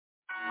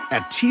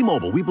At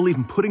T-Mobile, we believe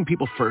in putting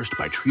people first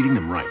by treating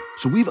them right.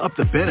 So we've upped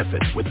the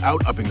benefits without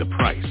upping the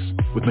price.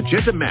 With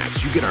Magenta Max,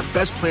 you get our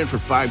best plan for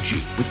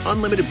 5G with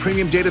unlimited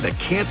premium data that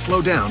can't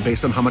slow down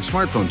based on how much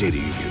smartphone data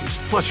you use.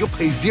 Plus, you'll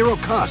pay zero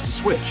cost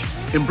to switch.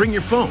 And bring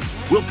your phone.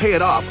 We'll pay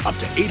it off up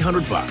to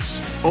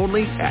 $800.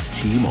 Only at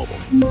T-Mobile.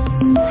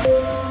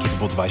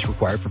 Capable device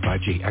required for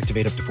 5G.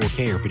 Activate up to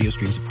 4K or video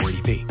streams at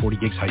 480p. 40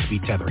 gigs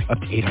high-speed tethering. Up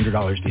to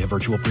 $800 via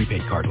virtual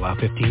prepaid card. Allow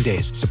 15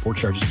 days. Support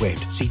charges waived.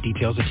 See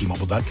details at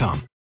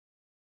T-Mobile.com.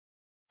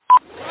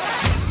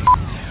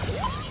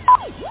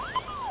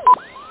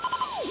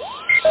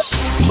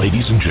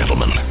 Ladies and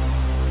gentlemen,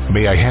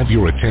 may I have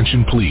your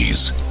attention, please?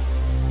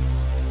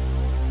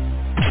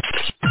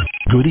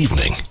 Good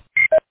evening.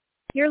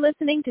 You're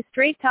listening to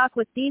Straight Talk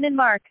with Dean and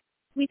Mark.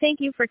 We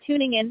thank you for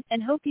tuning in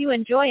and hope you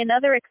enjoy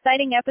another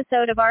exciting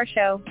episode of our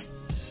show.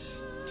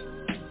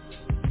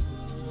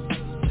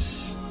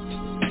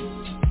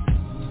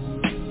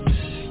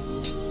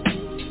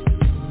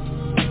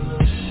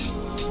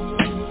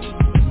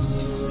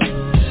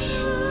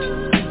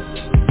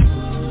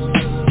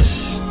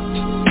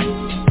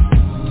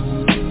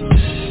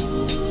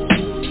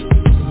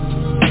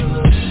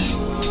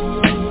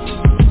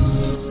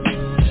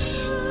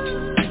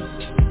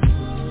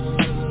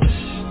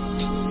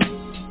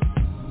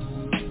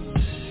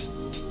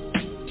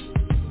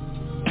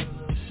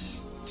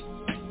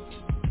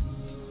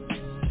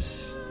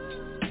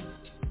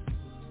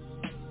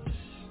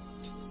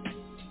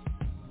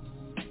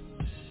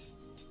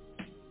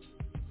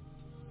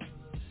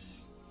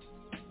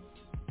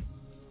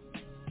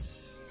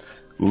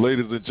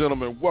 Ladies and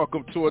gentlemen,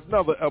 welcome to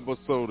another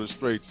episode of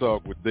Straight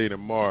Talk with Dean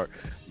and Mark.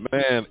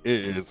 Man,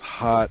 it is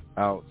hot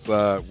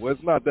outside. Well,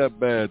 it's not that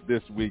bad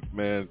this week,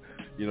 man.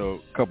 You know,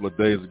 a couple of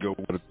days ago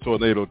when a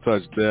tornado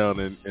touched down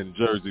in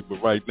Jersey,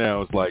 but right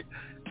now it's like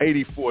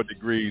 84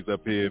 degrees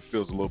up here. It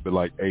feels a little bit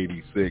like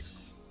 86.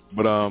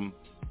 But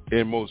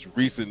in most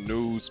recent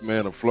news,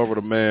 man, a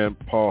Florida man,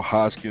 Paul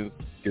Hoskins,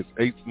 gets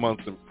 8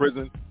 months in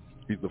prison.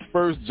 He's the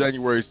first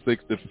January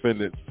 6th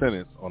defendant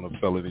sentenced on a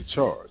felony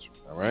charge,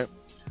 all right?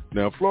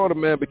 Now, Florida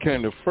man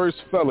became the first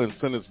felon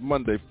sentenced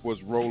Monday for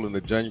his role in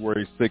the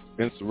January 6th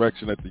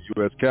insurrection at the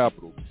U.S.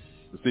 Capitol,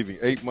 receiving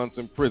 8 months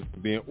in prison,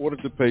 being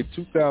ordered to pay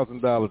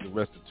 $2,000 in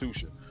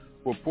restitution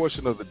for a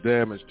portion of the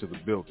damage to the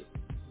building.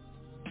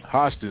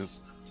 Hoskins,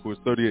 who is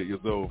 38 years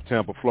old, of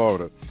Tampa,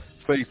 Florida,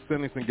 faced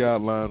sentencing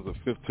guidelines of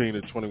 15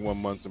 to 21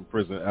 months in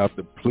prison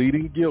after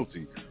pleading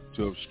guilty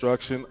to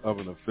obstruction of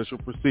an official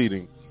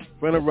proceeding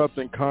for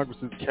interrupting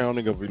Congress's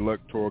counting of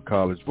Electoral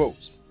College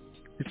votes.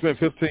 He spent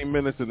 15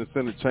 minutes in the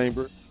Senate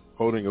chamber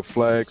holding a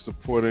flag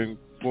supporting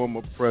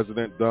former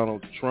President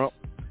Donald Trump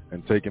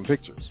and taking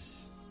pictures.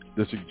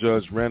 District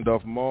Judge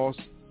Randolph Moss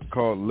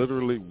called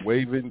literally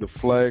waving the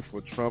flag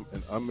for Trump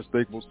an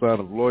unmistakable sign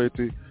of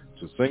loyalty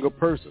to a single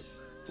person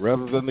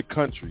rather than the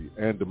country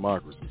and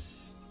democracy.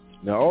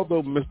 Now,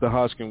 although Mr.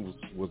 Hoskins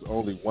was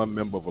only one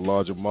member of a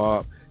larger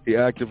mob, he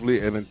actively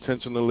and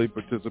intentionally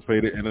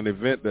participated in an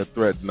event that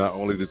threatened not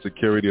only the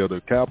security of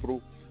the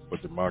Capitol,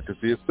 but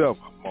democracy itself,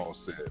 Moss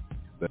said.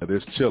 That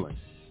is chilling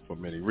for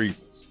many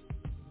reasons.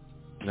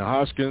 Now,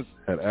 Hoskins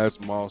had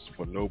asked Moss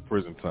for no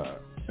prison time.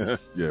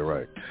 Yeah,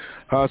 right.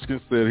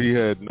 Hoskins said he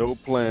had no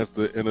plans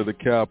to enter the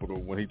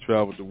Capitol when he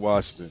traveled to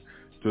Washington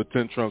to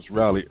attend Trump's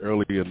rally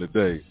early in the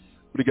day,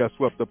 but he got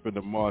swept up in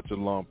the march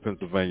along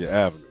Pennsylvania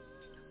Avenue.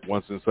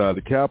 Once inside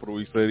the Capitol,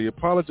 he said he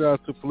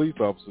apologized to police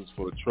officers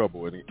for the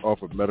trouble and he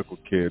offered medical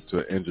care to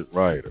an injured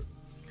rioter.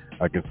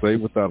 I can say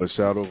without a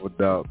shadow of a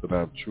doubt that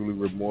I am truly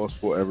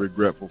remorseful and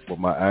regretful for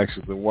my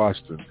actions in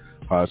Washington,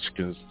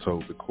 Hoskins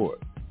told the court.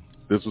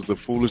 This was a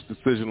foolish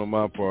decision on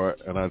my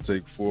part, and I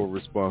take full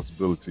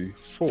responsibility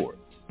for it.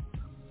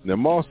 Now,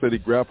 Moss said he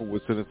grappled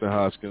with sentencing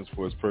Hoskins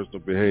for his personal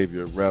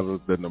behavior rather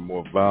than the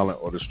more violent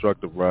or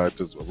destructive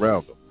rioters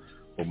around him.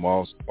 But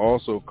Moss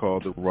also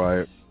called the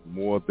riot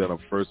more than a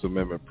First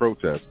Amendment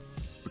protest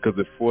because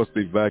it forced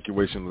the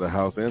evacuation of the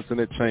House and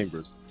Senate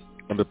chambers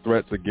under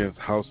threats against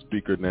House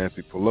Speaker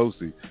Nancy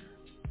Pelosi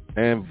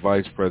and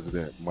Vice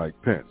President Mike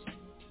Pence.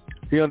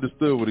 He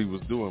understood what he was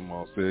doing,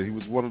 Moss said. He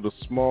was one of the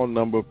small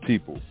number of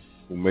people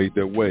who made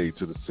their way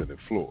to the Senate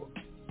floor.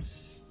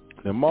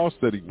 Now, Moss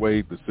said he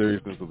weighed the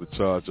seriousness of the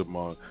charge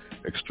among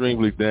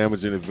extremely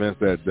damaging events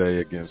that day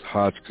against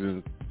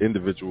Hoskins'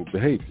 individual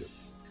behavior.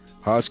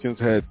 Hoskins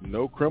had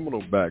no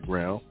criminal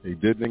background. He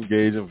didn't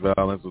engage in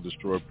violence or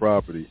destroy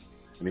property,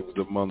 and he was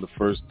among the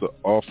first to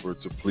offer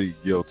to plead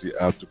guilty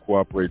after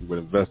cooperating with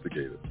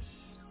investigators.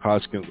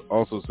 Hoskins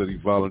also said he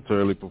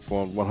voluntarily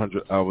performed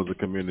 100 hours of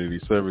community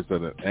service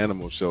at an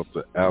animal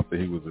shelter after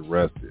he was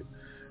arrested.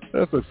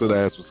 That's like the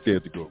ass was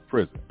scared to go to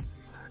prison.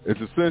 It's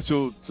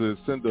essential to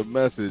send a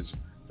message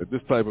that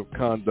this type of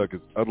conduct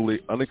is utterly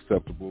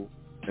unacceptable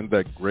and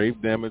that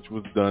grave damage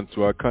was done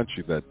to our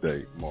country that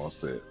day, Moss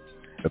said.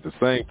 At the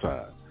same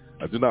time,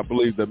 I do not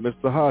believe that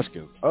Mr.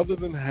 Hoskins, other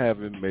than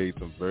having made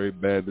some very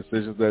bad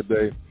decisions that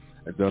day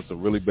and done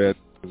some really bad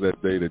things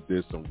that day that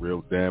did some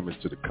real damage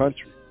to the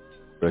country,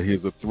 that he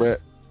is a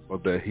threat or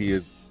that he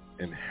is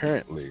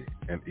inherently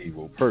an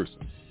evil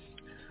person.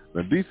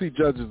 Now, D.C.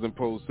 judges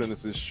imposed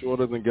sentences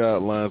shorter than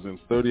guidelines in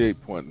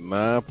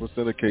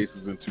 38.9% of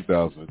cases in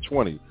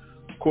 2020,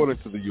 according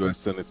to the U.S.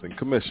 Sentencing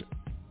Commission.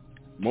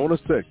 Mona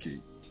Setke,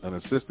 an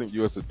assistant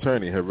U.S.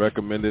 attorney, had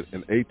recommended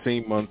an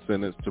 18-month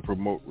sentence to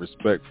promote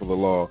respect for the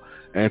law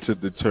and to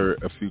deter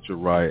a future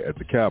riot at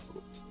the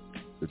Capitol.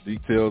 The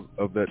details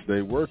of that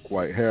day were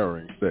quite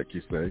harrowing,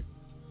 Setke said.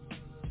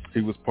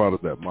 He was part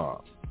of that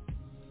mob.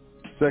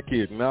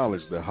 Setke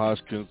acknowledged that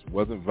Hoskins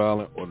wasn't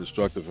violent or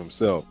destructive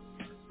himself,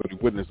 but he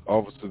witnessed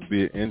officers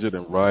being injured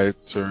and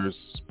rioters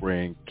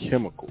spraying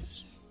chemicals.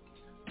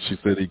 She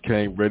said he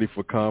came ready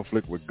for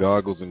conflict with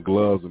goggles and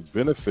gloves and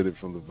benefited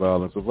from the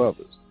violence of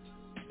others.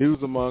 He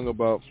was among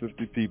about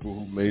 50 people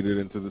who made it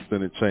into the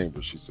Senate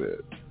chamber, she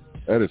said.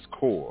 At its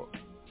core,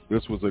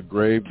 this was a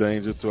grave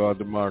danger to our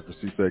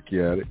democracy,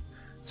 Setke added.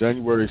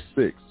 January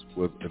 6th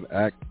was an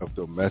act of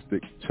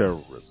domestic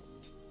terrorism.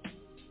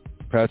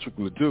 Patrick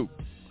LeDuc,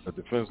 a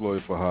defense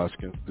lawyer for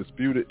Hoskins,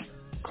 disputed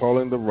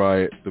calling the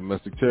riot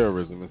domestic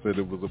terrorism and said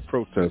it was a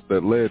protest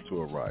that led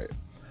to a riot.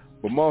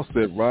 But Moss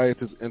said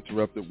rioters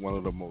interrupted one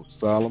of the most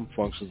solemn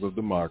functions of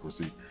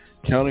democracy,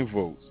 counting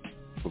votes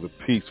for the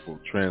peaceful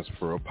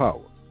transfer of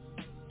power.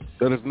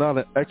 That is not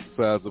an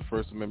exercise of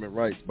First Amendment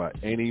rights by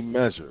any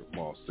measure,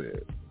 Moss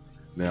said.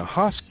 Now,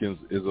 Hoskins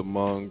is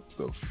among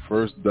the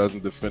first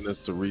dozen defendants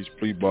to reach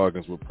plea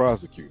bargains with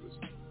prosecutors,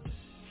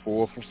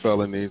 4 for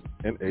felonies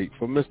and 8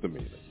 for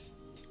misdemeanors.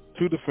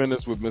 2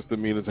 defendants with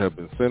misdemeanors have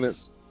been sentenced,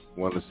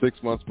 1 to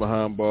 6 months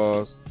behind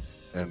bars,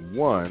 and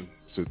 1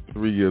 to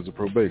 3 years of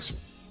probation.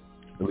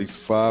 At least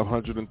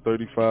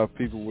 535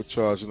 people were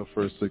charged in the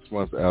first 6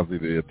 months after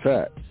the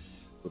attack,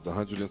 with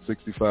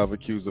 165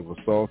 accused of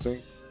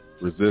assaulting,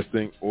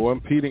 resisting, or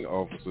impeding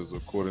officers,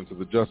 according to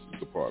the Justice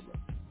Department.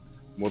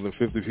 More than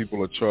 50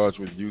 people are charged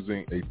with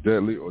using a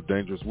deadly or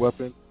dangerous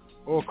weapon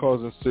or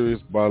causing serious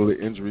bodily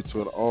injury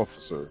to an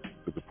officer,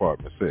 the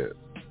department said.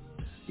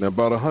 Now,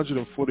 about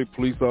 140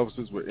 police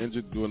officers were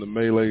injured during the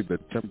melee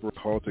that temporarily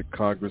halted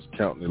Congress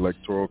counting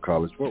electoral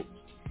college votes.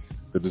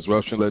 The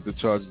disruption led to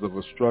charges of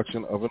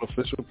obstruction of an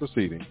official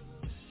proceeding,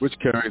 which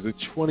carries a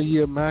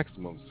 20-year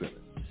maximum sentence.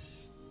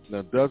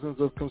 Now, dozens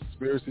of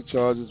conspiracy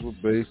charges were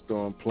based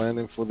on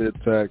planning for the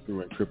attack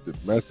through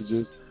encrypted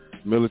messages,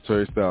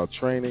 military-style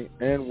training,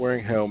 and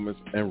wearing helmets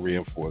and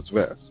reinforced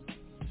vests.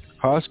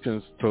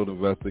 Hoskins told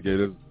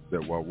investigators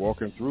that while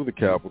walking through the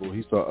Capitol,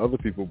 he saw other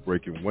people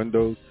breaking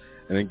windows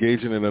and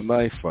engaging in a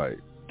knife fight,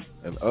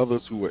 and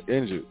others who were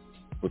injured,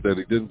 but that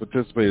he didn't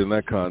participate in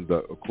that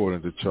conduct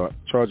according to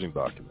charging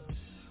documents.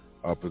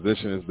 Our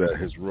position is that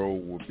his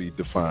role will be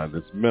defined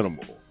as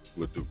minimal,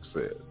 LeDuc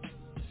said.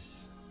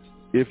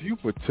 If you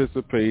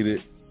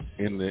participated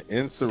in the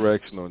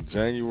insurrection on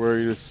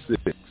January the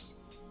 6th,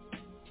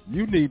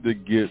 you need to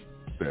get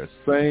that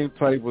same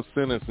type of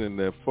sentencing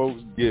that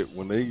folks get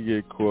when they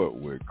get caught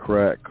with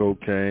crack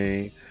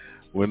cocaine,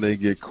 when they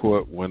get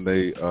caught when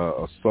they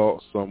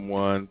assault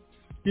someone.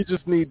 You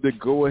just need to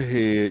go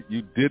ahead.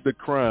 You did the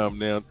crime.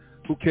 Now,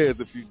 who cares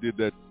if you did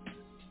that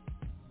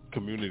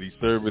community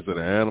service at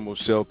an animal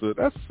shelter?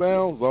 That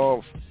sounds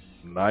all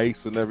nice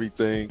and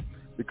everything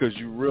because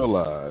you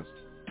realize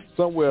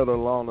somewhere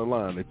along the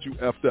line that you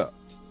effed up.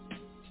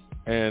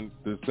 And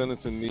the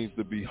sentencing needs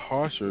to be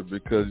harsher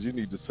because you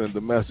need to send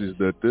a message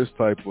that this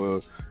type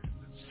of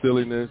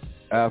silliness,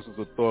 absence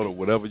of thought, or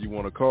whatever you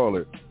want to call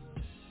it,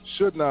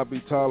 should not be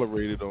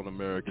tolerated on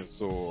American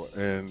soil.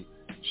 And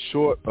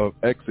short of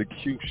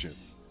execution,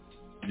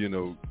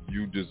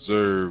 you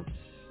deserve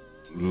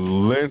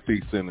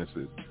lengthy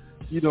sentences.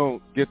 You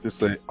don't get to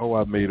say, oh,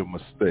 I made a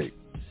mistake.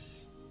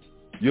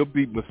 You'll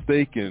be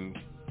mistaken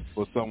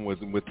for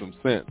someone with some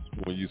sense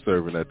when you're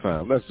serving that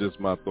time. That's just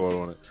my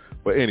thought on it.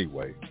 But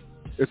anyway,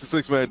 it's the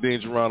Six-Man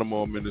Dean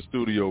Geronimo. I'm in the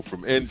studio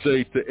from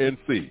NJ to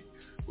NC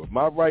with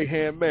my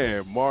right-hand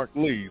man, Mark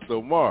Lee.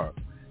 So, Mark,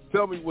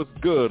 tell me what's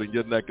good in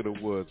your neck of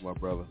the woods, my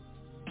brother.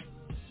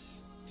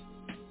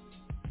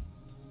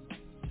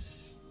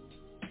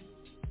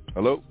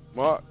 Hello,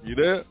 Mark, you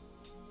there?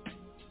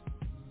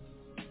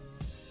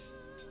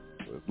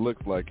 It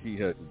looks like he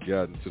hadn't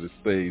gotten to the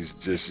stage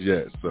just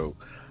yet. So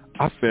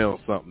I found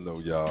something, though,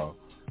 y'all.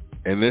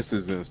 And this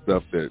is in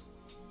stuff that,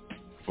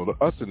 for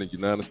us in the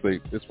United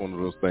States, it's one of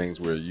those things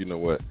where, you know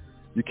what,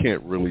 you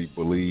can't really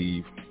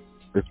believe.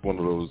 It's one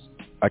of those,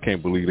 I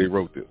can't believe they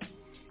wrote this.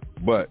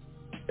 But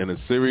in a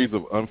series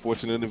of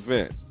unfortunate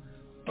events,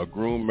 a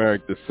groom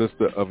married the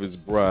sister of his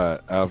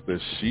bride after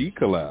she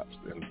collapsed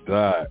and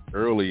died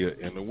earlier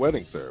in the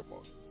wedding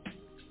ceremony.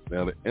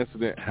 Now, the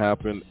incident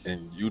happened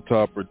in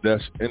Uttar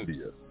Pradesh,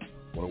 India,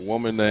 when a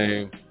woman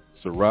named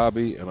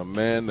Sarabi and a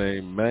man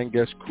named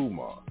Mangesh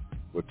Kumar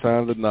were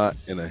tying the knot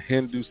in a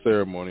Hindu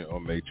ceremony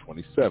on May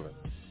 27th,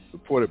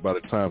 reported by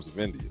the Times of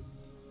India.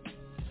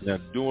 Now,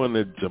 during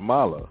the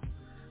Jamala,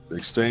 the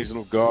exchanging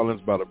of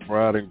garlands by the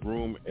bride and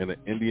groom in an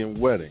Indian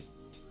wedding,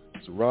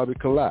 Sarabi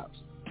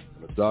collapsed,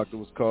 and the doctor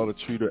was called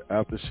to treat her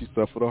after she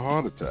suffered a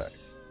heart attack.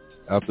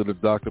 After the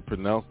doctor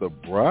pronounced the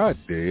bride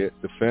dead,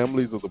 the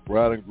families of the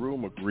bride and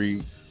groom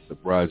agreed the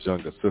bride's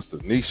younger sister,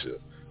 Nisha,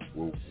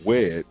 will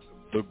wed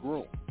the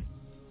groom.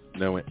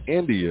 Now, in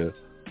India,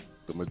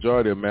 the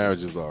majority of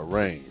marriages are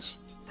arranged,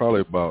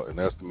 probably about an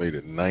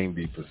estimated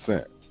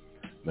 90%.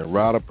 Now,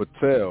 Radha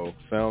Patel,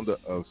 founder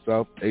of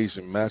South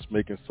Asian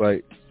matchmaking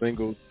site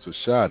Single to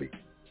Shadi,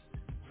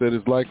 said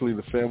it's likely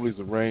the families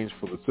arranged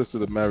for the sister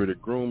to marry the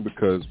groom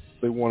because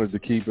they wanted to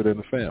keep it in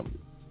the family.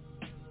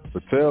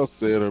 Patel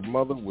said her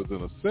mother was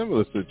in a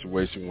similar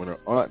situation when her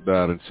aunt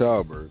died in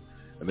childbirth,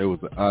 and there was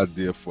an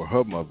idea for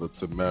her mother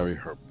to marry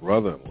her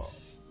brother-in-law.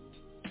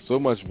 So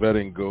much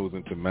vetting goes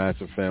into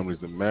matching families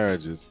and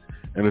marriages,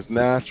 and it's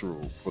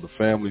natural for the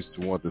families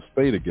to want to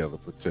stay together,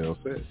 Patel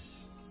said.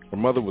 Her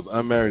mother was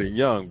unmarried and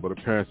young, but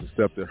her parents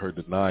accepted her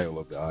denial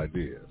of the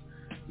idea.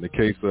 In the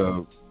case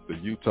of the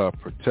Uttar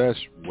Pradesh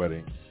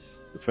wedding,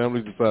 the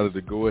families decided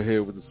to go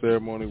ahead with the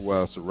ceremony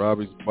while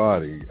Sarabi's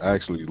body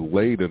actually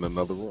laid in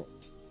another room.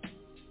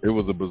 It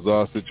was a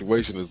bizarre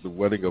situation as the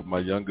wedding of my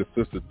younger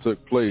sister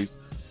took place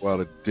while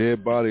the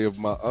dead body of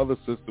my other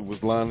sister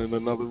was lying in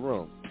another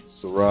room.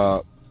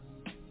 Sarab,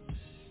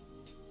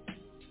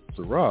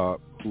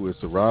 who is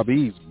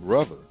Sarabi's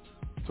brother,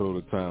 told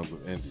the Times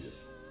of India.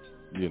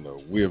 You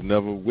know, we have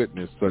never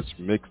witnessed such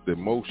mixed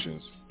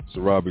emotions,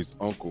 Sarabi's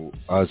uncle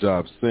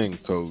Ajab Singh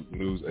told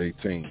News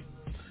 18.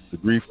 The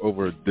grief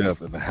over her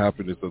death and the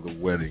happiness of the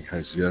wedding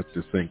has yet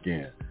to sink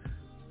in.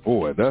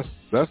 Boy, that's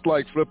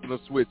like flipping a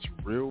switch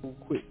real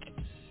quick.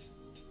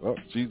 Well,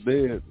 she's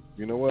dead.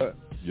 You know what?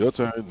 Your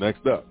turn.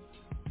 Next up.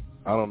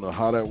 I don't know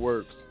how that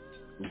works.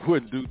 It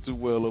wouldn't do too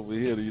well over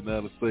here in the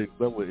United States.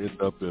 That would end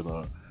up in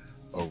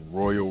a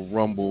Royal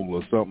Rumble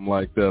or something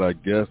like that, I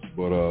guess.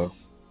 But,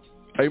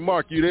 hey,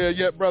 Mark, you there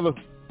yet, brother?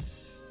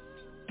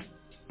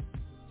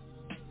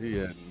 He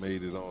hadn't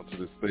made it onto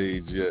the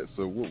stage yet.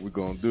 So what we're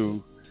going to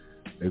do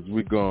is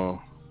we're going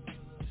to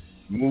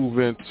move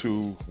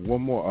into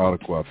one more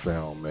article I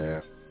found,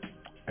 man.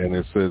 And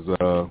it says,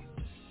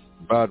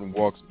 Biden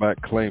walks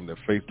back claim that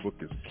Facebook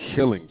is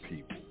killing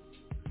people.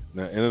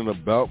 Now, in an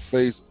about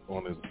face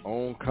on his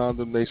own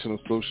condemnation of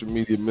social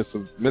media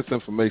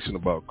misinformation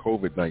about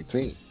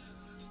COVID-19,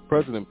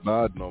 President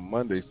Biden on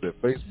Monday said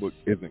Facebook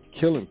isn't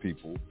killing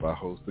people by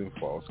hosting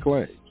false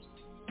claims.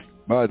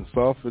 Biden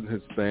softened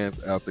his stance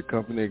after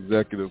company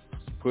executives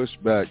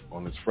pushed back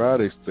on his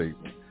Friday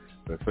statement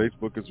that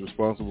Facebook is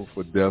responsible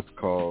for deaths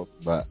caused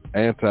by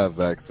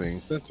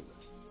anti-vaccine sentiment.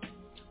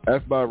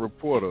 Asked by a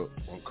reporter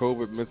on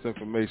COVID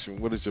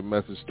misinformation, what is your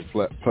message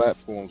to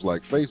platforms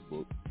like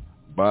Facebook,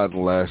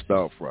 Biden lashed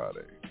out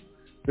Friday.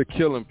 They're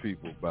killing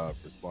people, Biden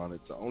responded.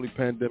 The only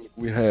pandemic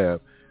we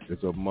have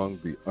is among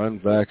the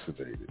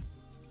unvaccinated,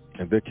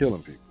 and they're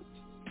killing people.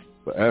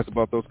 But asked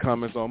about those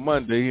comments on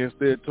Monday, he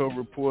instead told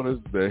reporters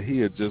that he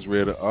had just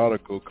read an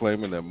article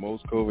claiming that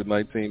most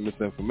COVID-19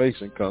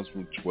 misinformation comes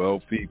from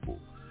 12 people,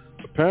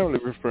 apparently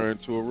referring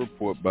to a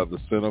report by the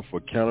Center for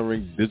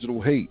Countering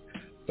Digital Hate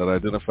that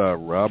identified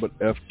Robert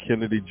F.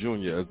 Kennedy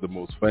Jr. as the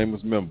most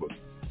famous member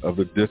of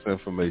the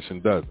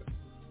disinformation dozen.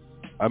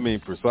 I mean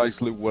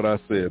precisely what I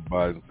said,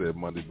 Biden said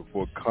Monday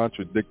before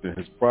contradicting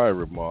his prior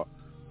remark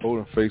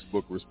holding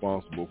Facebook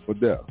responsible for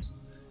deaths.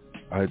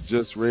 I had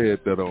just read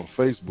that on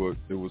Facebook,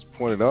 it was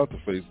pointed out to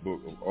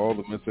Facebook of all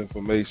the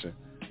misinformation,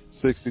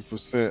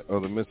 60%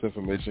 of the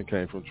misinformation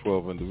came from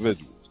 12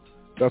 individuals.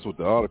 That's what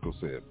the article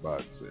said,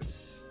 Biden said.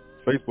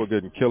 Facebook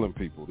isn't killing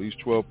people. These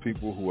 12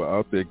 people who are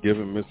out there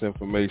giving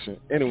misinformation,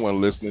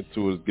 anyone listening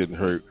to it is getting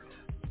hurt,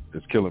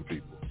 is killing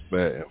people. It's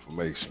bad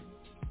information.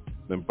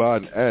 Then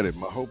Biden added,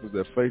 my hope is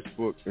that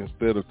Facebook,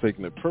 instead of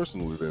taking it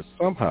personally, that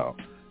somehow,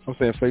 I'm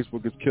saying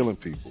Facebook is killing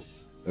people,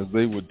 as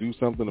they would do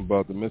something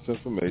about the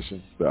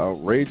misinformation, the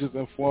outrageous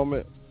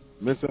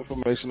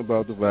misinformation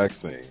about the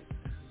vaccine.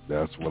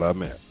 That's what I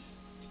meant.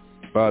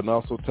 Biden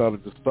also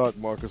touted the stock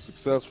market's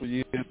successful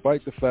year,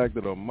 despite the fact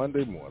that on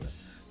Monday morning,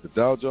 the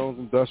Dow Jones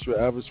Industrial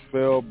Average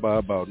fell by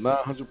about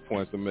 900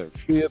 points amid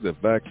fear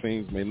that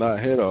vaccines may not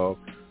head off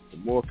the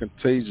more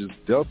contagious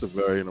Delta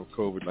variant of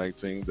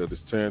COVID-19 that is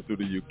tearing through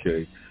the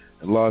UK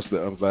and largely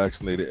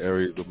unvaccinated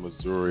areas of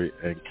Missouri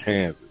and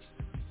Kansas.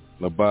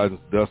 Now,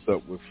 Biden's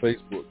dust-up with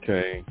Facebook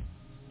came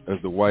as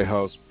the White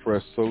House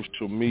pressed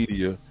social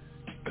media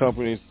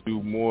companies to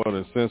do more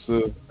than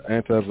censor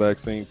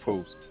anti-vaccine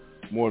posts.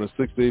 More than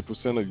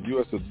 68% of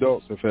U.S.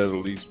 adults have had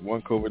at least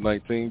one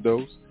COVID-19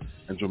 dose,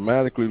 and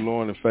dramatically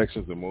lowering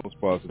infections in most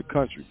parts of the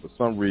country, for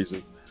some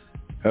reason,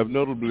 have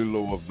notably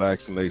lower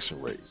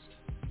vaccination rates.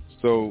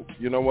 So,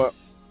 you know what?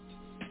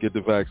 Get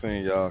the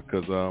vaccine, y'all,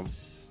 because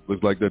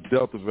looks like the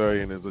Delta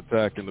variant is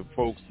attacking the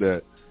folks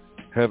that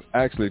have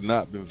actually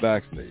not been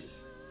vaccinated.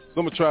 So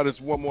I'm going to try this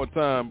one more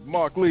time.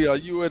 Mark Lee, are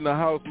you in the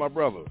house, my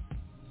brother?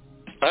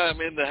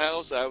 I'm in the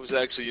house. I was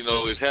actually,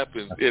 it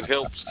happens. It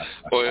helps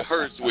or it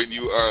hurts when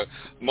you are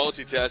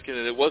multitasking,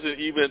 and it wasn't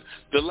even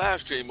the live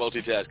stream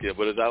multitasking,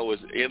 but as I was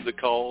in the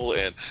call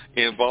and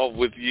involved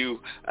with you,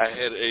 I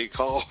had a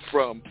call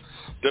from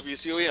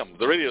WCOM,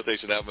 the radio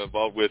station I'm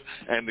involved with,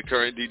 and the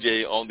current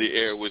DJ on the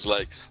air was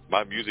like,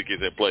 my music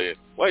isn't playing.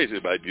 Why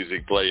isn't my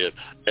music playing?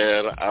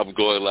 And I'm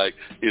going like,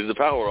 is the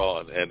power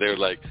on? And they're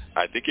like,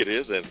 I think it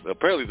is, and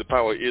apparently the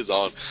power is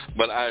on,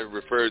 but I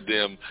referred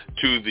them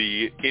to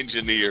the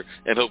engineer,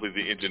 and hopefully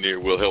the engineer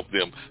will help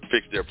them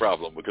fix their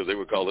problem, because they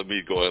were calling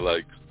me going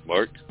like,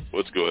 Mark,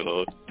 what's going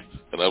on?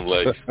 And I'm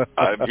like,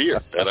 I'm here,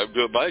 and I'm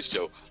doing my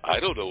show. I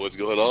don't know what's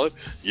going on.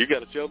 You got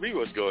to tell me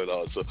what's going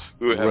on. So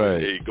we were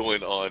having a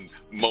going on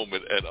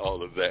moment and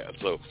all of that.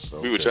 So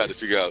we were trying to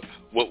figure out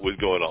what was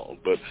going on.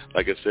 But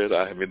like I said,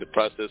 I am in the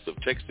process of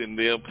texting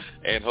them,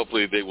 and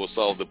hopefully they will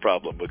solve the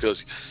problem. Because,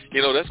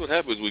 you know, that's what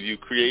happens when you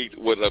create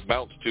what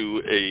amounts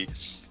to a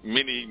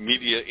mini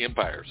media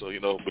empire. So, you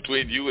know,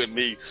 between you and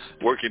me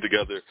working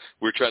together,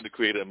 we're trying to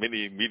create a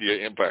mini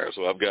media empire.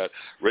 So I've got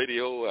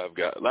radio, I've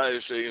got live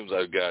streams,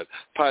 I've got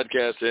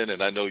podcasting,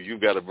 and I know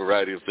you've got a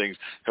variety of things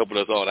helping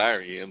us on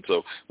our end.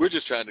 So we're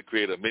just trying to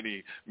create a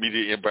mini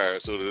media empire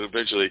so that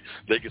eventually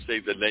they can say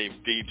the name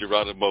Dean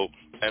Geronimo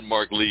and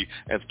Mark Lee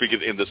and speak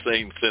it in the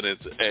same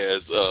sentence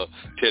as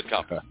Ted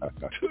Koppel.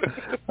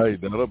 Hey,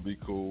 that'll be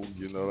cool,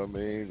 you know what I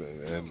mean?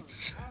 And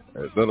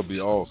that'll be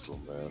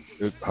awesome,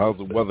 man. How's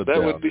the weather down?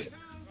 That would be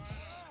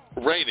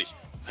rainy.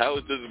 How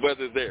is the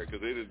weather there?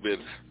 Because it has been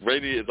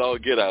rainy as all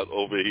get out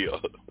over here.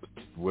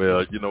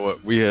 Well, you know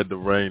what? We had the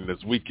rain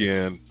this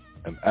weekend,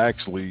 and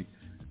actually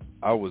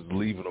I was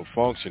leaving a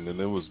function, and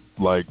it was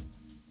like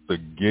the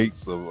gates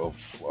of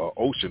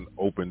ocean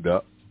opened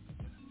up,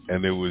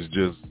 and it was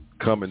just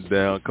coming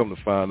down. Come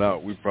to find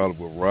out, we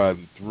probably were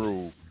riding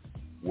through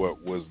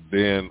what was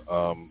then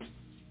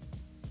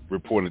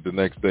reported the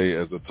next day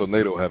as a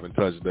tornado having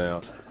touched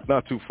down,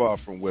 not too far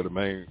from where the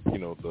main, you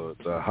know,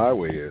 the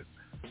highway is.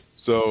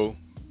 So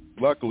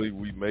luckily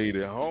we made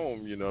it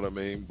home, you know what I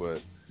mean?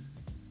 But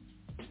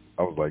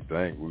I was like,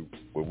 dang,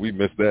 we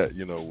missed that,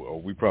 you know,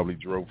 or we probably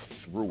drove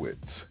through it.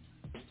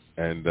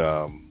 And,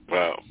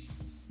 wow,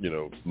 you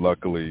know,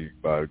 luckily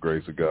by the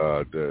grace of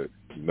God that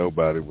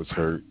nobody was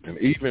hurt. And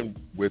even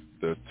with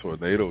the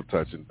tornado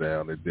touching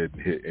down, it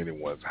didn't hit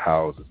anyone's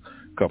houses.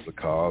 A couple of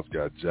cars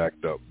got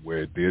jacked up where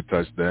it did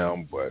touch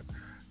down, but,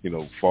 you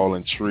know,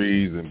 fallen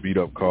trees and beat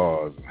up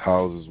cars,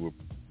 houses were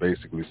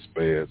basically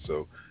spared.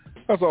 So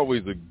that's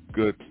always a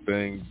good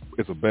thing.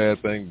 It's a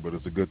bad thing, but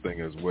it's a good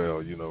thing as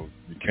well. You know,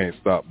 you can't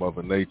stop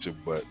Mother Nature,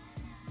 but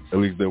at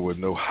least there were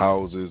no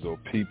houses or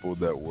people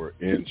that were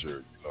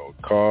injured. You know,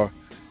 a car,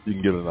 you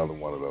can get another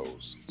one of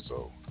those.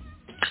 So,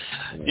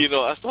 you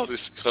know, I saw this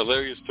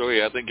hilarious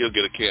story. I think you'll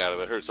get a kick out of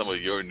it. I heard some of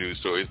your news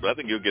stories, but I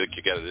think you'll get a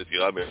kick out of this. You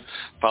know, I've been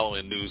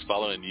following news,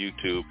 following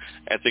YouTube,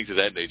 and things of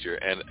that nature.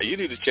 And you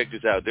need to check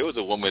this out. There was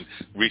a woman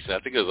recently,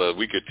 I think it was a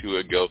week or two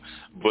ago,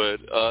 but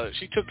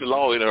she took the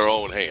law in her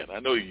own hand. I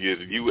know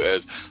you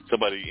as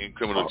somebody in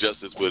criminal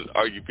justice would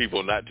argue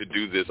people not to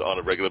do this on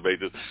a regular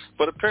basis,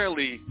 but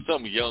apparently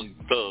some young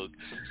thug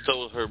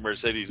stole her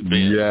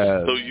Mercedes-Benz.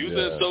 Yes, so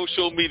using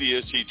social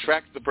media, she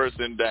tracked the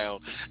person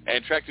down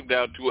and tracked him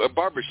down to a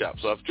barbershop.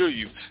 So I'm sure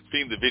you've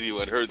seen the video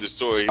and heard the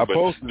story, but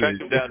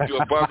tracked him down to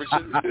a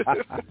barbershop.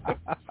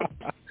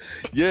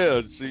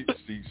 Yeah,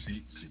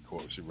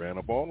 she ran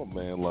up on him,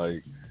 man.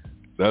 Like,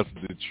 that's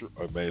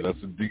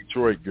a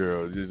Detroit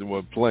girl. She just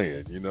wasn't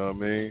playing, you know what I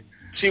mean?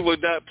 She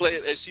would not play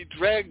it, and she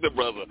dragged the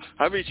brother.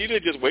 I mean, she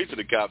didn't just wait for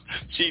the cops.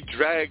 She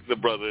dragged the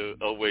brother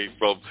away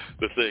from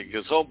the thing.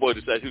 His homeboy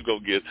decided he was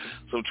going to get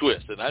some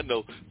twists. And I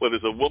know whether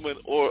it's a woman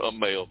or a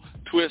male,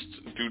 twists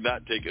do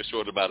not take a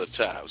short amount of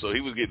time. So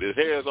he was getting his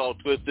hairs all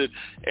twisted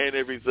and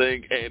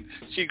everything, and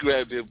she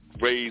grabbed him,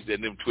 raised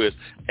and them twists,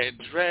 and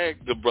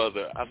dragged the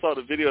brother. I saw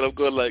the video, and I'm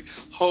going like,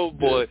 oh,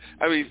 boy.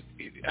 I mean,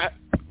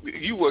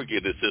 you work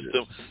in the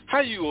system. How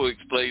you will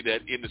explain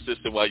that in the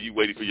system while you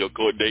waiting for your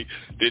court date?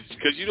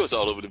 Because you know it's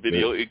all over the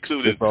video,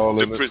 including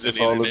the prison internet.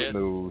 It's all in the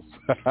news.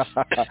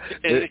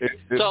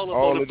 It's all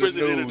over the prison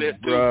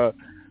internet, too. Bruh.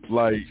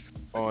 Like,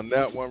 on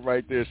that one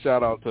right there,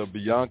 shout out to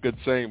Bianca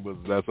Chambers.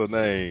 That's her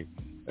name.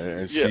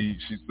 And she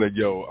said,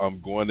 yo,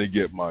 I'm going to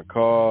get my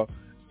car,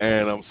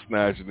 and I'm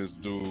snatching this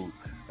dude,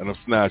 and I'm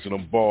snatching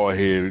him bald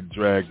head and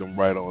dragged him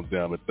right on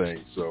down the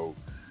thing. So,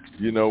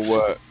 you know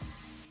what?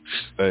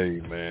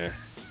 Hey, man.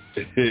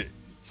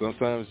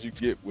 Sometimes you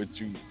get what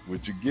you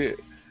get.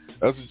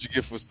 That's what you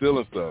get for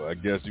stealing stuff. I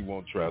guess you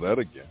won't try that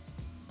again.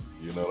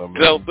 You know what I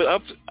mean? No, but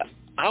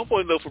I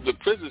want to know from the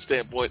prison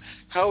standpoint,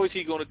 how is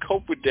he going to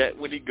cope with that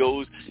when he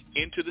goes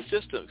into the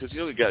system? Because you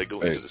know he got to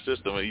go into the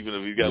system, even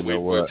if he got to wait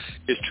for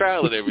his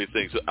trial and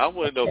everything. So I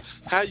want to know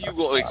how you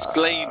going to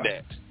explain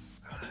that.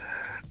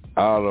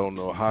 I don't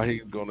know how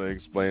he's going to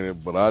explain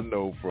it, but I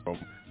know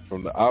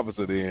from the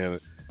opposite end,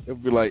 it'll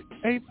be like,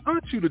 hey,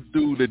 aren't you the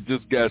dude that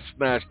just got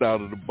snatched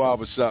out of the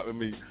barbershop? I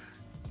mean,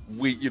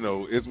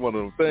 it's one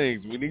of those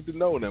things. We need to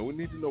know now. We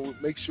need to know,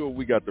 make sure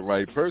we got the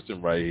right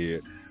person right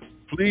here.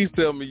 Please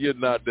tell me you're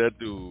not that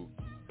dude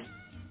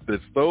that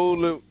stole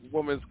the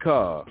woman's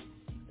car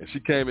and she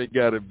came and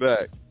got it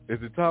back. Is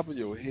the top of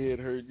your head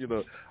hurt? You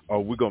know, oh,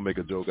 we're going to make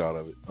a joke out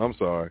of it. I'm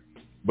sorry,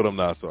 but I'm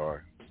not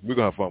sorry. We're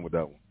going to have fun with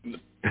that one.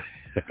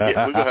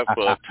 Yeah, we're going to have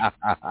fun.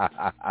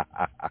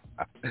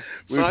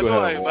 So I know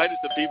I invited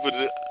some people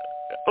to...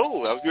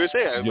 Oh, I was going to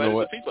say, I invited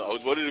some people. I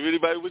was wondering if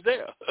anybody was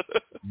there.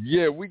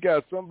 Yeah, we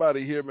got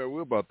somebody here, man.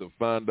 We're about to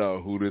find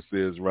out who this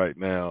is right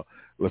now.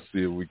 Let's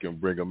see if we can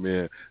bring them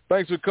in.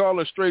 Thanks for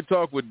calling Straight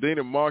Talk with Dean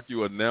and Mark.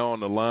 You are now on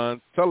the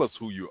line. Tell us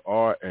who you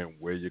are and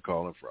where you're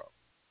calling from.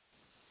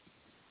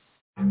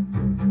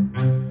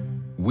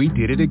 We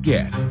did it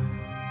again.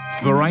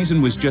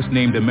 Verizon was just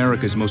named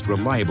America's most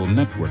reliable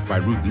network by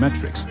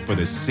RootMetrics for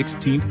the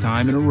 16th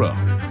time in a row,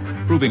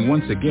 proving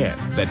once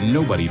again that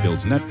nobody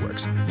builds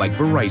networks like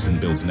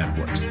Verizon builds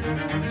networks.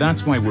 That's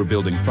why we're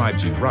building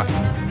 5G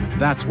right.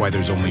 That's why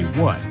there's only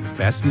one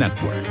best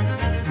network,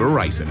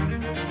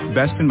 Verizon.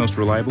 Best and most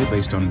reliable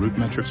based on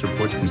RootMetrics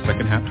reports from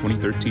second half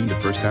 2013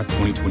 to first half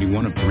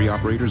 2021 of 3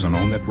 operators on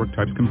all network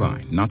types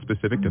combined, not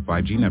specific to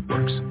 5G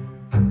networks.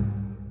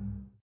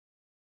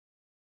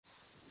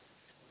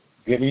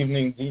 Good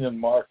evening, Dean and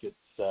Mark. It's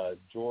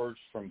George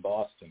from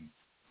Boston.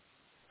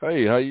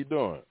 Hey, how you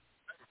doing?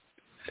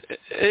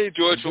 Hey,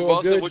 George from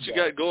Boston. Good, what you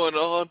got going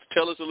on?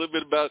 Tell us a little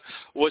bit about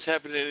what's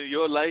happening in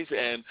your life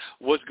and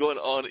what's going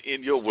on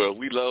in your world.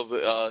 We love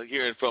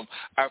hearing from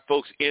our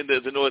folks in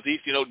the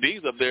Northeast. You know,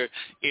 Dean's up there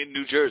in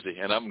New Jersey,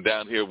 and I'm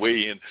down here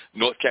way in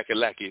North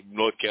Kakalaki,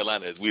 North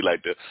Carolina, as we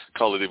like to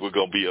call it if we're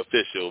going to be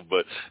official.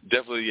 But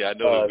definitely, I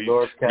know that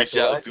we reach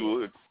out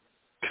to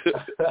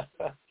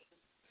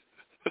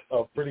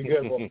Oh, pretty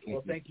good.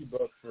 Well, thank you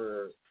both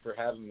for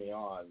having me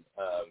on.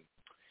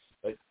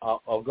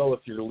 I'll go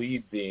with your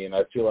lead, Dean.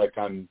 I feel like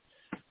I'm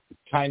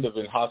kind of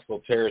in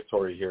hostile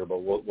territory here, but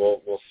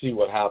we'll see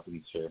what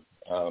happens here.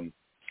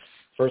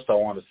 First, I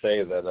want to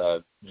say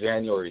that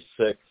January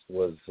 6th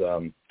was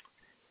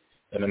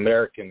an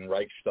American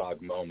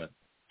Reichstag moment,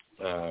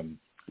 and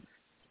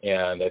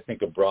I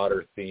think a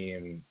broader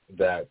theme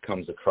that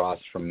comes across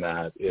from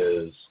that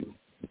is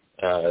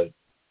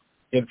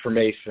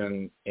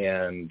information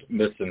and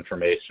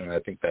misinformation. I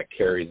think that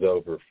carries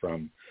over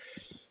from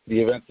the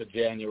events of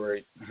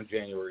January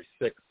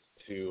 6th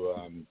to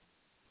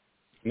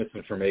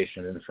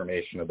misinformation,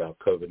 information about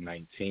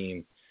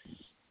COVID-19.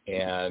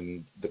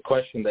 And the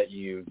question that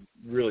you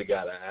really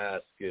got to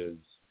ask is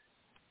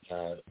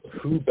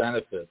who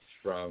benefits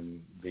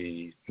from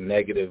the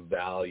negative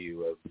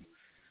value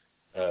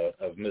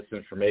of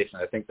misinformation?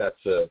 I think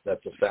that's a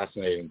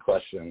fascinating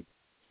question.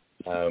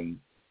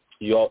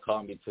 You all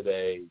caught me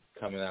today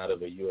coming out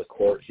of a U.S.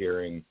 court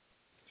hearing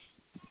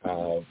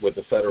with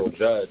a federal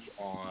judge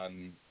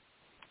on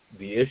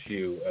the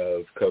issue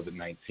of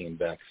COVID-19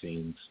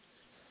 vaccines,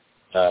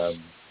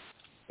 and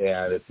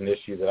it's an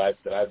issue that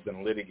I've been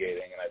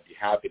litigating, and I'd be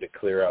happy to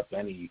clear up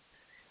any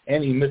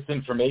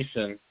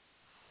misinformation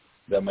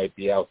that might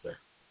be out there.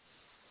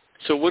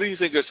 So what do you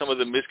think are some of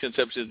the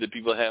misconceptions that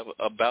people have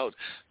about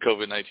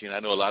COVID-19? I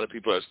know a lot of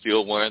people are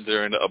still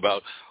wondering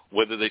about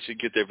whether they should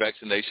get their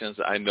vaccinations.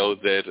 I know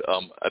that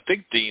I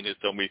think Dean has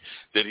told me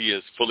that he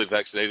is fully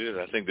vaccinated.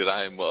 I think that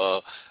I'm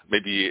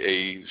maybe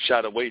a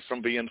shot away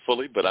from being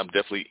fully, but I'm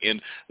definitely in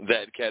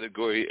that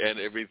category and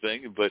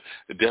everything. But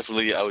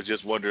definitely I was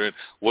just wondering,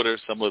 what are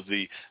some of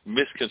the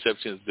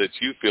misconceptions that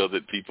you feel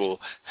that people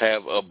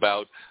have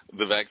about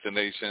the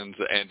vaccinations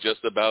and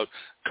just about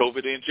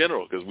COVID in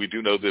general? Because we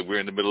do know that we're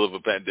in the middle of a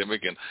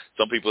pandemic, and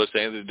some people are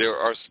saying that there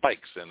are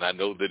spikes. And I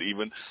know that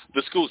even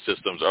the school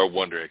systems are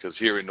wondering, because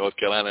here in North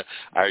Carolina,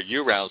 our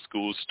year-round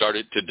schools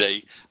started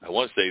today. I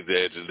want to say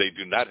that they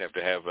do not have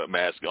to have a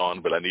mask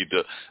on, but I need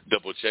to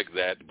double-check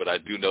that. But I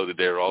do know that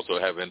they're also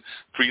having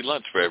free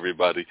lunch for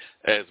everybody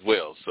as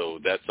well. So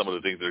that's some of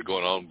the things that are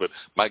going on. But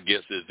my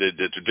guess is that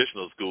the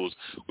traditional schools,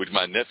 which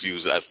my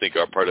nephews, I think,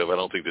 are part of, I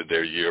don't think that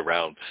they're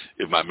year-round,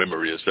 if my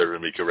memory is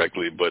serving me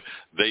correctly, but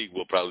they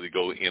will probably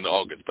go in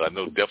August. But I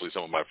know definitely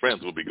some of my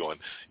friends will be going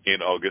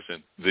in August,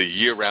 and the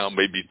year-round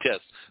may be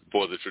tests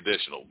for the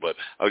traditional. But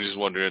I was just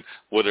wondering,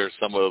 what are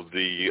some of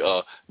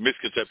the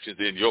misconceptions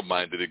in your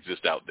mind that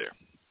exist out there?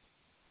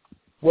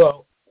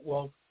 Well,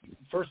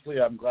 firstly,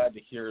 I'm glad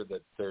to hear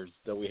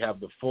that we have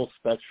the full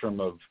spectrum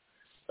of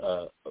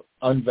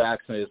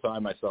unvaccinated. So I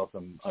myself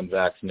am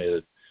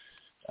unvaccinated,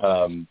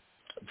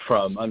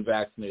 from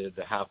unvaccinated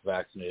to half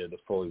vaccinated to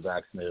fully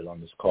vaccinated on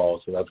this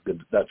call. So that's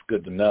good. That's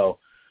good to know.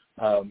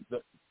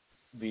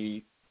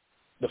 The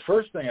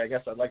first thing I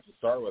guess I'd like to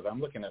start with,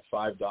 I'm looking at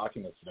 5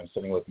 documents that I'm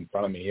sitting with in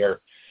front of me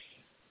here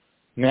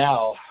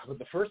now. But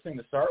the first thing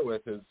to start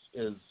with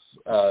is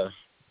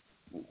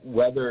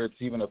whether it's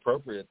even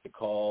appropriate to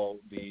call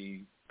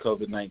the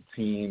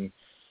COVID-19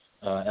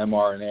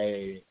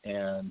 mRNA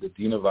and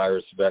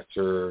adenovirus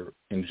vector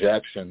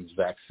injections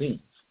vaccines,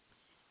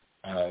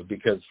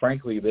 because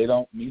frankly they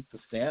don't meet the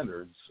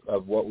standards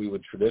of what we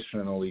would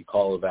traditionally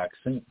call a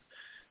vaccine.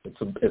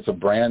 It's a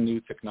brand new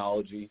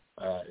technology.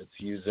 It's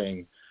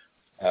using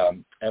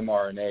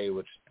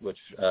mRNA, which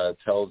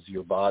tells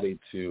your body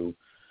to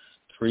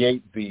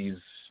create these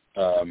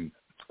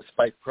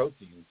spike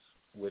proteins,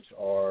 which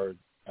are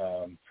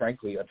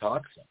frankly a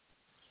toxin.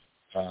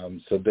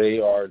 So they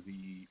are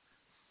the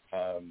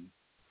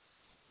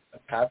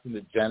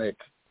pathogenic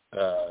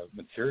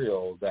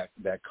material that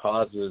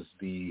causes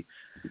the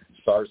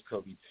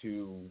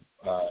SARS-CoV-2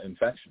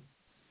 infection.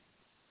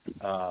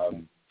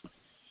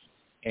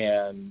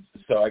 And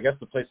so I guess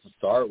the place to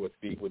start would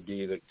be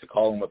to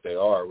call them what they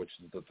are, which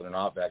is that they're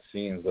not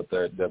vaccines, that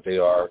they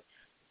are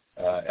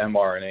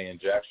mRNA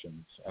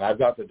injections. And I've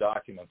got the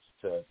documents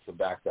to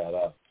back that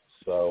up.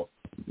 So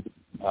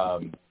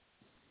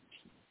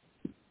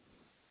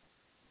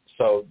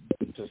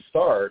to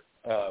start,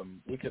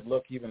 we could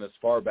look even as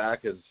far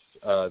back as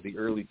the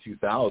early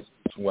 2000s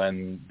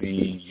when the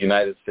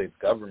United States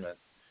government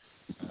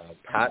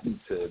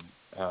patented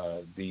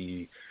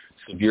the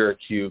severe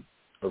acute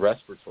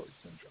respiratory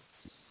syndrome,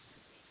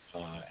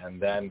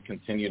 and then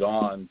continued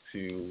on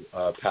to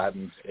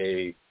patent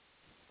a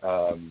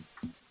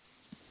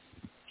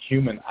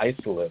human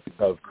isolate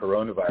of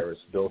coronavirus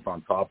built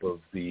on top of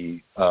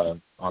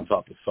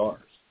SARS.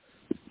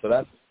 So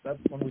that's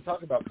when we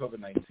talk about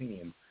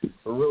COVID-19,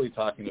 we're really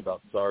talking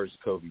about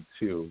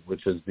SARS-CoV-2,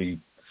 which is the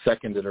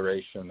second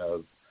iteration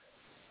of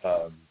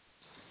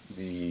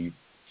the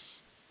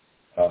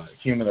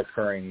human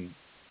occurring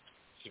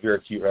severe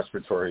acute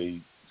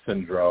respiratory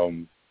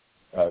syndrome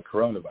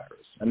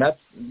coronavirus. And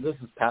this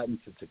is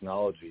patented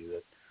technology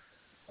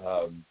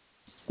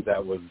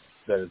that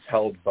is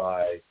held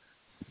by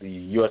the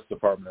U.S.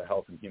 Department of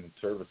Health and Human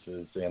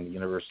Services and the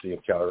University of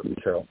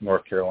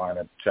North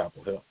Carolina,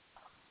 Chapel Hill.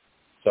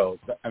 So,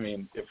 I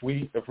mean, if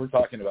we're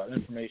talking about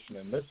information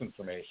and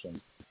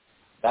misinformation,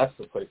 that's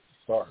the place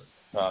to start.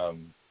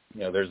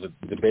 There's a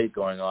debate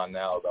going on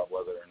now about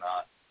whether or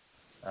not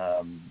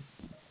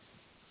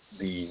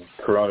the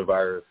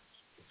coronavirus,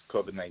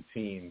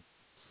 COVID-19,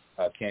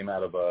 came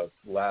out of a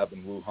lab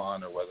in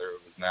Wuhan or whether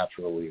it was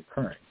naturally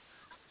occurring.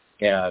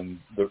 And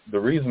the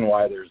reason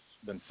why there's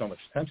been so much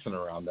tension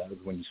around that is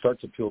when you start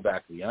to peel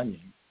back the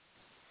onion,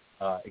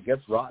 it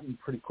gets rotten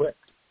pretty quick,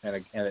 and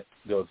it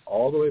goes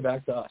all the way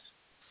back to us.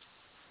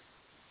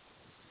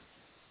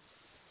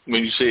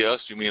 When you say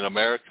us, you mean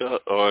America?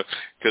 Or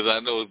because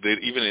I know that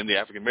even in the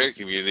African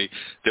American community,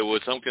 there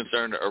was some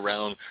concern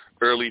around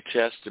early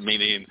tests,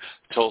 meaning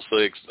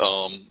Tulsa,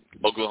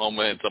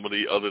 Oklahoma, and some of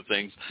the other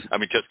things. I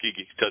mean,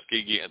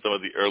 Tuskegee, and some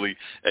of the early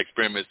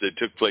experiments that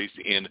took place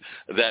in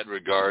that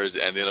regard.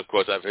 And then, of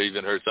course, I've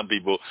even heard some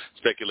people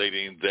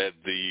speculating that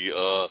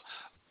the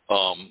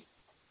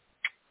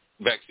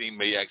vaccine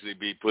may actually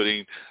be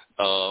putting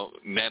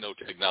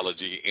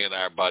nanotechnology in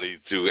our body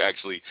to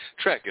actually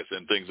track us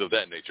and things of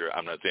that nature.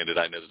 I'm not saying that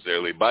I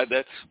necessarily buy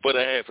that, but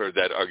I have heard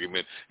that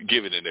argument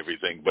given and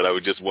everything. But I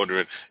was just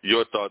wondering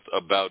your thoughts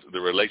about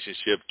the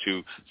relationship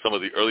to some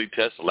of the early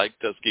tests like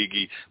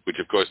Tuskegee, which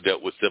of course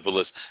dealt with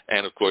syphilis,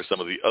 and of course some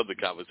of the other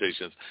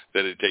conversations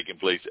that had taken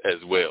place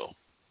as well.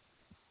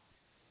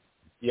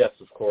 Yes,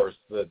 of course.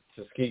 The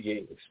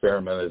Tuskegee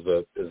experiment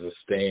is a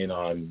stain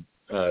on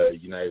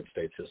United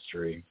States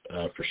history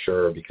for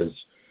sure, because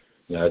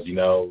as you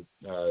know,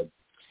 the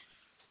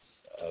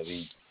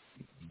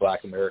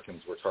Black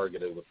Americans were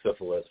targeted with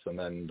syphilis, and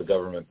then the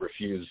government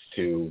refused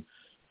to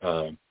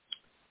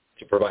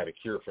provide a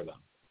cure for them.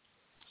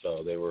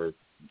 So they were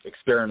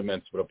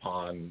experiments, but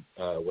upon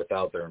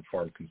without their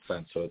informed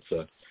consent. So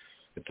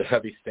it's a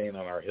heavy stain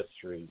on our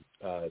history,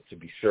 to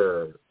be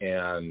sure.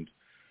 And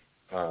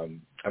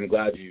I'm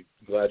glad you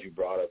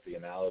brought up the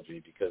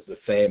analogy, because the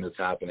same is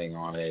happening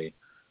on a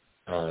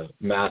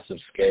massive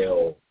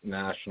scale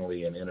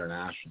nationally and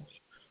internationally.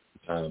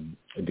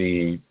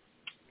 The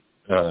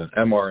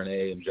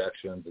mRNA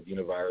injections, the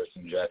univirus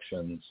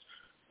injections,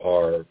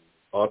 are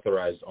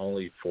authorized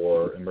only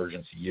for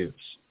emergency use.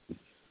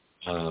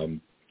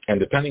 And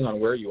depending on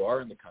where you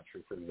are in the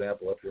country, for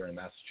example, if you're in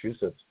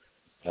Massachusetts,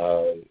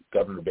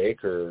 Governor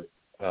Baker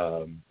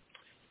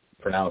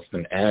pronounced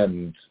an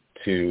end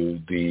to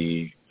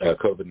the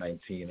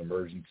COVID-19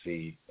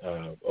 emergency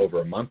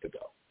over a month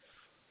ago.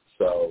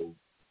 So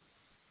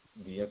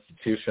the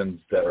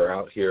institutions that are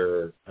out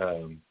here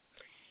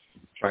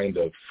trying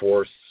to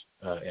force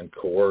and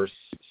coerce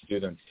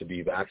students to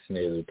be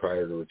vaccinated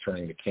prior to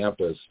returning to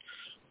campus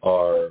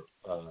are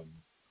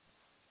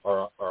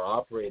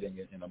operating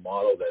in a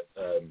model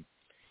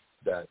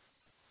that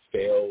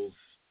fails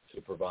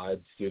to provide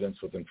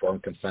students with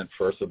informed consent,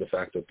 first, of the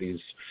fact that these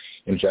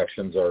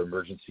injections are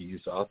emergency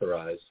use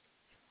authorized,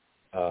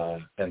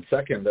 and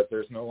second, that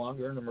there's no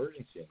longer an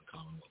emergency in the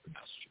Commonwealth of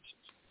Massachusetts.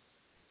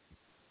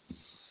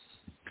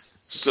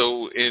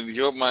 So in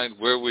your mind,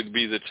 where would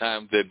be the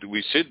time that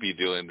we should be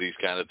doing these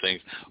kind of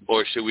things,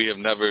 or should we have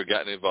never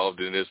gotten involved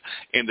in this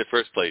in the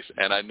first place?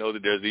 And I know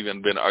that there's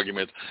even been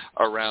arguments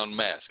around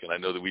masks, and I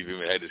know that we've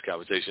even had this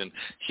conversation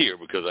here,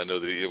 because I know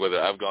that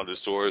whether I've gone to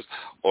stores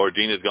or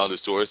Dean has gone to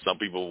stores, some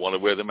people want to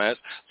wear the mask,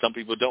 some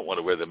people don't want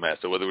to wear the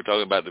mask. So whether we're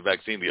talking about the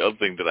vaccine, the other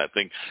thing that I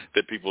think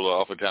that people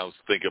oftentimes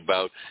think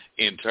about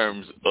in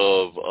terms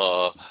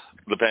of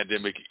the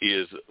pandemic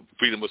is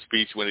freedom of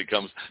speech when it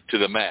comes to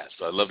the mask.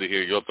 So I'd love to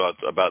hear your thoughts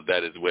about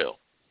that as well.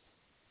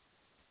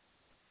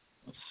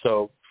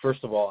 So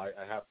first of all, I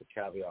have to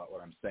caveat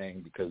what I'm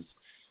saying, because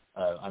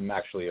I'm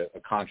actually a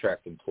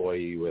contract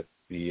employee with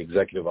the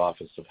Executive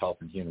Office of Health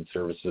and Human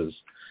Services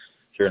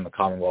here in the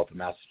Commonwealth of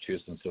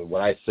Massachusetts. So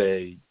what I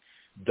say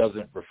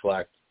doesn't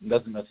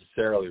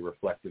necessarily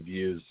reflect the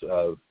views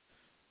of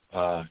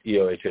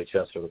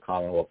EOHHS or the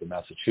Commonwealth of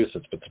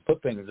Massachusetts. But to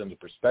put things into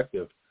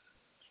perspective,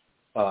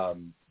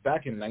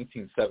 back in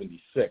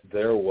 1976,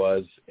 there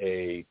was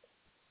a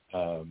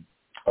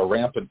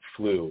rampant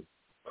flu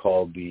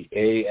called the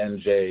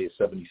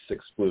ANJ76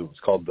 flu. It's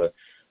called the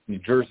New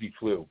Jersey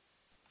flu.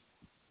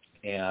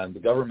 And the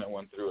government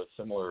went through a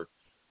similar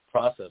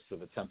process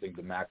of attempting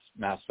to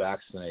mass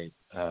vaccinate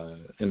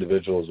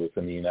individuals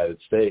within the United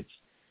States.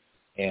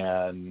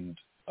 And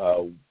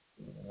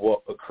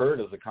what occurred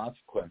as a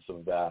consequence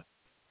of that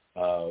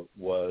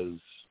was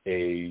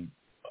a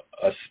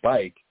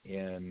spike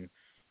in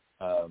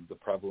the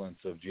prevalence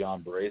of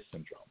Guillain-Barré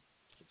syndrome.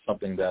 It's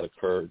something that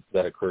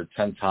occurred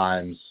 10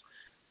 times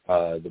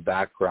the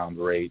background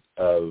rate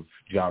of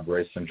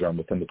Guillain-Barré syndrome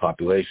within the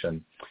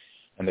population.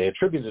 And they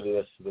attributed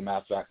this to the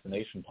mass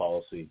vaccination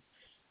policy.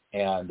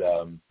 And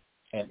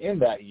in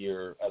that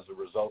year, as a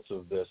result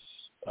of the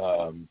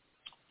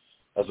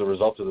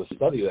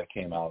study that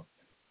came out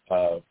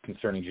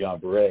concerning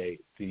Guillain-Barré,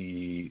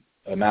 the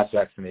mass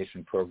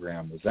vaccination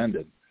program was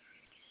ended.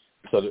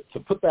 So to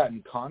put that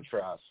in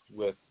contrast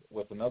with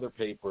another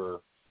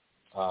paper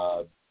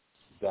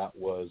that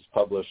was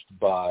published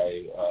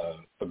by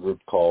a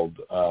group called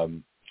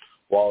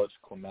Wallace,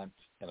 Clement,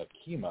 and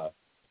Akima,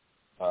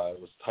 it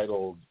was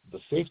titled "The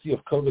Safety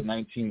of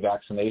COVID-19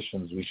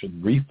 Vaccinations, We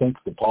Should Rethink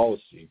the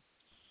Policy."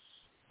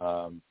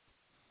 And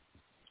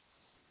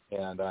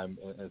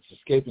it's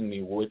escaping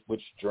me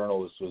which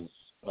journal this was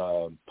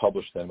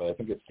published in, but I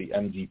think it's the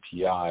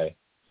MDPI,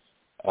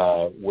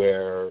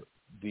 where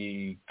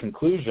the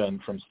conclusion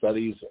from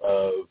studies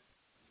of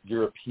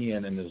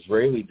European and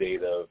Israeli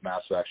data of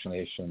mass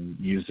vaccination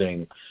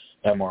using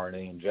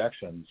mRNA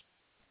injections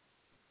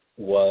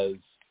was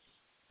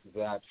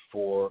that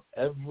for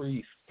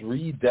every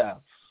 3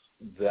 deaths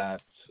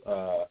that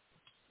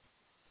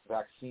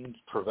vaccines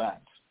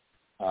prevent,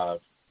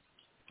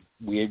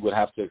 we would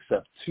have to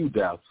accept 2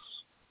 deaths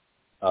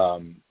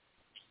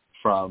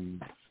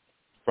from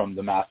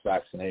the mass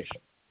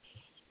vaccination.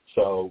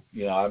 So,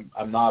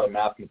 I'm not a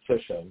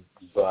mathematician,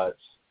 but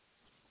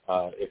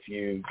if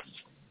you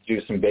do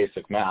some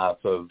basic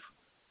math of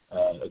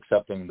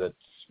accepting that,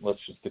 let's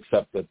just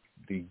accept that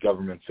the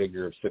government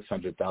figure of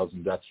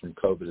 600,000 deaths from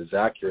COVID is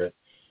accurate,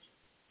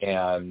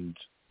 and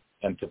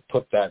to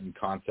put that in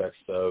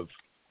context of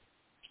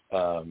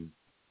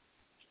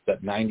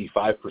that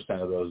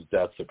 95% of those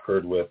deaths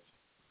occurred with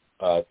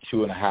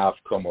 2.5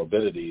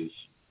 comorbidities,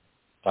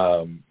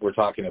 we're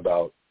talking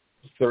about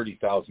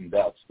 30,000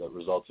 deaths that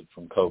resulted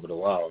from COVID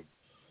alone.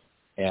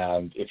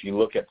 And if you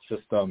look at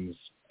systems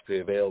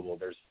available,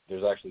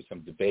 there's actually some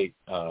debate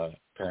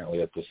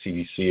apparently at the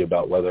CDC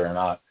about whether or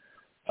not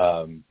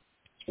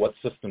what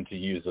system to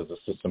use as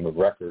a system of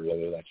record,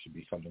 whether that should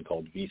be something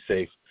called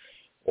vSafe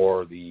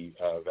or the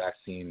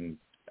Vaccine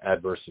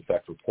Adverse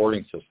Effect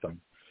Reporting System.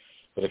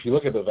 But if you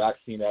look at the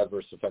Vaccine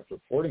Adverse Effect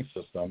Reporting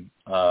System,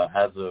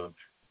 as of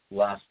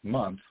last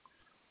month,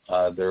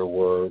 there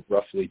were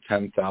roughly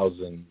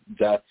 10,000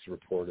 deaths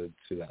reported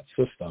to that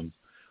system.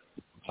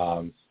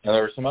 And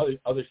there were some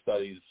other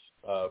studies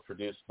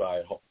produced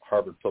by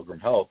Harvard Pilgrim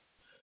Health.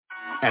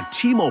 At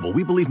T-Mobile,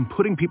 we believe in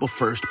putting people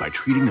first by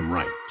treating them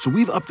right. So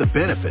we've upped the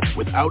benefits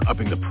without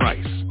upping the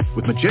price.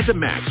 With Magenta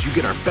Max, you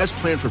get our best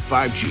plan for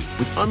 5G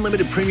with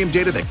unlimited premium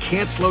data that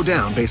can't slow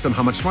down based on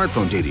how much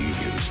smartphone data you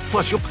use.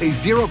 Plus, you'll pay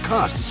zero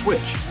cost to switch.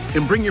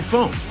 And bring your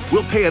phone.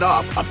 We'll pay it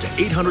off up to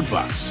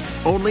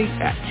 $800. Only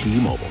at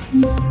T-Mobile.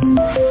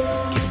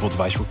 Capable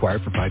device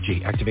required for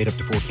 5G. Activate up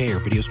to 4K or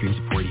video streams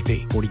at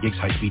 480p. 40 gigs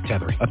high-speed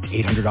tethering. Up to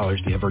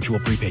 $800 via virtual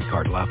prepaid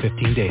card. Allow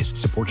 15 days.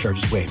 Support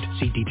charges waived.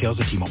 See details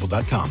at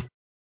T-Mobile.com.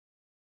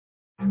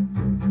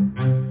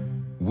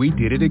 We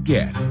did it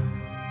again.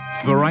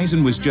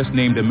 Verizon was just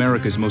named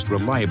America's most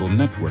reliable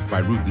network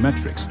by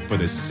RootMetrics for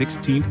the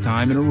 16th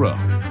time in a row,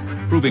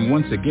 proving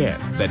once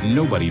again that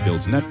nobody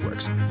builds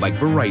networks like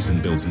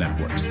Verizon builds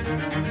networks.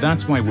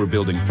 That's why we're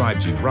building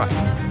 5G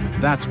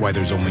right. That's why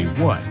there's only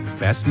one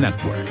best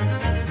network,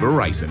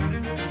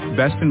 Verizon.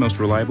 Best and most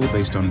reliable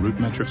based on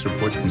RootMetrics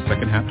reports from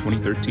second half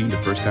 2013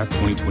 to first half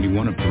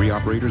 2021 of 3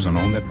 operators on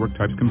all network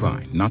types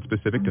combined, not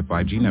specific to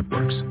 5G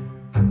networks.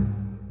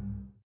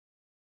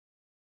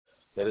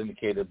 That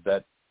indicated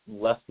that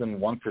less than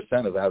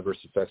 1% of adverse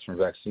effects from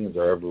vaccines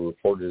are ever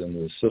reported into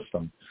the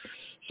system.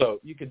 So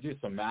you could do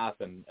some math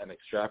and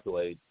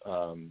extrapolate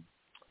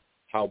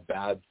how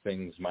bad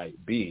things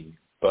might be.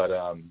 But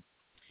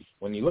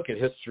when you look at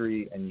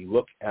history and you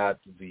look at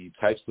the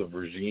types of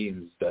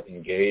regimes that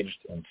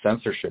engaged in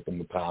censorship in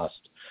the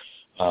past,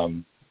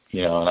 and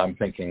I'm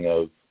thinking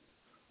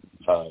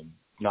of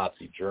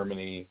Nazi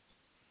Germany,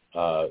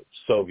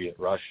 Soviet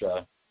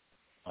Russia,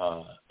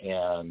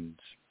 and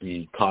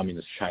the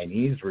communist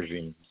Chinese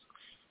regimes,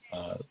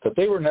 that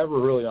they were never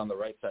really on the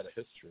right side of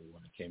history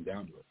when it came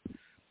down to it.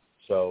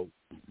 So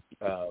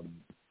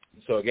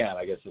again,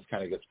 I guess this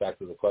kind of gets back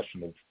to the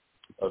question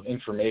of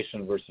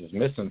information versus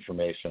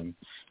misinformation.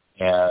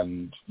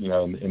 And,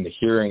 in the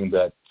hearing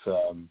that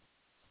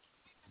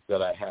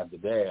that I had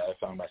today, I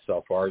found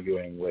myself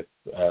arguing with,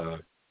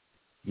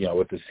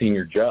 with the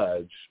senior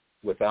judge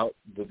without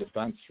the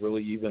defense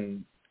really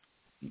even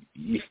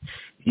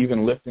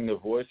lifting a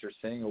voice or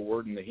saying a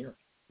word in the hearing.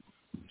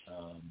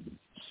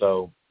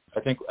 So I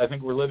think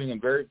we're living in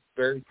very,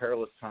 very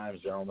perilous times,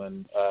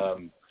 gentlemen,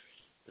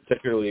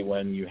 particularly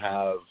when you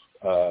have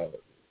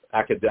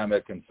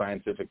academic and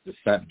scientific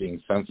dissent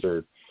being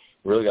censored.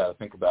 We really got to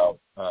think about,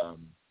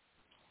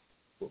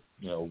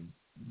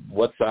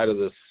 what side of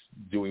this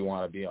do we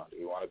want to be on? Do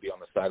we want to be on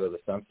the side of the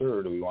censor,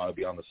 or do we want to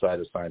be on the side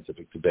of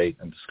scientific debate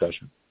and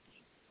discussion?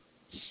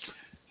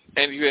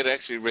 And you had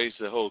actually raised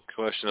the whole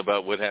question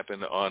about what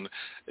happened on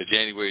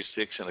January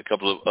 6th and a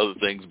couple of other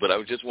things, but I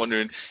was just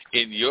wondering,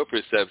 in your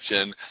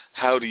perception,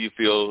 how do you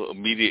feel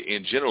media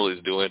in general is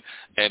doing,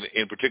 and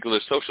in particular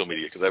social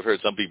media? Because I've heard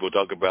some people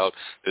talk about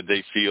that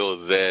they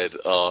feel that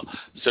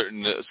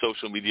certain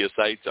social media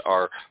sites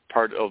are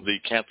part of the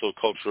cancel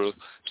culture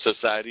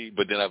society,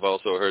 but then I've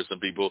also heard some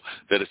people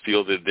that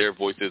feel that their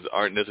voices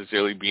aren't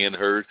necessarily being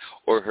heard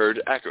or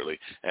heard accurately.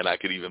 And I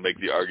could even make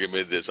the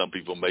argument that some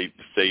people may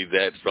say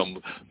that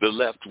from the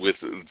left with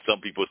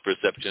some people's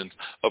perceptions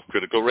of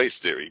critical race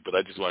theory. But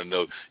I just want to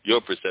know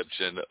your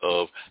perception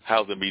of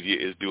how the media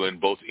is doing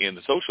both in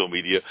the social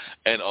media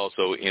and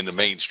also in the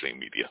mainstream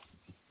media.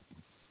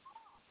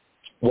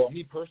 Well,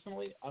 me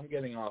personally, I'm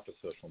getting off of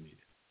social media.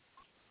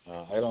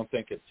 I don't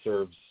think it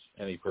serves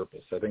any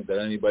purpose. I think that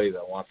anybody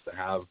that wants to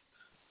have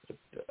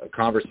a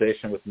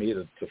conversation with me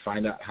to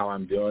find out how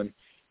I'm doing,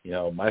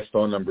 my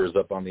phone number is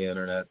up on the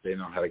internet. They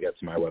know how to get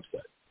to my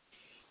website.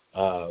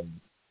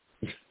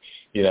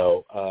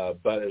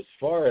 But as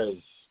far as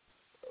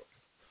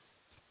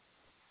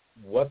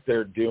what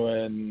they're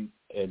doing,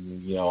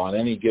 and on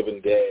any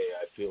given day,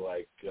 I feel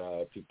like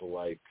people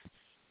like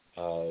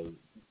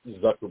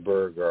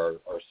Zuckerberg are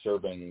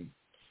serving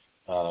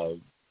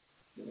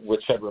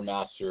whichever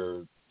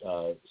master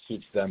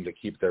suits them to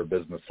keep their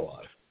business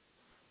alive.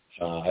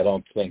 I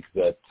don't think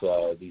that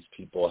these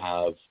people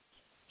have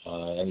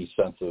any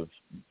sense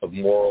of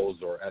morals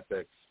or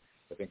ethics.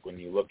 I think when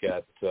you look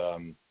at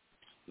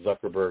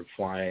Zuckerberg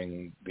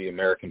flying the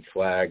American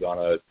flag on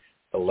a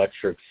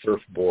electric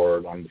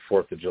surfboard on the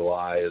 4th of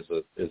July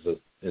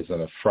is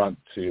an affront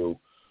to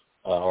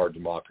our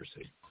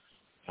democracy.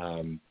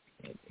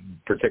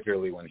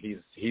 Particularly when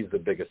he's the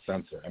biggest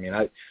censor. I mean,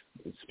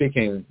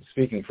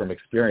 speaking from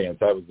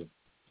experience,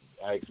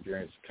 I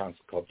experienced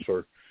cancel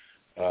culture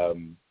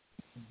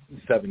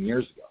 7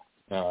 years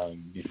ago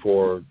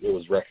before it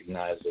was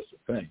recognized as a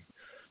thing,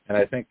 and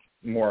I think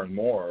more and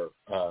more,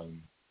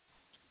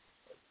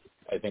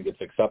 I think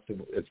it's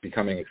acceptable. It's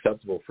becoming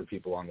acceptable for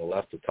people on the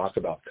left to talk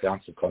about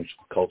cancel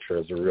culture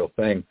as a real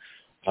thing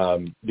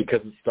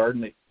because it's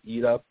starting to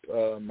eat up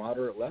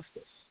moderate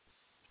leftists.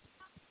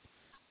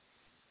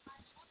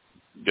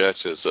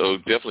 Gotcha. So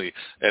definitely,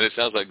 and it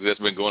sounds like that's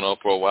been going on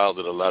for a while,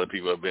 that a lot of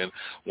people have been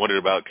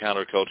wondering about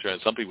counterculture,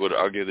 and some people would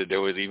argue that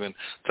there was even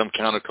some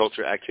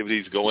counterculture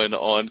activities going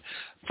on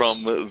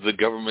from the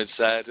government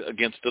side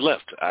against the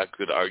left. I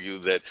could argue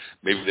that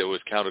maybe there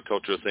was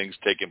countercultural things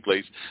taking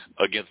place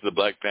against the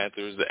Black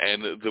Panthers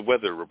and the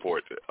Weather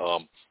Report,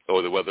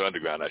 or the Weather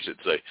Underground, I should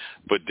say.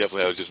 But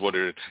definitely, I was just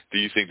wondering, do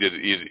you think that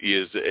it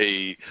is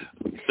a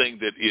thing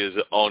that is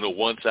on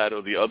one side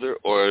or the other,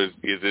 or is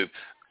it,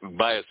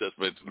 my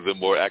assessment, the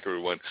more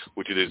accurate one,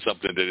 which is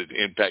something that is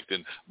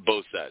impacting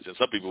both sides? And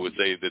some people would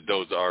say that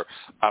those are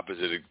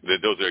opposite, that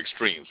those are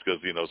extremes, because,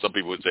 some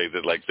people would say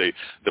that, like, say,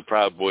 the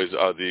Proud Boys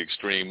are the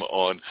extreme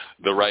on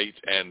the right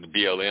and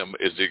BLM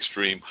is the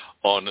extreme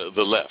on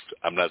the left.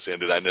 I'm not saying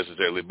that I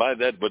necessarily buy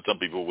that, but some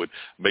people would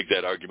make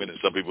that argument, and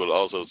some people would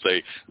also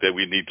say that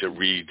we need to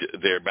read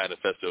their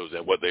manifestos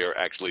and what they are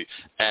actually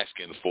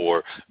asking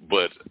for.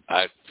 But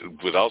I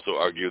would also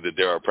argue that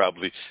there are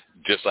probably,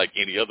 just like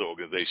any other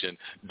organization,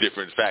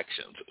 different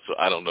factions. So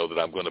I don't know that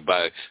I'm going to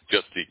buy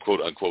just the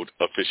quote-unquote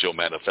official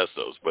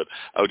manifestos, but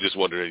I was just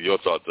wondering your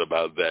thoughts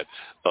about that.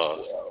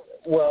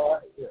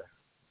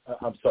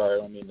 I'm sorry,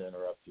 I don't mean to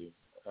interrupt you.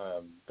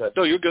 But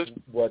no, you're good.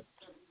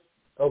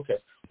 Okay.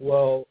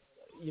 Well,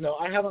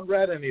 I haven't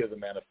read any of the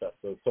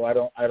manifestos, so I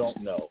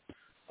don't know.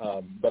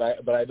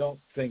 But I don't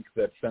think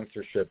that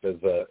censorship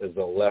is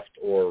a left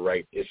or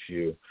right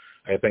issue.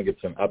 I think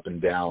it's an up and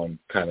down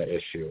kind of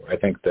issue. I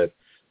think that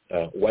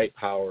white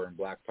power and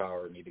black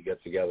power need to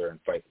get together and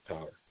fight the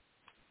power.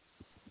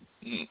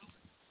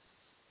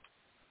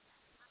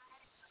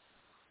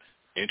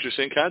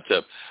 Interesting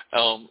concept.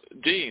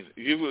 Dean,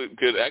 you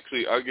could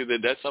actually argue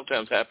that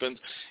sometimes happens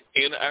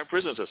in our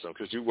prison system,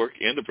 because you work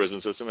in the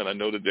prison system, and I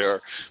know that there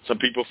are some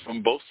people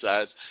from both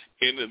sides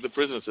in the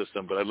prison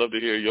system, but I'd love to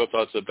hear your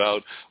thoughts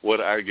about what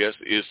our guest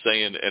is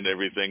saying and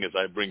everything as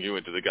I bring you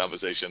into the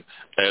conversation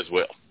as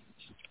well.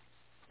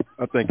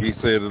 I think he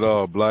said it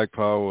all. Black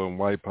power and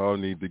white power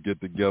need to get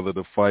together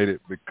to fight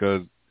it,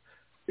 because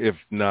if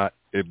not,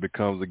 it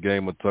becomes a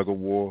game of tug of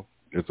war.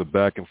 It's a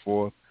back and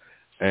forth,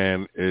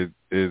 and it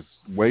is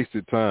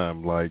wasted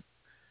time. Like,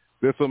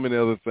 there's so many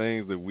other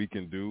things that we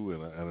can do,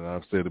 and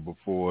I've said it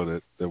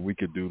before, that we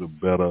could do to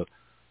better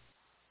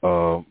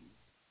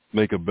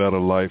make a better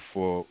life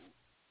for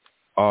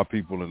our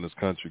people in this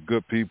country.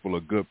 Good people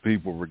are good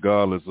people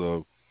regardless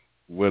of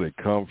where they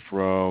come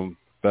from,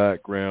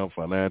 background,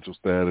 financial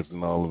status,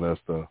 and all of that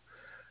stuff.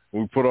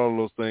 We put all of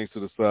those things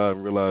to the side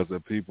and realize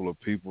that people are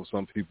people.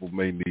 Some people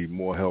may need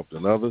more help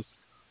than others,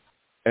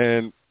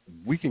 and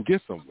we can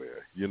get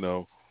somewhere. You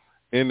know,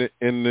 in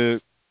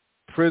the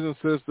prison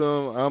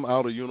system, I'm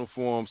out of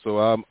uniform, so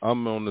I'm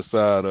on the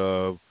side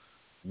of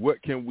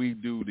what can we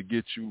do to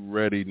get you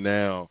ready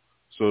now,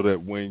 so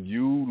that when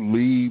you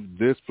leave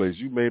this place,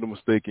 you made a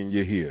mistake and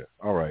you're here.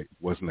 All right,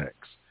 what's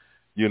next?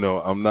 You know,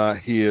 I'm not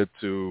here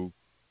to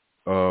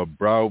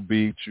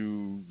browbeat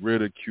you,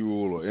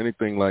 ridicule, or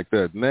anything like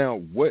that.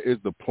 Now, what is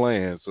the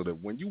plan so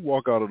that when you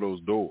walk out of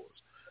those doors,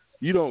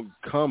 you don't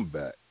come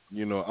back?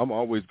 You know, I'm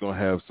always going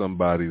to have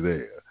somebody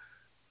there.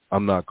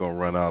 I'm not going to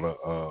run out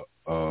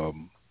of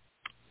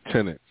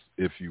tenants,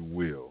 if you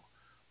will,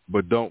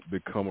 but don't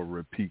become a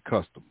repeat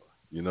customer.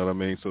 You know what I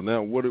mean? So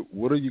now what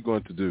are you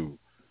going to do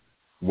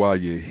while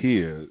you're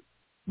here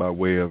by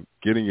way of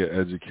getting your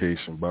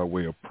education, by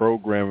way of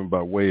programming,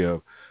 by way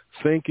of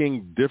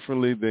thinking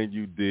differently than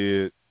you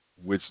did,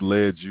 which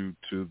led you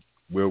to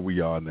where we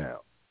are now?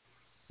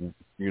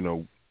 You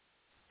know,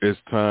 it's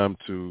time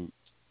to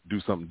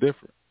do something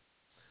different.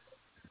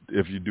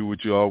 If you do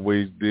what you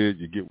always did,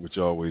 you get what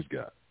you always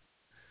got.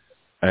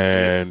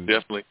 And yeah,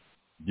 definitely,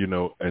 you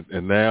know,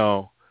 and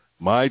now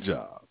my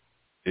job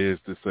is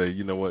to say,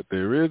 you know what,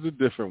 there is a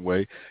different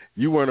way.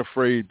 You weren't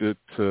afraid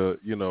to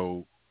you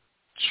know,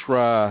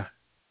 try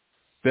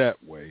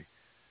that way.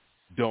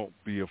 Don't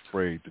be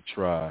afraid to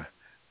try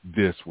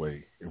this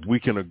way. If we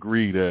can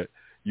agree that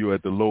you're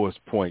at the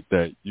lowest point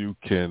that you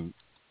can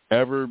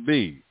ever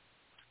be,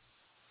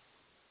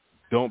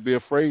 don't be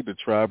afraid to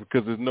try,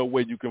 because there's no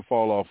way you can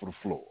fall off of the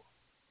floor.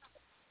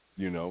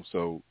 You know,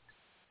 so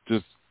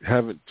just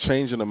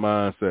changing the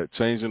mindset,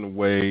 changing the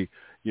way,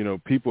 you know,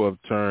 people have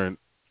turned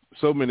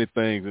so many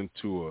things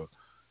into a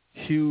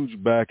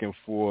huge back and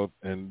forth,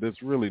 and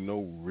there's really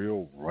no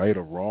real right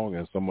or wrong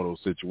in some of those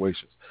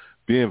situations.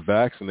 Being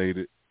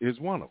vaccinated is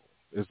one of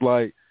them. It's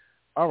like,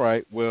 all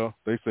right, well,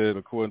 they said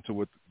according to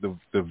what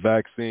the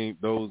vaccine,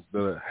 those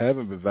that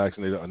haven't been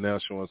vaccinated are now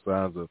showing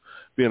signs of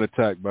being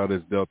attacked by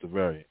this Delta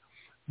variant.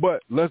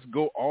 But let's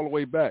go all the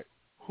way back.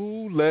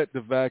 Who let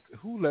the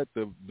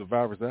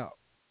virus out?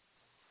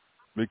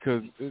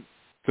 Because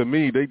to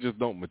me, they just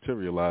don't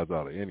materialize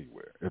out of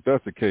anywhere. If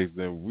that's the case,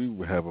 then we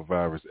would have a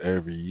virus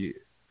every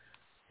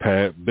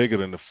year, bigger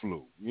than the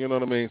flu. You know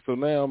what I mean? So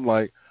now I'm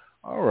like,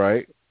 all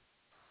right,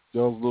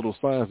 y'all's little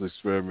science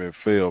experiment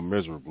failed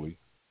miserably,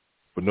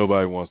 but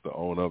nobody wants to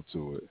own up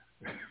to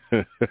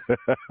it.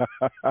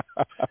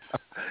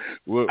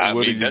 I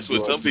mean, that's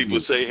what some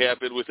people say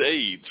happened with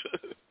AIDS.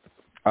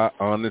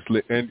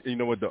 Honestly, and you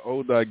know what, the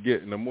older I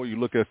get and the more you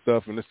look at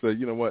stuff and they say,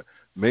 you know what,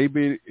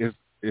 maybe it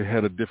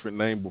had a different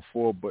name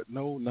before, but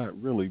no, not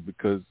really,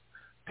 because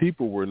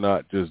people were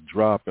not just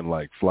dropping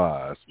like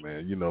flies,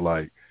 man. You know,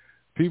 like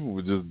people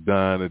were just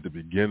dying at the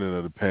beginning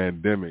of the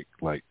pandemic,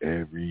 like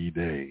every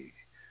day.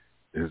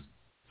 There's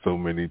so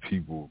many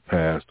people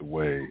passed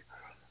away.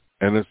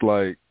 And it's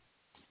like,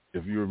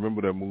 if you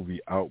remember that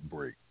movie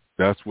Outbreak,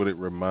 that's what it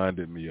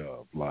reminded me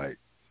of. Like,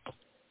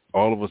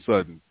 all of a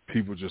sudden,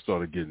 people just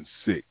started getting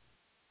sick,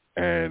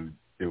 and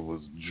it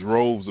was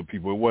droves of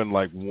people. It wasn't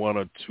like one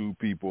or two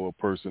people, a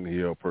person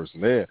here, a person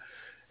there.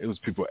 It was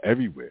people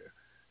everywhere,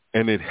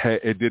 and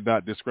it did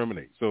not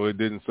discriminate. So it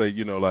didn't say,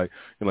 you know, like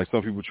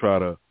some people try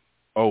to,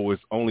 oh,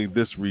 it's only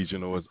this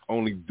region, or it's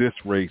only this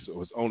race,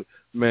 or it's only,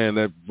 man,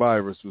 that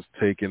virus was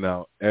taking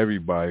out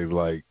everybody.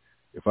 Like,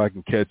 if I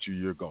can catch you,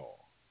 you're gone.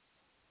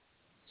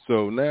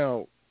 So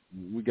now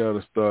we got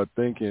to start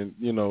thinking,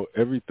 you know,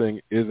 everything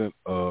isn't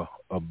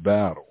a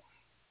battle.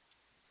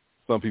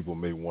 Some people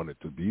may want it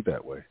to be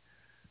that way,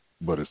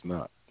 but it's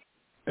not.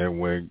 And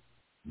when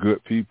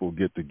good people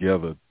get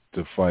together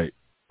to fight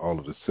all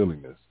of the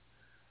silliness,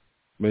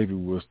 maybe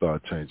we'll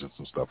start changing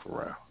some stuff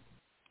around.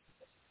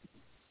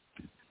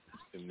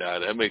 No,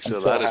 that makes a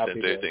lot of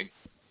sense, I think.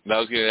 Now I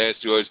was going to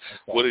ask George,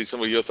 what are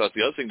some of your thoughts?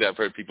 The other thing that I've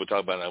heard people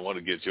talk about, and I want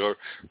to get your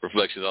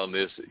reflections on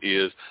this,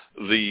 is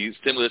the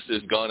stimulus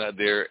has gone out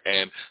there,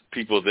 and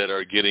people that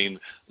are getting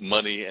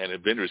money and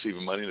have been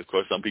receiving money, and of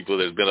course some people,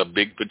 there's been a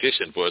big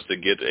petition for us to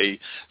get a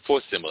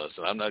fourth stimulus,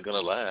 and I'm not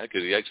going to lie,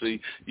 because he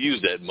actually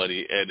used that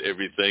money and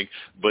everything,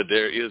 but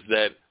there is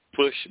that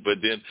push, but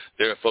then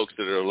there are folks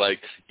that are like,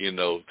 you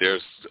know,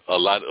 there's a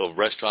lot of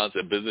restaurants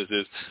and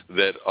businesses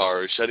that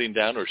are shutting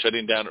down or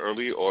shutting down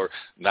early or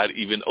not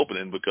even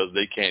opening because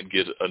they can't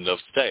get enough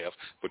staff,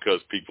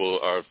 because people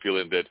are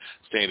feeling that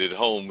staying at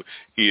home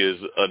is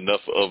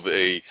enough of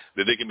that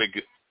they can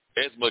make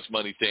as much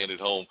money staying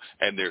at home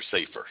and they're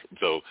safer.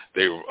 So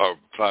they are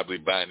probably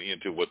buying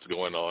into what's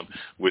going on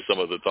with some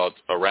of the thoughts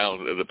around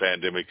the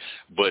pandemic,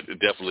 but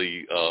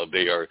definitely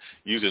they are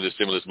using the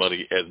stimulus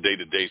money as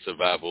day-to-day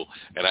survival.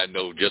 And I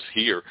know just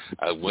here,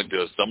 I went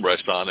to some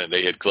restaurant and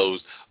they had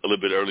closed a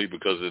little bit early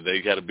because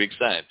they had a big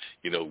sign,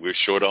 you know, we're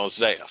short on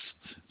staff.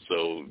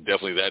 So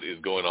definitely that is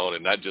going on,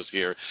 and not just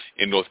here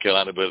in North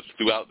Carolina, but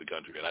throughout the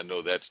country. And I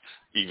know that's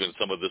even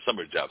some of the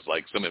summer jobs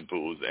like swimming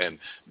pools and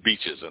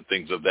beaches and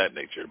things of that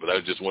nature. But I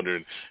was just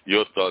wondering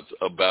your thoughts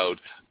about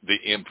the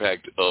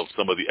impact of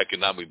some of the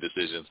economic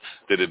decisions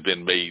that have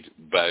been made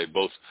by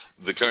both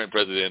the current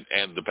president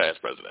and the past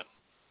president.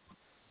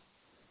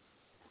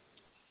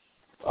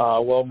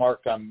 Well,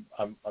 Mark, I'm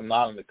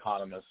not an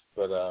economist,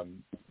 but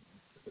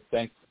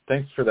thanks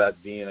for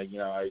that, Dean.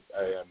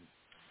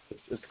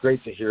 It's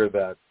great to hear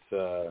that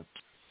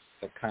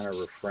kind of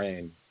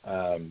refrain.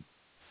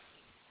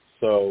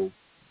 So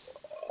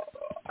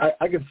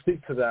I can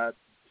speak to that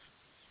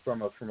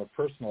from a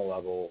personal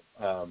level.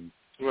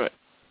 Right.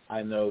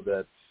 I know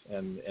that,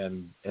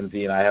 and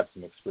Dean, I have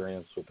some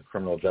experience with the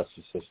criminal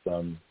justice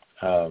system,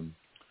 and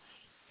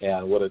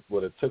what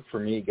it took for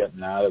me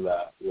getting out of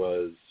that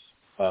was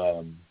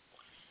a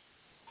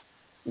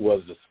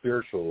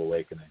spiritual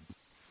awakening.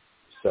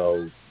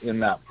 So in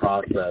that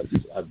process,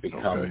 I've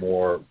become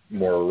more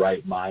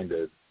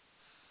right-minded,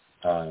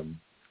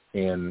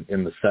 in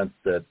the sense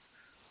that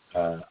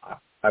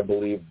I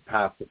believe the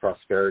path to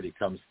prosperity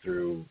comes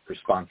through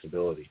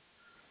responsibility.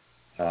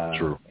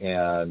 True.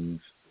 And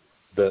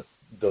the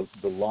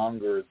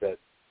longer that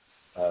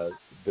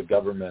the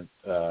government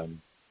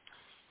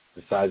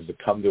decides to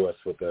come to us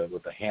with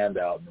a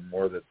handout, and the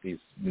more that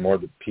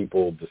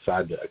people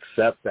decide to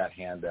accept that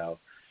handout.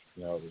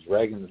 It was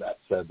Reagan that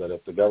said that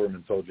if the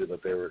government told you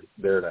that they were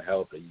there to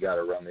help, that you got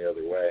to run the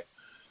other way.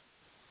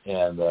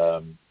 And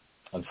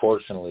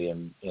unfortunately,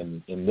 in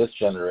this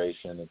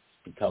generation, it's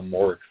become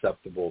more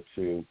acceptable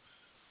to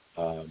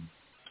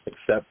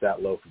accept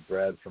that loaf of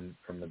bread from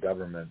the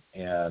government,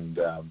 and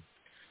I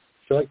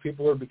feel like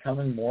people are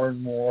becoming more and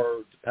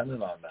more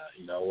dependent on that.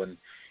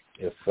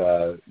 If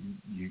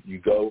you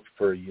go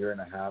for a year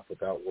and a half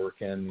without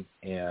working,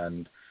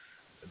 and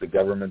the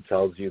government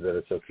tells you that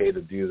it's okay to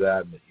do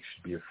that and that you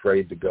should be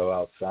afraid to go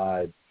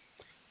outside,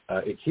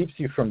 it keeps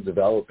you from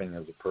developing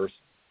as a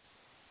person.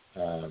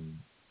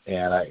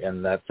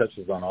 And that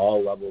touches on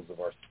all levels of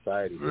our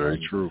society.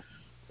 Very true.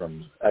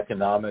 From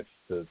economics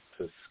to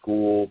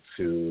school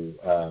to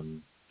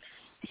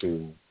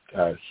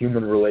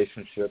human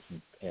relationships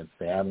and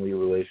family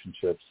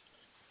relationships.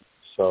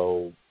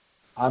 So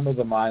I'm of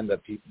the mind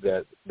that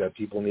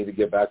people need to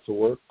get back to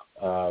work.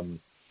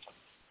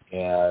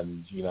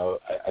 And,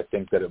 I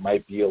think that it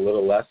might be a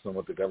little less than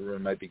what the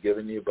government might be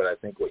giving you, but I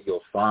think what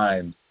you'll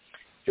find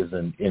is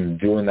in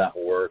doing that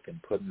work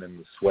and putting in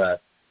the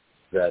sweat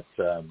that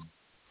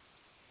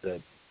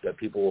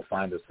people will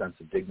find a sense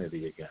of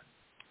dignity again.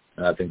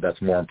 And I think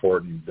that's more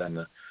important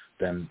than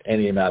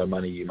any amount of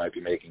money you might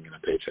be making in a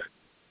paycheck.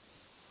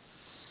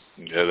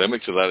 Yeah, that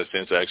makes a lot of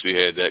sense. I actually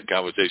had that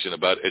conversation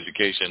about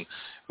education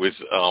with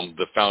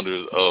the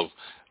founders of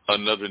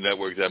another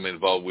network that I'm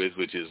involved with,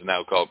 which is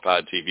now called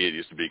Pod TV. It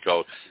used to be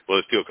called,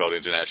 it's still called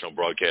International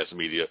Broadcast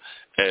Media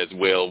as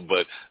well.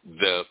 But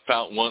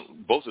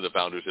both of the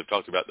founders have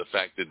talked about the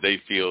fact that they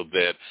feel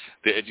that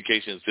the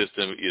education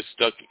system is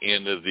stuck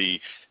in the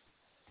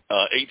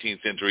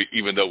 18th century,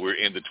 even though we're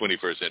in the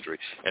 21st century.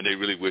 And they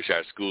really wish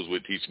our schools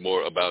would teach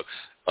more about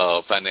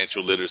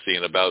financial literacy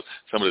and about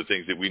some of the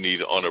things that we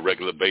need on a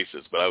regular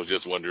basis. But I was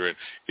just wondering,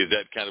 is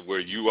that kind of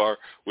where you are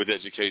with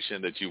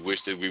education, that you wish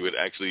that we would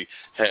actually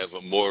have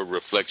more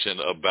reflection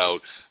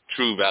about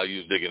true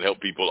values that can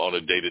help people on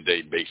a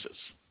day-to-day basis?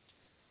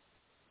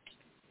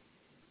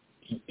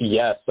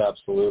 Yes,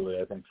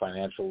 absolutely. I think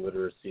financial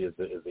literacy is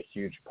a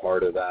huge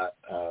part of that.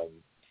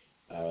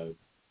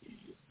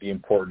 The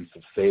importance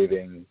of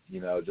saving,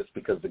 just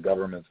because the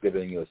government's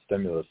giving you a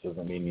stimulus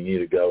doesn't mean you need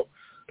to go.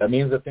 That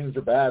means that things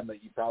are bad and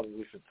that you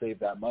probably should save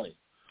that money.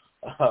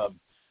 I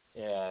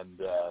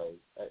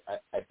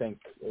think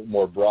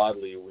more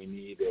broadly, we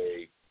need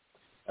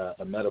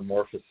a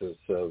metamorphosis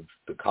of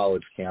the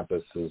college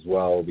campus as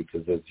well,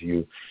 because as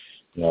we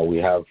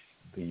have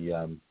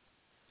the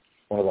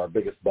one of our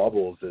biggest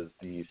bubbles is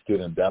the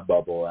student debt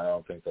bubble. I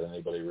don't think that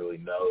anybody really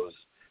knows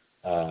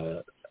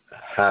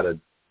how to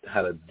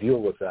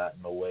deal with that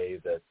in a way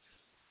that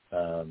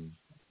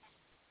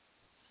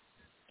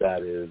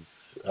that is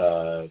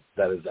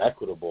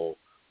equitable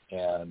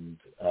and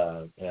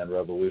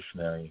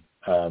revolutionary.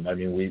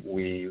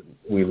 The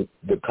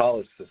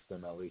college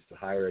system, at least the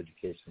higher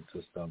education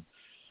system,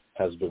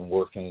 has been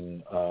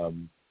working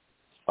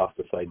off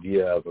this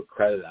idea of a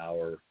credit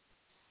hour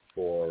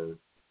for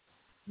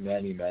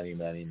many, many,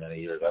 many, many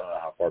years. I don't know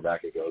how far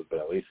back it goes, but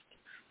at least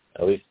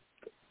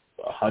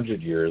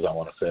 100 years, I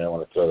want to say. I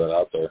want to throw that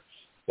out there.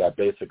 That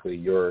basically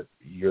your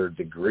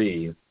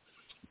degree,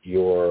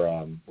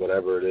 your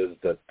whatever it is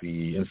that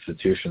the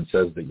institution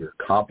says that you're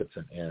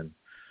competent in,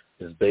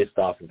 is based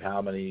off of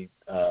how many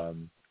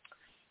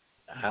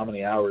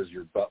hours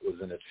your butt was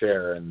in a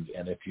chair and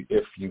if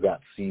you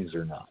got C's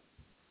or not.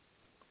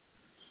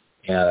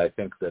 And I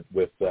think that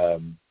with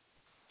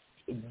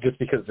just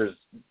because there's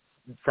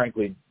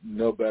frankly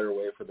no better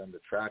way for them to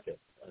track it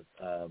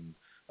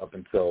up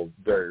until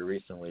very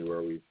recently,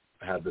 where we've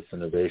had this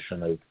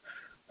innovation of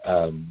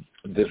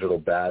digital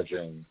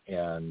badging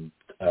and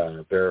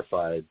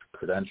verified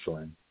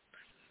credentialing.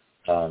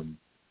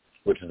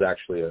 which is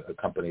actually a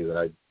company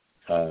that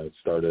I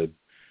started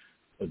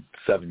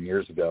 7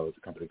 years ago. It's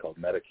a company called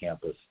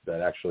MetaCampus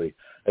that actually.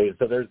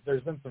 So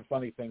there's been some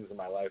funny things in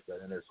my life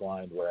that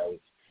intertwined where I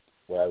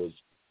was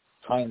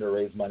trying to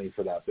raise money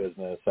for that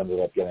business, ended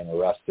up getting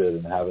arrested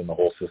and having the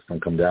whole system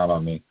come down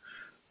on me.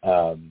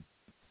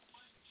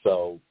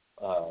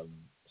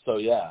 So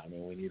yeah, I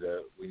mean, we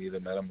need a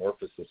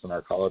metamorphosis in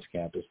our college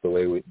campus. The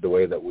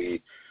way that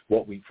we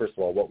first of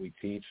all what we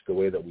teach, the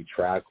way that we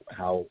track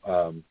how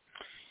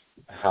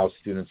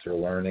students are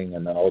learning,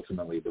 and then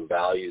ultimately the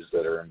values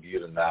that are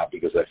imbued in that.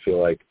 Because I feel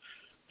like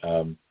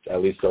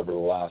at least over the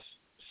last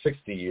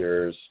 60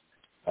 years,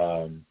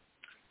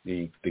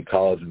 the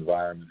college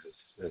environment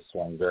has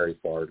swung very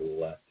far to the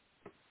left.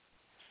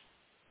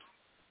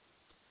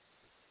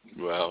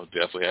 Well,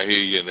 definitely. I hear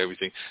you and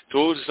everything.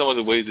 So what are some of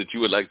the ways that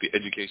you would like the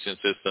education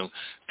system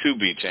to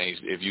be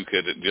changed if you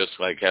could just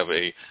like have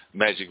a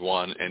magic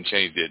wand and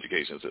change the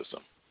education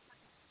system?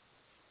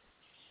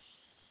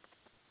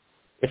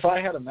 If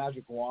I had a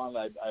magic wand,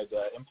 I'd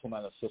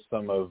implement a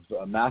system of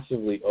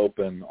massively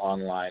open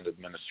online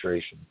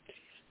administration.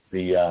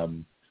 The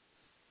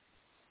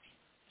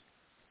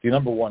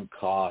number one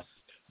cost,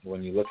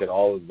 when you look at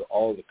all of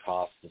the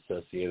costs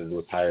associated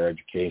with higher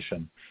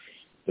education,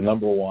 the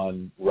number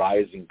one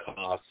rising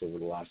cost over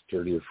the last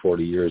 30 or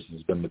 40 years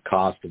has been the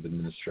cost of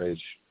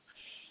administration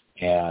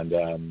and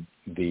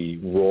the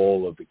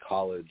role of the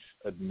college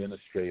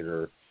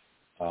administrator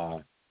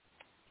on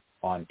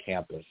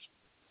campus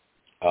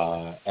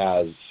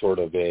as sort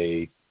of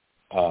a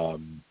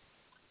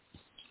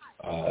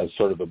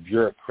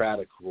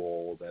bureaucratic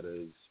role that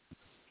is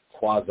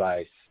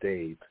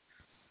quasi-state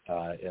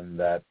in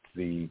that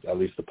at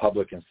least the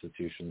public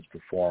institutions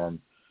perform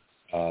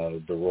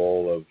the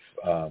role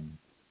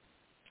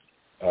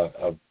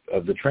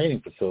of the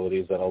training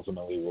facilities that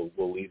ultimately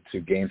will lead to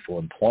gainful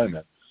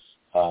employment.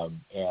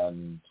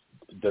 And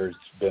there's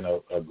been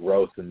a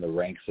growth in the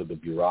ranks of the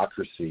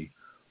bureaucracy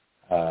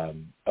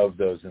of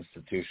those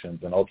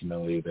institutions, and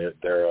ultimately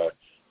they're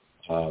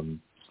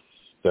an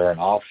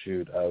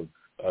offshoot of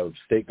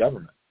state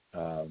government,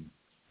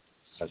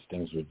 as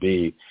things would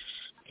be.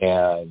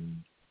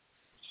 And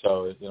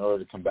so in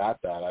order to combat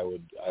that, I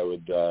would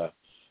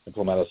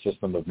implement a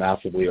system of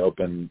massively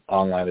open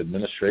online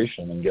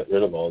administration and get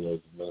rid of all those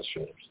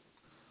administrators.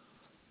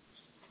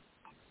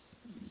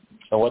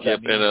 And what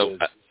that means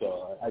is,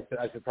 so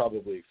I should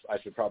probably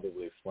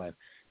explain.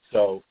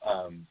 So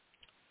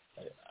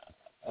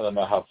I don't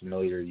know how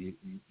familiar you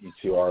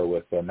two are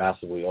with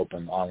massively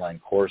open online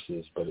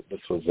courses, but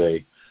this was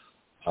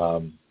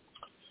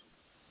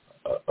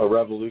a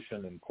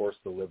revolution in course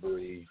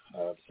delivery,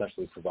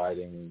 essentially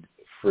providing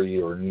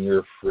free or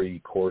near free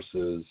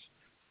courses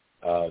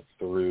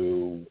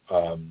through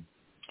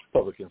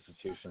public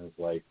institutions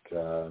like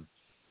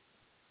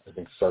I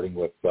think starting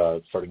with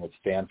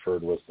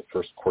Stanford was the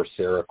first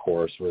Coursera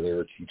course where they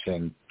were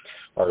teaching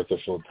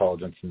artificial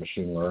intelligence and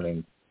machine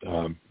learning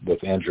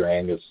with Andrew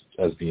Ng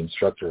as the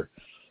instructor.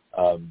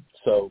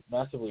 So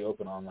massively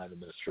open online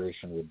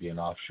administration would be an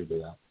offshoot of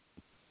that.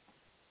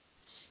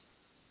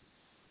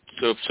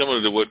 So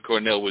similar to what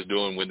Cornell was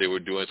doing when they were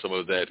doing some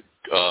of that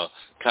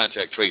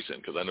contact tracing,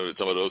 because I know that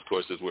some of those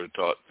courses were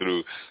taught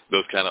through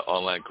those kind of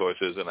online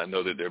courses, and I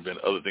know that there have been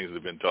other things that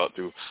have been taught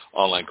through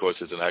online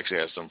courses, and I actually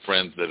have some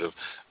friends that have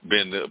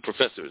been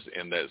professors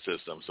in that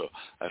system. So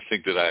I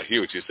think that I hear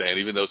what you're saying,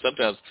 even though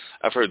sometimes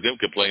I've heard them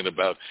complain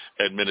about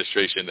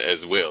administration as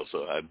well.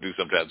 So I do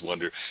sometimes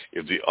wonder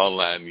if the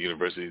online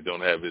universities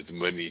don't have as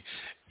many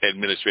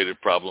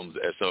administrative problems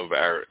as some of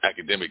our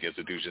academic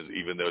institutions,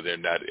 even though they're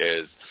not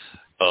as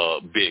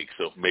big.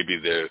 So maybe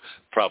their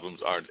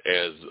problems aren't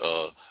as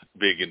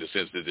big in the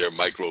sense that they're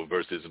micro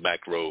versus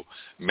macro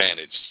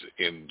managed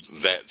in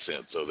that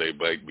sense. So they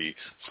might be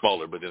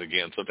smaller, but then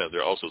again, sometimes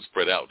they're also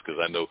spread out, because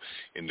I know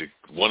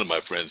one of my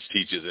friends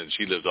teaches and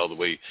she lives all the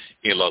way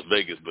in Las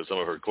Vegas, but some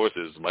of her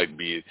courses might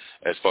be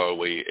as far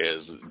away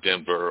as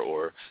Denver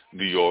or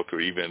New York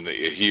or even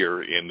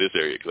here in this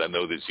area, because I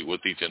know that she was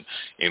teaching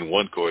in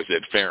one course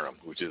at Ferrum,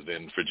 which is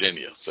in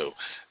Virginia. So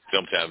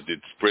sometimes it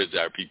spreads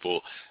our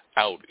people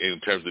out in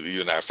terms of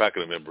even our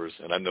faculty members.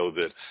 And I know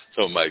that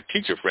some of my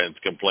teacher friends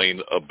complain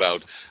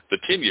about the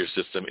tenure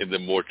system in the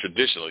more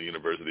traditional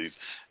universities,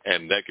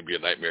 and that can be a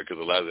nightmare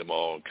because a lot of them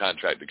are on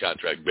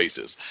contract-to-contract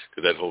basis,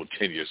 because that whole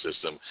tenure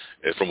system,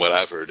 from what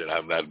I've heard, and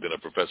I've not been a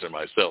professor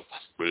myself,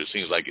 but it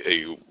seems like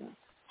a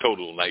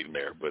total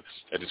nightmare. But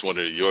I just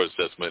wonder your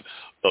assessment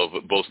of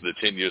both the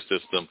tenure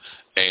system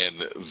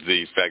and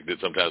the fact that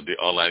sometimes the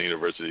online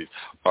universities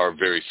are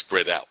very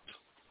spread out.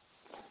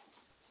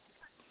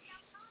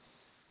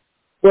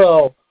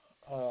 Well,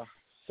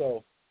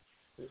 so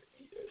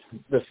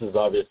this is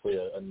obviously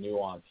a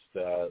nuanced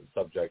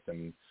subject,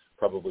 and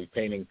probably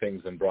painting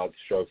things in broad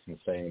strokes and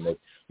saying that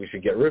we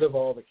should get rid of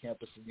all the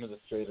campus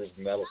administrators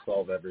and that'll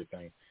solve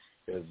everything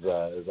is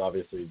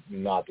obviously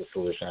not the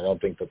solution. I don't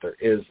think that there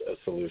is a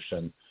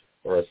solution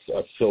or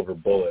a silver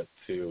bullet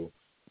to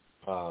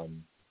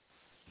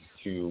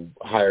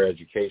higher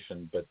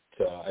education, but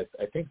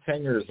I think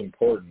tenure is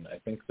important. I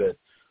think that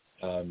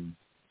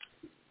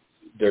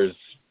there's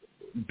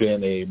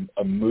been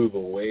a move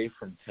away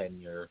from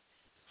tenure,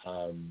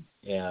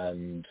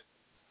 and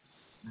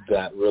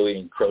that really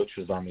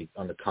encroaches on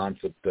the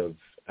concept of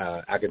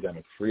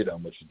academic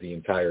freedom, which is the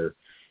entire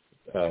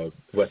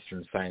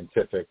Western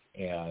scientific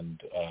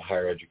and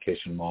higher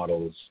education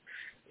models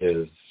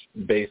is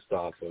based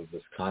off of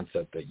this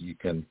concept that you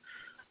can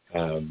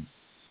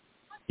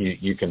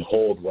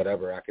hold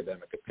whatever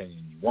academic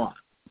opinion you want,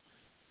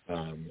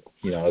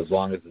 as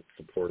long as it's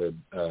supported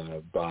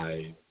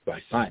by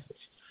science.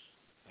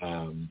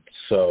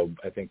 So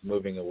I think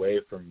moving away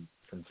from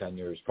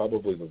tenure is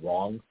probably the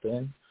wrong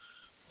thing,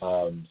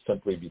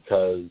 simply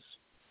because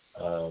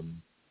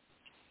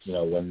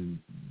when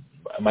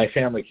my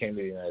family came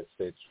to the United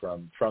States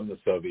from the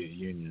Soviet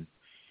Union,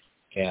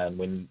 and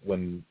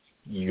when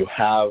you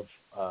have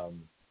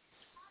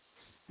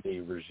a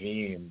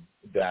regime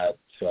that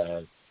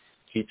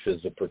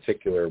teaches a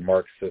particular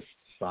Marxist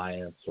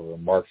science or a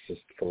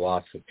Marxist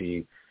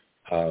philosophy,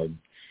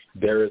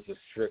 there is a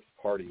strict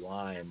party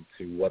line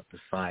to what the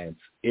science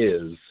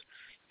is,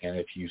 and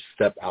if you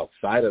step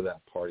outside of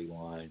that party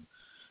line,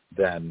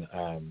 then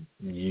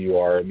you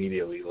are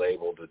immediately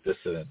labeled a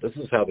dissident. This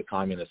is how the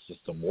communist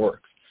system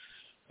works,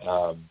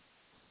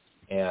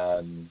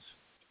 and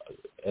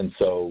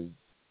so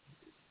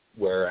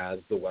whereas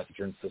the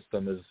Western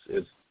system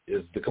is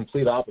the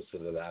complete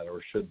opposite of that,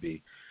 or should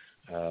be,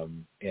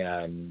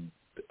 and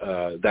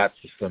that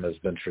system has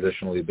been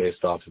traditionally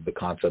based off of the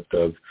concept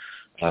of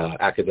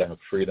academic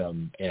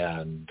freedom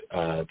and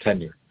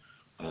tenure.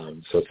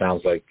 So it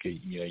sounds like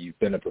you've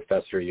been a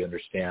professor, you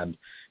understand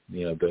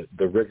the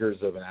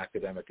rigors of an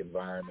academic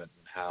environment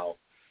and how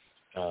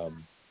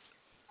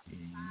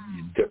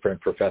different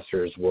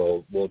professors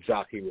will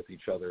jockey with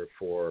each other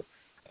for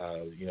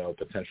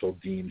potential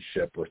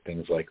deanship or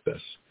things like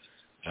this.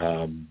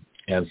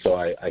 And so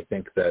I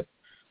think that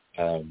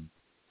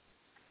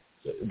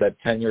that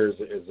tenure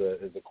is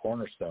a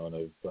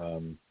cornerstone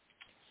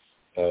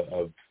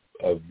of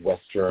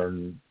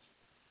Western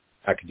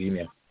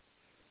academia.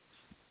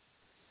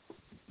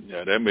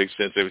 Yeah, that makes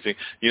sense, everything.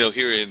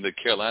 Here in the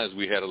Carolinas,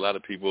 we had a lot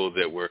of people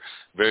that were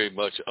very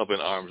much up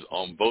in arms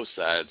on both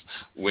sides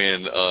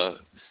when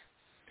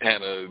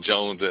Hannah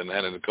Jones and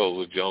Hannah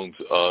Nicole Jones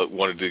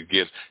wanted to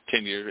get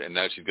tenure, and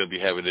now she's going to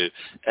be having it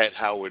at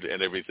Howard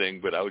and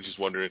everything. But I was just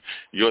wondering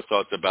your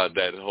thoughts about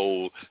that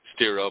whole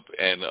stir-up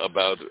and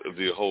about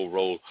the whole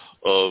role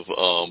of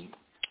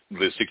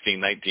the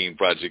 1619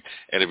 project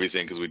and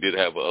everything, because we did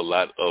have a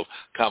lot of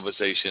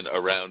conversation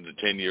around the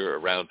tenure,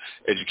 around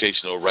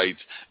educational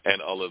rights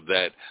and all of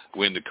that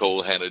when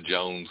Nicole Hannah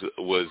Jones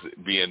was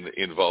being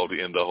involved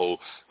in the whole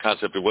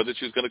concept of whether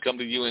she was going to come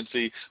to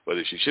UNC,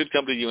 whether she should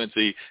come to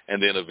UNC,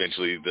 and then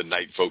eventually the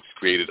Knight folks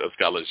created a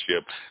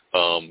scholarship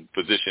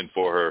position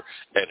for her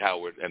at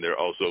Howard, and they're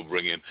also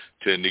bringing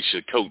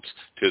Tanisha Coates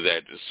to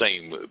that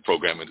same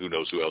program, and who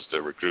knows who else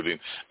they're recruiting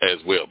as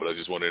well. But I was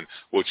just wondering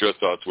what your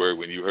thoughts were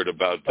when you heard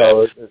about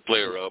that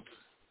flare up.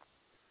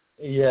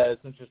 Yeah,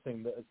 it's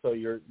interesting. So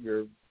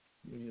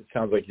it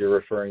sounds like you're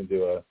referring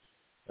to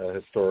a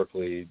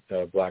historically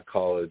black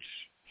college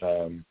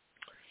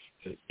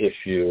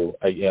issue.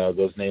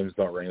 Those names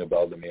don't ring a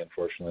bell to me,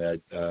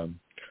 unfortunately. I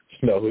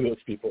know who those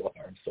people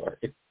are. I'm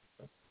sorry.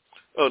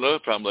 Oh, no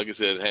problem. Like I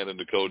said, Hannah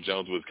Nicole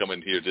Jones was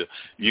coming here to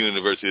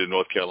University of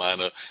North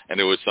Carolina, and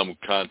there was some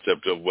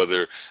concept of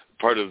whether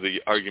part of the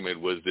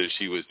argument was that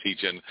she was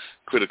teaching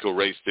critical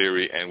race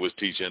theory and was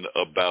teaching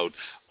about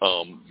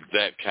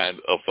that kind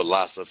of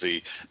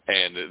philosophy,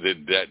 and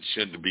that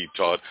shouldn't be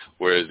taught,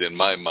 whereas in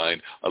my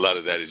mind, a lot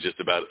of that is just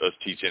about us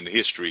teaching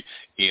history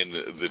in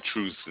the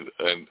truth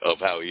of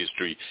how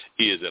history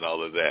is and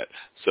all of that.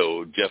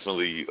 So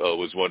definitely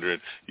was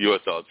wondering your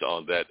thoughts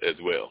on that as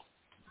well.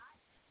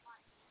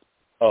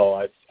 Oh,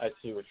 I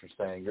see what you're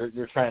saying.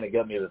 You're trying to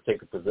get me to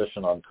take a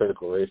position on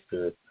critical race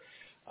theory.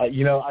 I've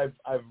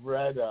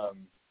read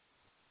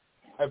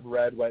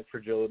White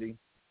Fragility,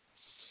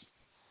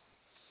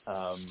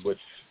 which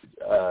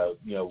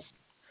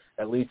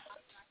at least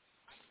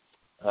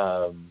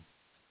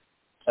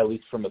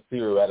from a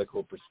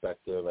theoretical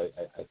perspective,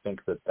 I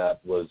think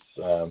that was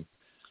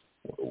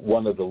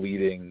one of the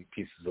leading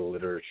pieces of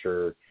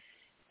literature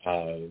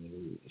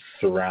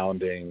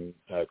surrounding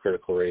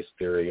critical race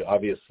theory.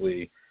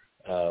 Obviously,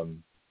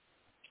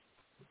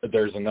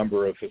 there's a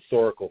number of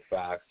historical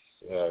facts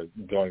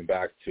going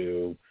back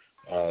to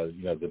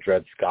the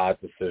Dred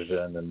Scott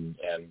decision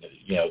and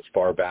as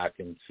far back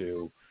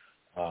into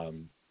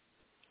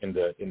in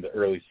the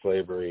early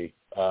slavery.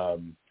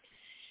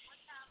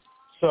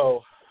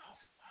 So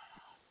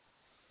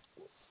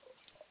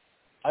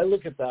I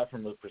look at that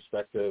from the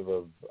perspective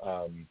of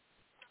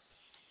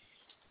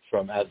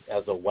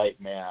as a white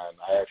man.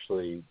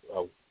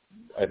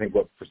 I think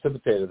what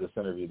precipitated this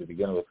interview to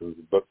begin with was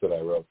a book that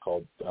I wrote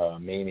called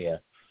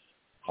Mania,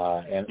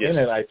 and in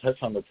it I touch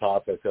on the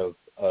topic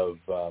of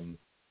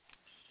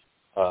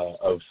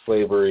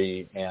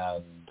slavery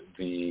and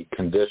the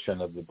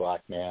condition of the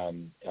black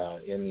man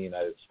in the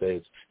United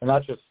States, and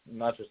not just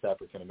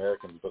African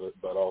Americans,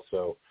 but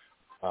also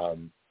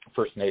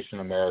First Nation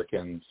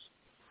Americans,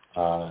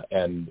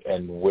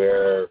 and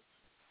where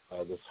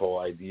this whole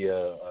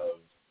idea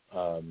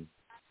of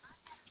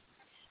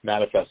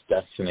manifest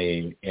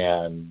destiny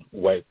and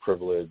white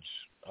privilege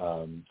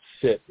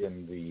sit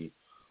in the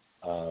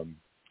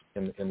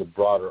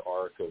broader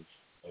arc of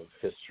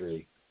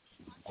history.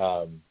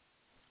 And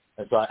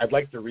so I'd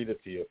like to read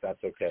it to you, if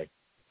that's okay.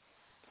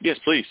 Yes,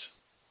 please.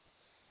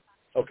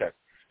 Okay.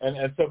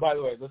 And so, by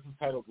the way, this is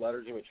titled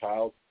Letter to a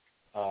Child.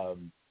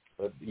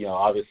 But,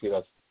 obviously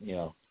that's,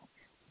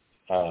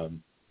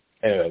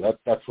 anyway,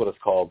 that's what it's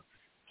called.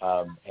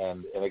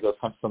 And it goes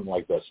something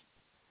like this.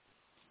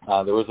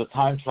 There was a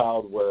time,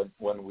 child,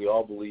 when we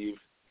all believed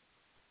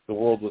the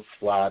world was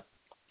flat,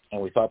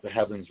 and we thought the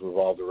heavens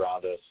revolved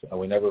around us, and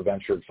we never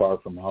ventured far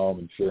from home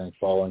in fear of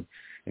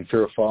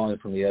falling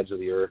from the edge of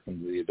the earth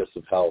into the abyss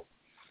of hell.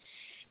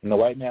 And the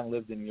white man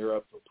lived in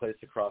Europe, a place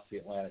across the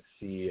Atlantic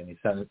Sea, and he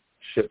sent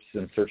ships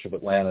in search of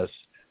Atlantis,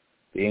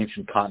 the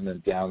ancient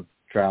continent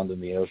drowned in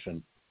the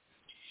ocean.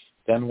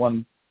 Then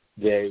one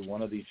day,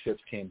 one of these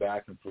ships came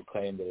back and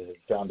proclaimed that it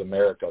had found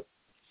America,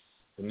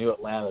 the new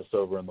Atlantis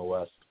over in the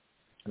west.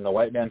 And the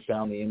white man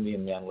found the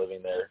Indian man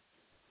living there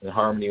in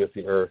harmony with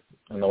the earth.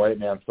 And the white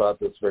man thought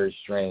this very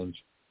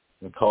strange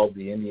and called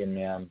the Indian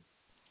man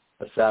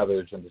a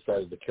savage and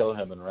decided to kill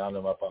him and round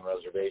him up on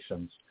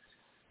reservations.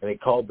 And he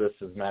called this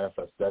his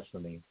manifest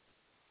destiny.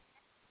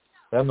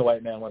 Then the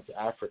white man went to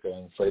Africa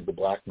and enslaved the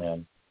black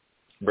man,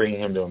 bringing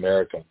him to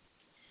America,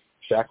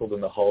 shackled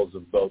in the hulls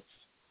of boats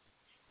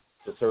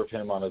to serve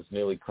him on his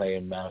newly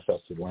claimed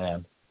manifested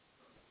land.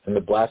 And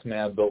the black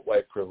man built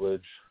white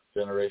privilege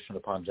generation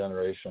upon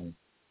generation.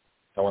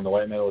 And when the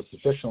white man was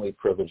sufficiently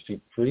privileged,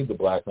 he freed the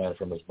black man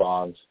from his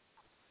bonds.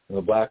 And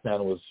the black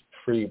man was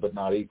free but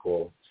not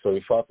equal, so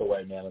he fought the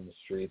white man in the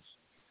streets,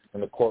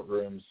 in the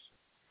courtrooms,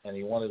 and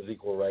he won his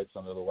equal rights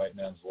under the white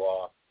man's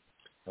law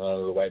and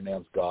under the white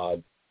man's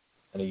God.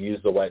 And he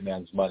used the white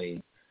man's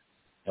money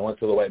and went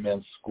to the white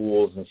man's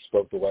schools and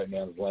spoke the white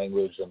man's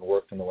language and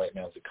worked in the white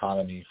man's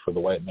economy for the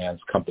white man's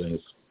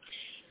companies.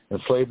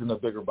 Enslaved in a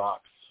bigger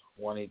box,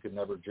 one he could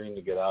never dream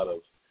to get out of,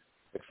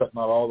 except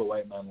not all the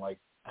white men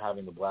liked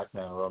having the black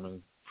man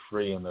roaming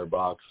free in their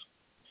box.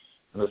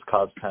 And this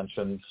caused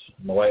tensions,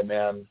 and the white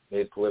man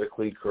made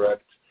politically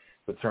correct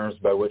the terms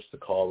by which to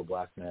call the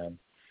black man,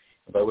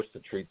 and by which to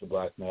treat the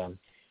black man.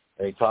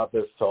 And he taught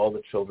this to all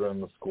the children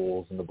in the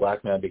schools, and the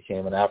black man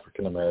became an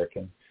African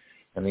American,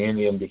 and the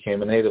Indian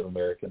became a Native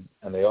American,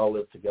 and they all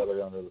lived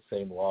together under the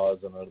same laws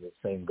and under the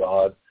same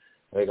God.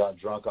 And they got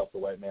drunk off the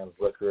white man's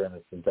liquor and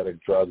his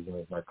synthetic drugs and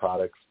his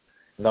narcotics.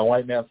 And the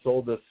white man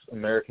sold this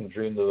American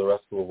dream to the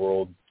rest of the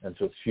world and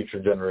to its future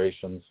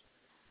generations.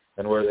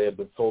 And where they had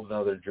been sold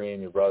another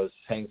dream, he brought his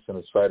tanks and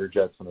his fighter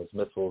jets and his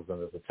missiles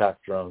and his attack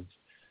drones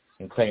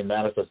and claimed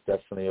manifest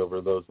destiny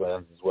over those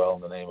lands as well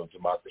in the name of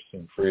democracy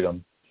and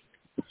freedom.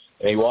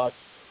 And he watched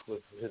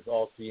with his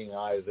all-seeing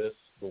eye the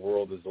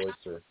world is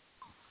oyster.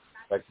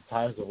 Like the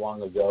times of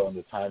long ago and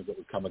the times that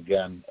would come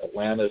again,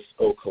 Atlantis,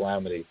 oh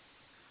calamity.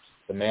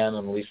 The man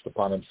unleashed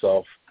upon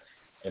himself,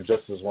 and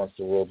just as once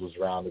the world was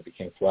round, it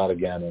became flat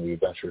again, and we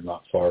ventured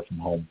not far from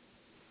home.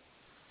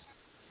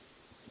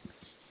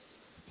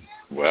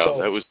 Wow,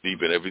 that was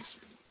deep and everything.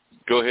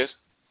 Go ahead.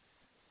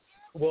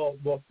 Well,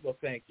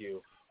 thank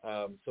you.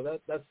 So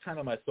that's kind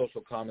of my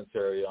social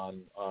commentary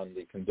on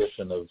the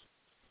condition of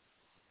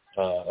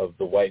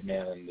the white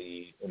man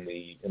in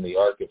the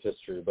arc of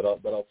history. But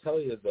I'll tell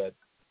you that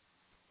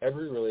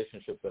every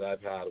relationship that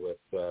I've had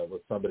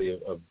with somebody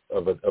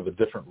of a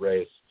different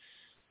race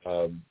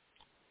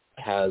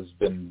has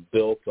been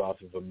built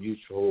off of a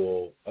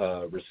mutual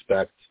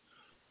respect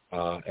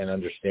and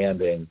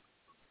understanding,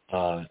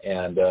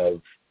 and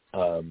of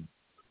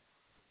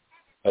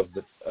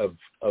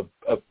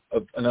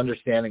an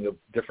understanding of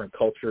different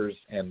cultures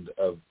and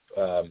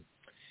on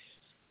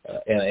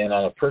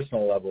a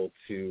personal level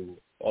to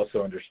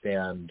also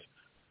understand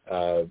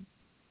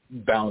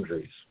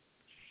boundaries,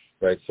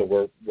 right?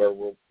 So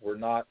we're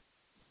not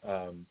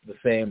the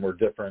same, we're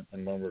different,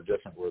 and when we're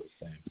different, we're the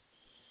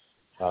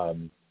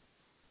same.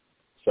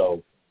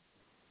 So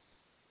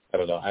I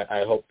don't know.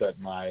 I hope that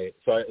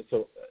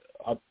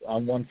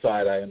on one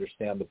side, I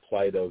understand the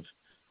plight of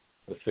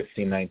the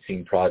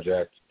 1619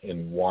 Project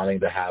in wanting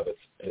to have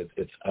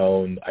its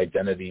own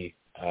identity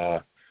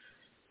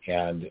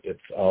and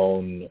its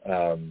own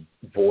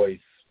voice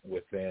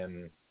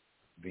within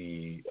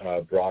the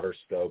broader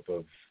scope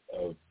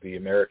of the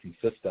American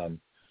system.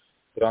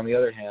 But on the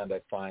other hand, I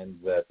find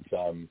that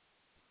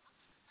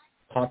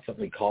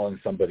constantly calling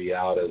somebody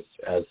out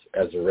as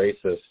a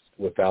racist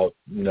without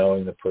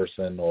knowing the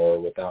person or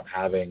without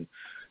having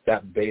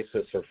that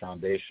basis or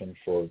foundation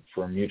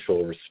for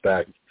mutual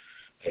respect,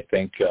 I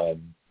think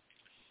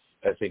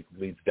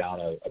leads down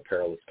a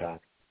perilous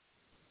path.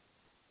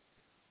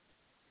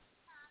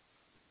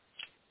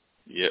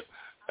 Yep.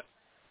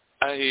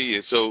 I hear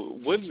you. So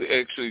what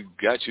actually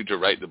got you to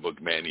write the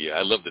book Mania?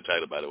 I love the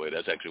title, by the way.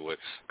 That's actually what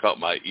caught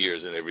my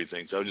ears and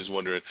everything. So I'm just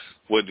wondering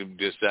what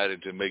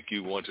decided to make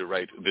you want to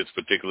write this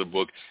particular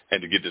book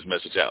and to get this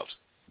message out.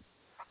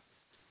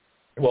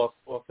 Well,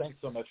 thanks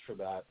so much for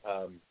that.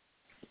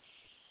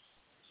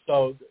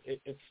 So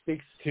it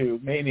speaks to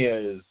mania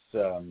is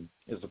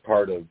a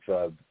part of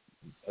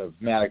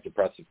manic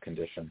depressive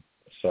condition.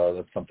 So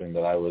that's something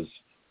that I was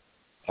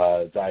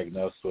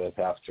diagnosed with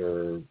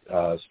after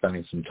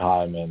spending some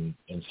time in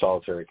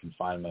solitary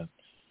confinement,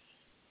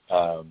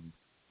 and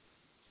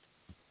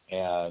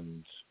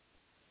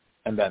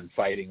then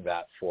fighting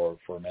that for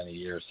many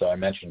years. So I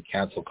mentioned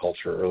cancel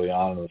culture early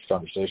on in this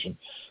conversation.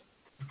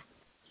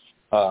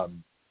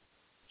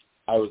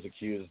 I was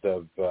accused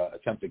of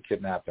attempted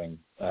kidnapping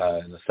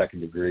in the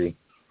second degree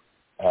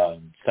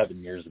 7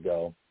 years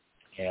ago,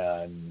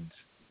 and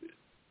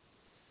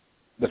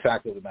the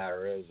fact of the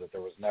matter is that there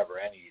was never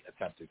any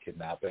attempted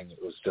kidnapping.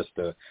 It was just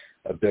a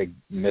big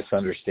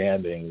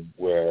misunderstanding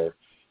where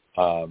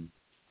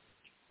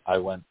I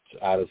went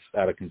out of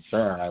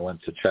concern. I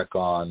went to check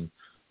on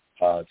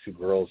two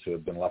girls who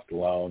had been left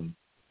alone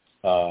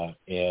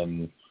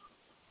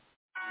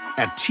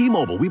At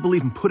T-Mobile, we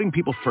believe in putting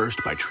people first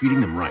by treating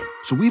them right.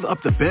 So we've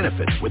upped the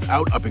benefits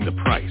without upping the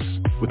price.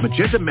 With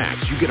Magenta Max,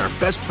 you get our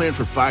best plan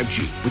for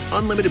 5G with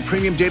unlimited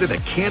premium data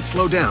that can't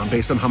slow down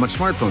based on how much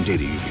smartphone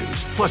data you use.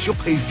 Plus, you'll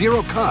pay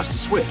zero cost to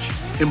switch.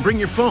 And bring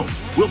your phone.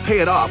 We'll pay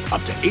it off up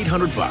to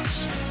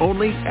 $800.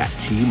 Only at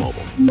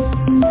T-Mobile.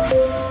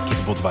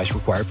 Capable device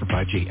required for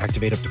 5G.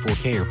 Activate up to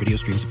 4K or video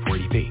streams at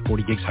 480p.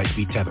 40 gigs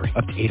high-speed tethering.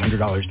 Up to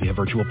 $800 via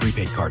virtual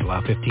prepaid card.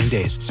 Allow 15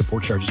 days.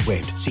 Support charges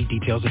waived. See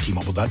details at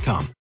T-Mobile.com.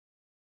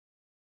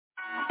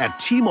 At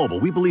T-Mobile,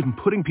 we believe in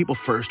putting people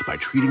first by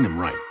treating them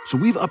right. So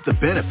we've upped the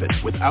benefits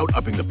without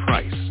upping the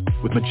price.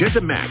 With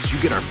Magenta Max,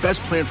 you get our best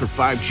plan for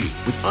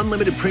 5G with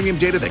unlimited premium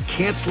data that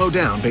can't slow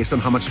down based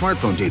on how much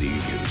smartphone data you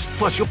use.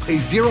 Plus, you'll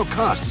pay zero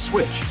cost to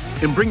switch.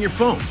 And bring your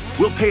phone.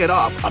 We'll pay it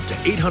off up to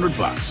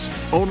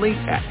 $800. Only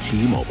at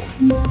T-Mobile.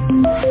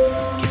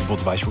 Capable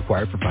device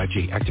required for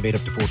 5G. Activate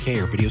up to 4K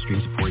or video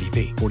streams at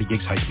 480p. 40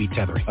 gigs high-speed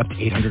tethering. Up to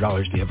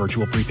 $800 via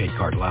virtual prepaid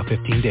card. Allow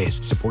 15 days.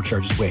 Support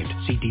charges waived.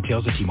 See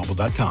details at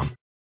T-Mobile.com.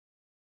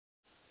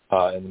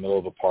 In the middle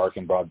of a park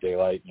in broad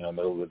daylight,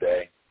 middle of the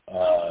day.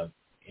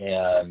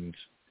 And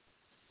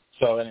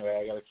so anyway,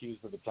 I got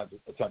accused of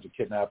attempted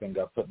kidnapping,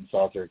 got put in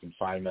solitary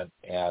confinement,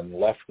 and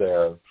left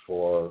there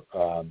for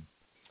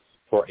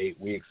 8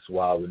 weeks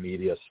while the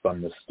media spun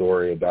this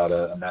story about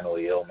a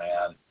mentally ill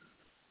man,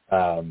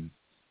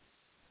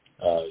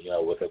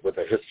 with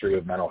a history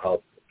of mental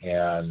health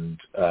and,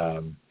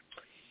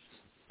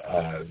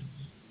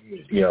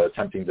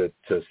 attempting to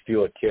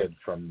steal a kid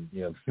from,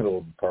 the middle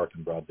of the park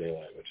in broad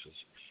daylight, which is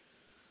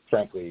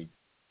frankly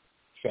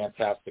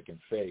fantastic and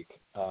fake.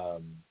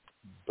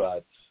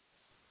 But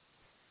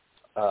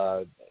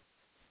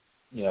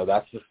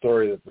that's the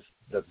story that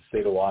the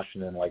state of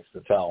Washington likes to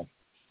tell.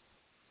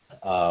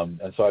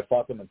 And so I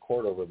fought them in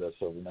court over this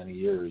over many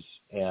years,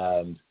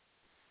 and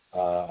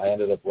I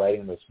ended up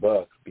writing this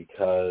book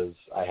because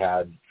I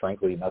had,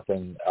 frankly,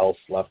 nothing else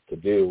left to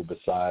do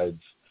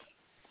besides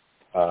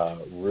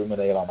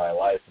ruminate on my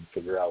life and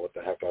figure out what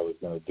the heck I was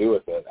going to do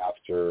with it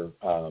after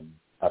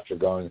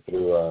going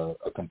through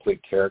a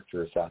complete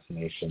character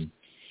assassination.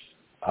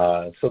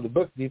 So the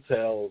book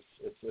details,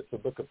 it's a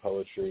book of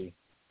poetry.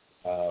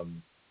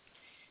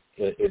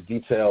 It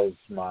details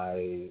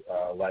my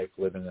life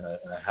living in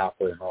a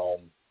halfway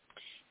home,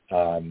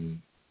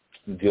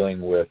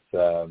 dealing with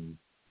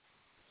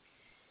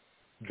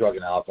drug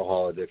and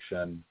alcohol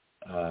addiction,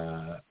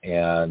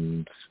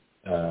 and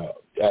so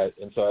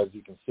as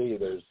you can see,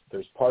 there's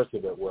parts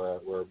of it where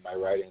my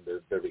writing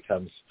there's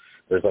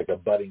like a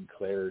budding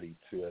clarity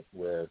to it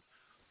where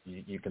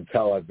you can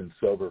tell I've been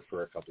sober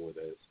for a couple of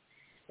days,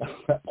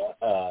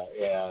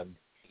 and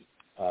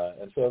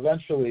so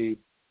eventually,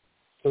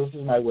 so this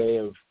is my way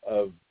of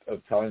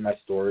telling my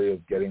story,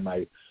 of getting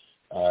my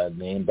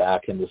name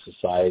back into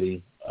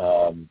society,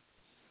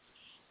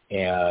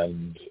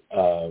 and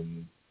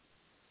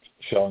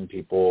showing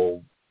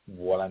people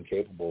what I'm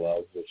capable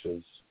of, which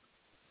is,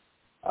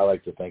 I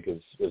like to think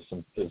is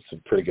some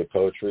pretty good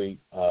poetry,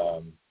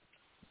 and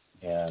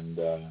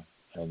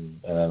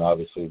then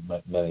obviously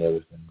many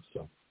other things.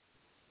 So.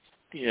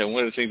 Yeah,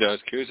 one of the things I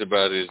was curious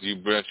about is you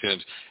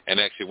mentioned, and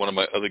actually one of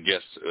my other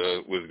guests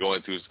was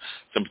going through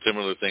some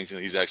similar things,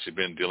 and he's actually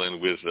been dealing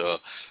with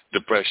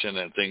depression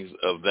and things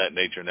of that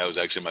nature, and that was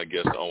actually my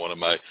guest on one of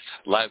my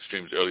live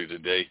streams earlier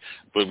today.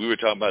 But we were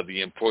talking about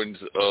the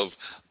importance of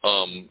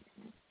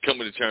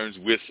coming to terms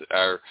with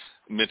our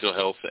mental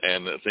health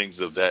and things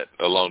of that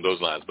along those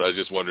lines. But I was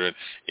just wondering,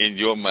 in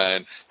your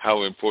mind,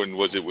 how important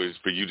was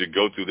for you to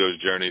go through those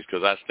journeys?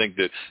 Because I think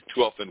that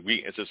too often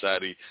we in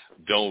society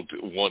don't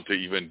want to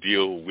even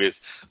deal with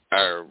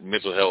our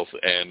mental health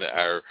and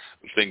our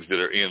things that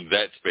are in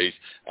that space.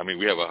 I mean,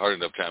 we have a hard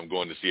enough time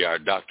going to see our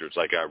doctors,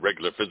 like our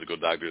regular physical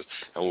doctors.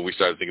 And when we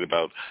started thinking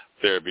about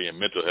therapy and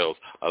mental health,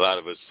 a lot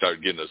of us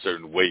started getting a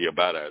certain way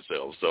about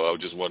ourselves. So I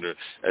was just wondering,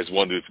 as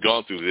one who's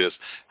gone through this,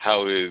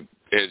 how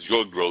has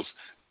your growth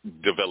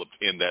developed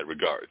in that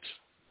regard?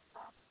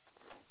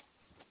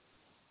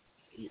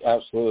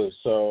 Absolutely.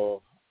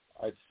 So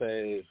I'd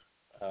say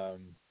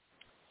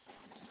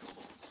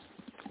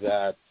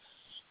that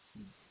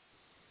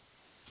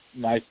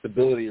my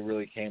stability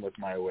really came with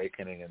my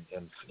awakening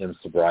in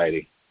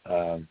sobriety,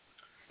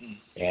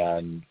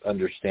 and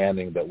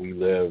understanding that we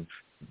live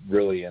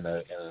really in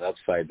an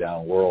upside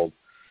down world,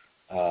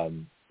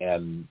 and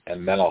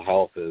mental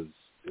health is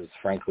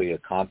frankly a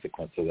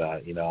consequence of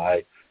that. You know,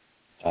 I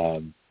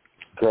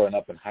growing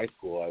up in high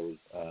school,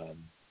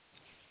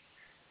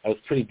 I was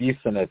pretty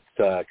decent at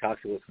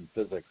calculus and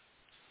physics,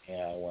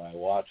 and when I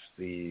watched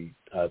the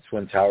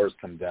Twin Towers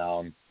come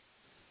down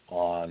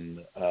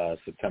on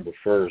September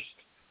 1st,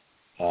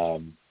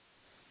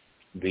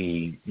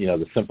 the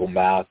simple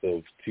math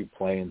of 2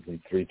 planes and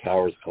 3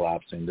 towers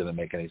collapsing didn't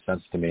make any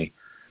sense to me,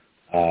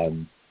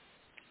 and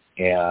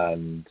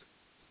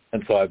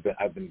so I've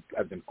been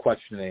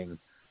questioning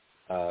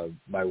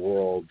my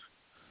world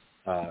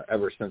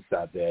ever since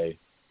that day,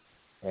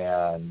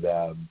 and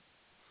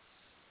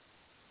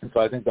so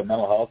I think that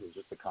mental health is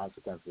just a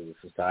consequence of the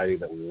society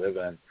that we live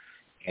in,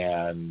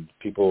 and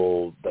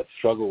people that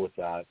struggle with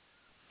that,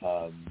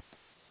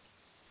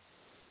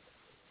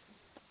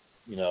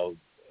 you know,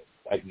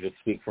 I can just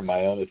speak from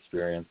my own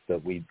experience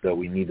that we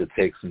need to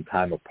take some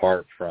time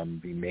apart from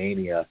the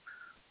mania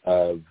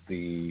of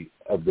the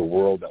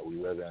world that we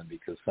live in,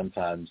 because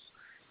sometimes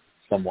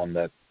someone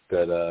that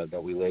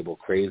we label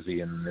crazy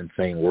in an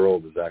insane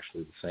world is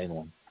actually the sane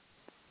one.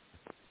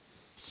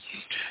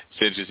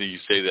 It's interesting you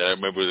say that. I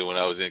remember that when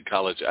I was in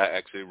college, I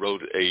actually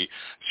wrote a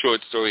short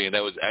story, and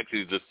that was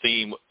actually the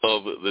theme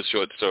of the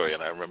short story.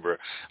 And I remember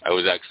I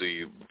was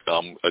actually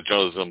a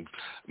journalism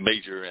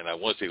major, and I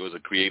want to say it was a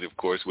creative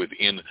course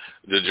within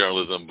the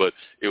journalism, but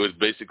it was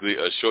basically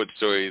a short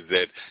story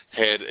that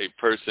had a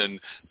person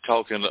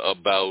talking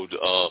about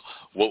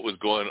what was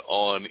going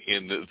on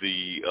in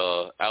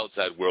the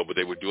outside world, but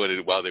they were doing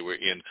it while they were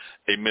in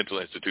a mental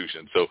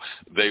institution. So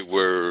they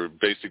were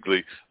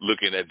basically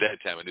looking at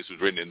that time, and this was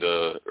written in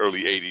the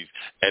early 80s,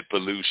 at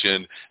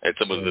pollution, at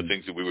some of the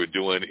things that we were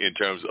doing in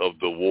terms of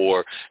the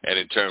war and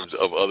in terms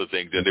of other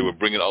things. And they were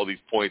bringing all these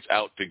points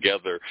out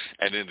together,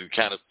 and then the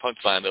kind of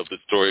punchline of the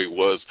story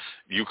was,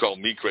 you call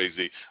me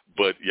crazy,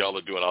 but y'all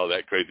are doing all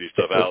that crazy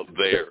stuff out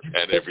there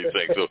and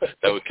everything. So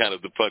that was kind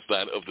of the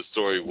punchline of the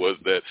story, was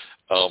that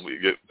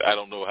I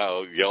don't know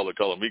how y'all are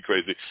calling me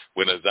crazy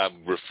when, as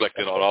I'm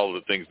reflecting on all of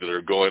the things that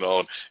are going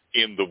on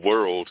in the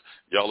world,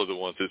 y'all are the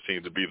ones that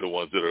seem to be the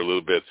ones that are a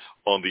little bit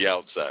on the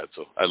outside.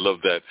 So I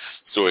love that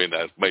story, and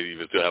I might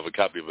even still have a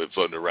copy of it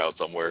floating around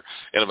somewhere.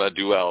 And if I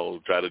do, I'll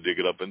try to dig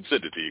it up and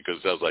send it to you,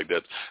 because it sounds like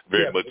that's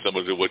very much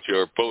similar to what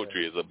your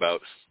poetry is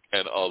about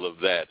and all of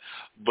that.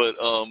 But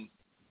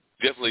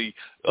definitely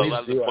a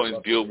lot of the points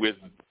deal with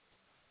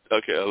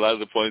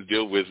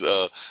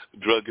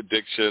drug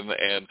addiction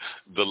and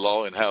the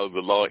law, and how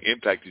the law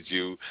impacted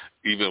you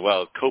even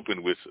while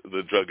coping with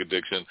the drug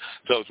addiction.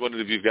 So I was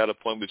wondering if you've got a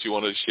poem that you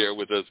want to share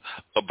with us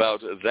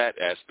about that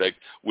aspect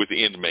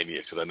within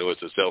Mania, because I know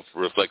it's a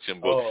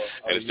self-reflection book,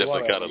 and it's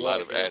definitely got a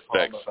lot of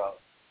aspects.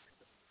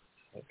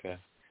 Okay.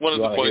 One of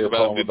the points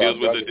about that deals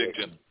with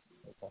addiction.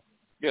 Okay.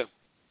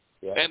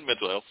 Yeah, and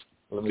mental health.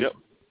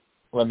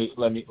 Let me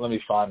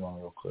find one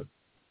real quick.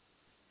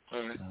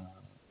 All right.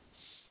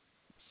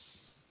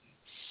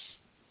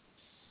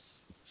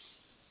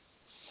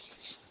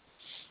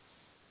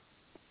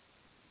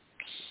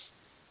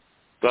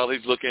 While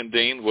he's looking,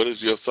 Dean, what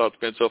has your thoughts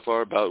been so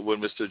far about what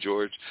Mr.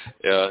 George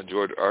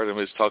Artem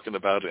is talking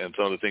about, and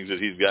some of the things that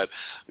he's got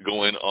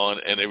going on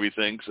and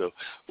everything? So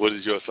what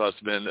has your thoughts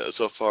been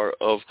so far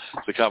of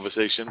the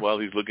conversation while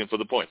he's looking for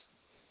the point?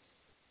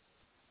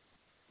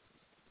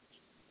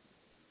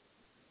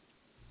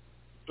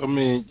 I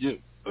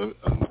mean, I'm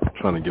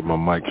trying to get my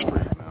mic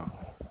straight now.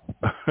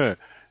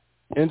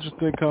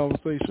 Interesting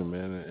conversation,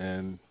 man,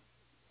 and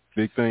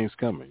big things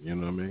coming, you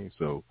know what I mean?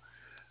 So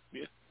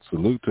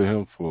salute to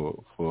him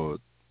for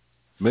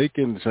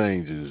making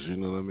changes, you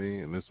know what I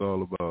mean? And it's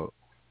all about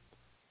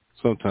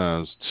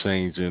sometimes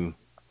changing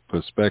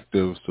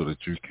perspective so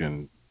that you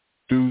can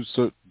do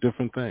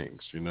different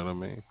things, you know what I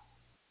mean?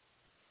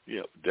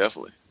 Yep,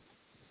 definitely.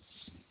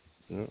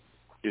 Yeah.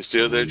 You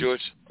still there, George?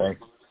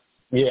 Thanks.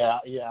 Yeah,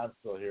 I'm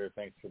still here.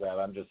 Thanks for that.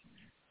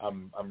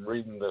 I'm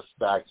reading this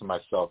back to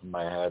myself in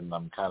my head, and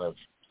I'm kind of,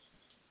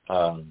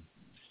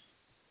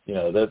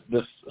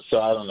 this. So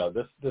I don't know.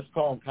 This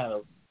poem kind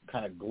of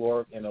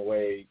in a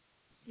way,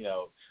 you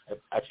know,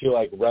 I feel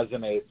like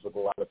resonates with a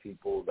lot of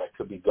people that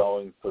could be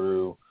going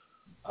through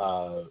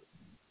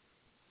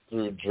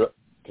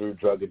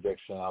drug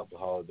addiction,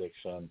 alcohol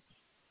addiction,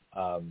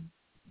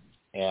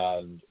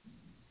 and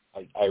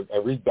I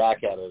read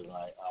back at it, and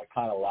I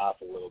kind of laugh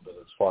a little bit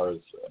as far as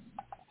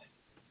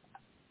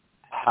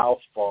how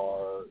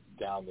far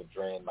down the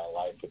drain my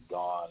life had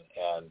gone.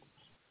 And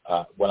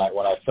when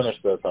I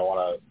finish this,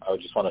 I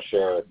just want to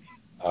share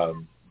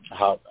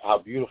how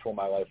beautiful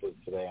my life is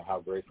today, and how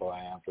grateful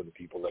I am for the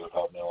people that have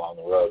helped me along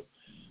the road.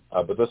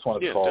 But this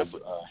one is called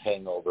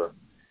Hangover.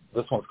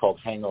 This one's called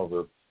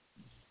Hangover,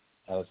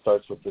 and it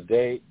starts with the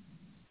day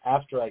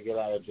after I get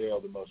out of jail,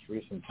 the most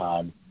recent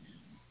time,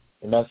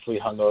 immensely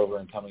hungover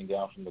and coming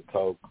down from the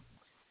coke,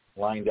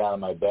 lying down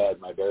in my bed,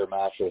 my bare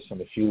mattress, and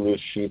a few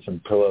loose sheets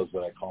and pillows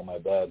that I call my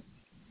bed.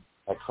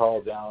 I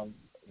crawl down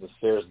the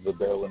stairs of the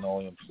bare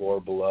linoleum floor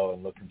below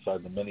and look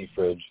inside the mini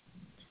fridge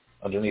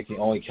underneath the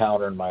only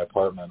counter in my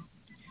apartment,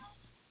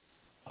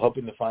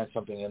 hoping to find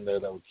something in there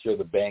that would cure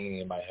the banging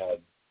in my head.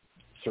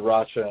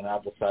 Sriracha and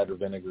apple cider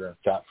vinegar and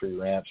fat-free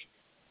ranch.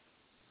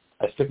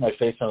 I stick my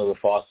face under the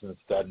faucet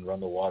instead and run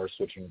the water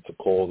switching to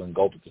cold and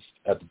gulp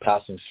at the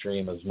passing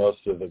stream as most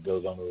of it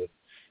goes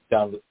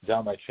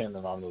down my chin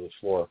and onto the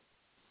floor.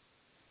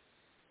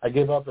 I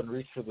give up and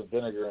reach for the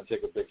vinegar and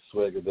take a big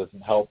swig. It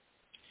doesn't help.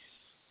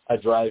 I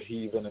drive,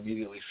 heave, and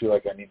immediately feel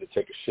like I need to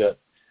take a shit.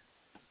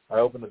 I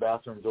open the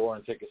bathroom door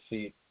and take a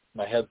seat.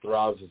 My head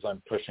throbs as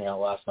I'm pushing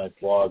out last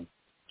night's log.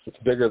 It's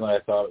bigger than I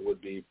thought it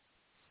would be,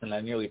 and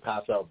I nearly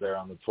pass out there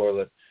on the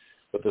toilet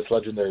with this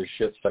legendary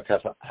shit stuck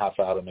half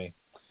out of me.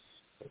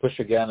 I push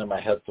again, and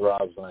my head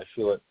throbs, and I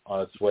feel it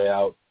on its way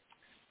out,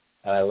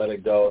 and I let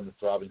it go, and the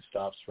throbbing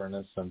stops for an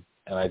instant,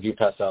 and I do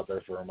pass out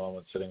there for a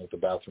moment, sitting with the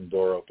bathroom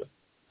door open.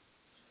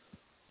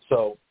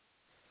 So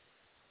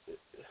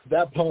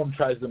that poem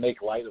tries to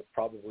make light of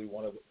probably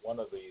one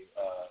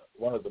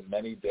of the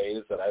many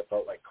days that I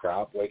felt like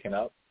crap waking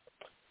up,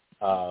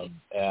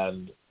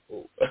 and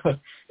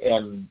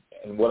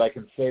what I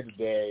can say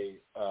today,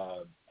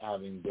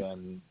 having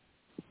been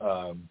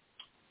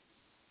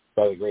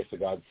by the grace of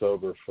God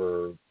sober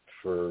for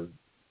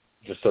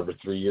just over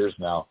 3 years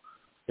now,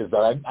 is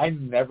that I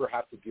never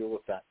have to deal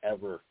with that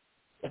ever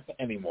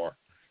anymore,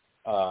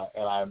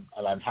 and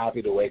I'm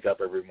happy to wake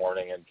up every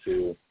morning and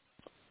to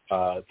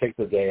take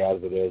the day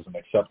as it is and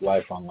accept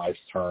life on life's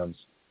terms,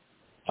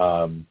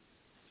 and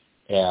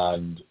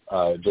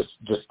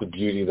just the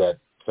beauty that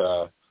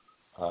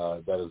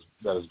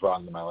is brought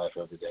into my life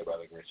every day by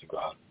the grace of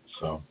God.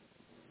 So.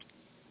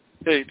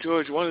 Hey,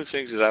 George, one of the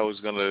things that I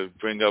was going to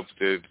bring up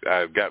that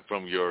I got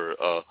from your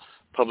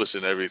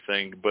publishing and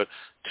everything, but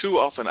too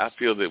often I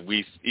feel that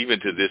we, even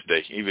to this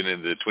day, even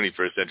in the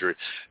 21st century,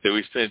 that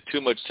we spend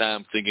too much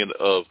time thinking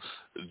of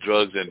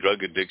drugs and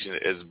drug addiction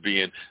as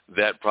being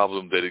that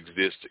problem that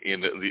exists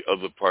in the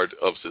other part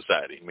of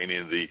society,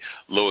 meaning the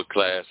lower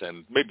class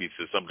and maybe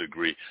to some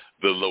degree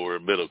the lower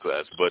middle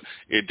class, but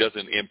it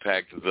doesn't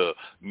impact the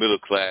middle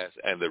class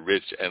and the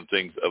rich and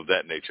things of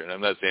that nature. And I'm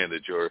not saying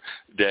that your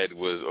dad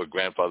was or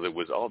grandfather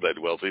was all that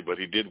wealthy, but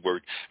he did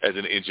work as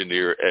an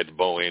engineer at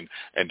Boeing,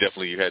 and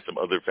definitely you had some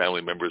other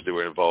family members that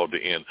were involved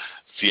in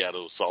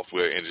Seattle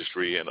software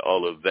industry and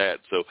all of that.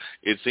 So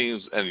it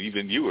seems, and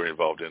even you were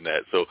involved in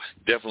that, so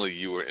definitely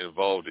you were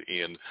involved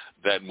in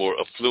that more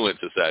affluent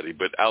society.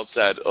 But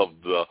outside of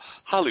the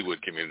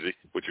Hollywood community,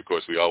 which of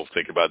course we all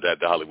think about that,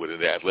 the Hollywood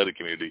and the athletic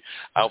community,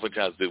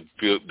 oftentimes they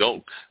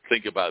don't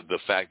think about the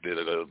fact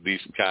that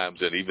these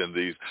crimes and even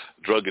these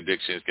drug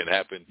addictions can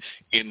happen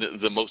in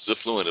the most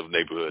affluent of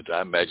neighborhoods.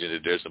 I imagine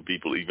that there's some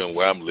people even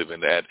where I'm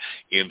living at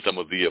in some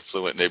of the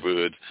affluent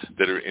neighborhoods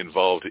that are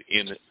involved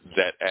in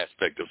that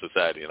aspect of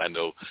society. And I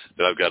know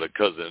that I've got a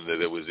cousin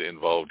that was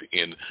involved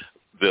in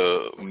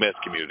the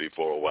meth community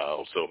for a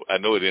while. So I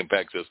know it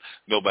impacts us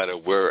no matter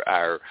where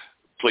our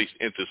place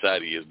in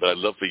society is, but I'd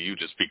love for you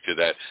to speak to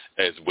that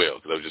as well,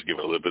 because I was just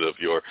giving a little bit of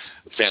your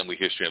family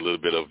history and a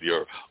little bit of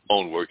your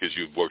own work as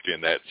you've worked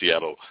in that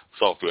Seattle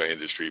software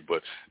industry.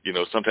 But, you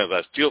know, sometimes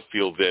I still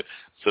feel that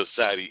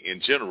society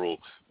in general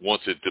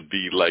wants it to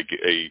be like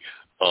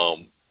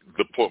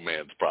the poor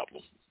man's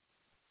problem.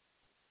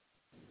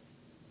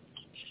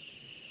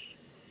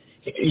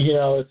 You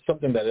know, it's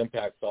something that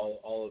impacts all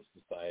of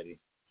society.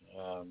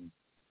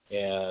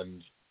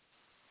 And,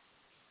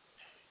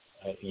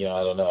 you know,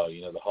 I don't know,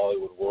 you know, the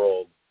Hollywood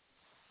world,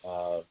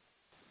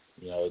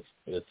 you know,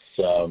 it's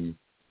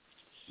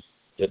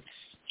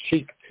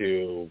cheap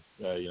to,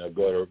 you know,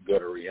 go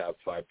to rehab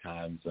 5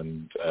 times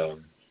and,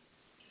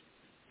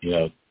 you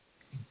know,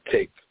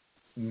 take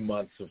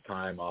months of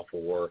time off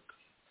of work,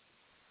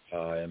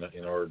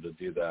 in order to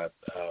do that.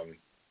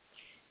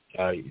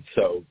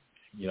 So,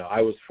 you know,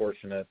 I was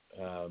fortunate,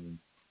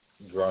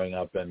 growing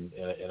up in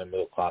a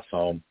middle-class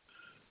home.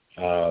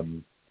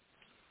 And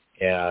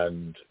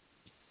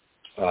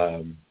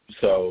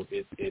so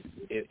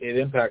it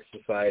impacts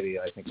society,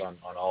 I think, on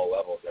all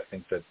levels. I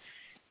think that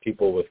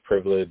people with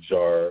privilege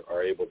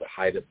are able to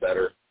hide it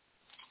better,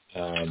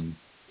 and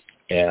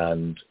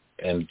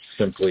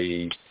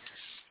simply,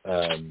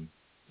 you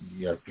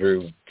know,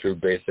 through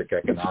basic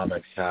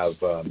economics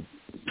have an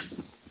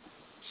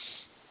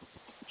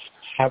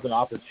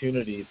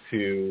opportunity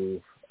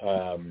to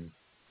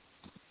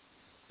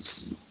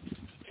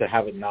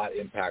have it not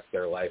impact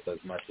their life as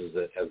much as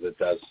it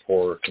does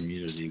poorer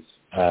communities.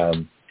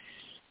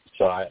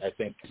 So I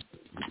think,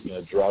 you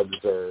know, drugs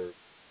are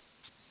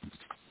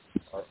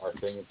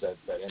things that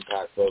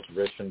impact both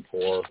rich and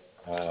poor,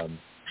 and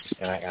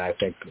I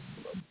think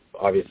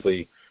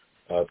obviously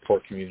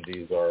poor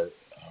communities are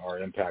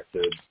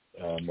impacted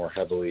more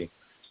heavily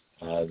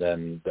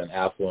than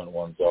affluent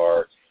ones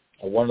are.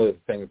 One of the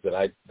things that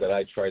I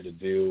try to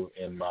do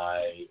in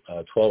my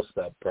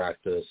 12-step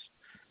practice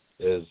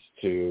is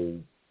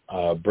to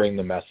bring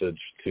the message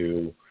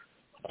to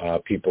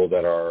people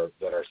that are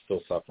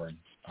still suffering,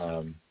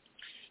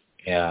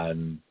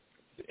 and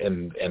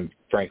and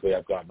frankly,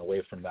 I've gotten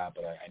away from that,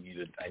 but I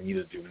need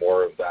to do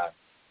more of that.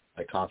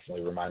 I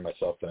constantly remind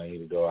myself that I need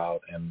to go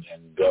out and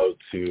go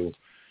to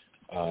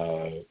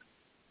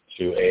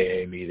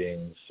AA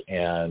meetings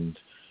and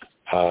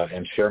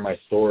share my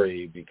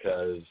story,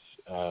 because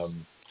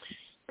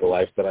the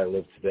life that I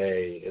live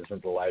today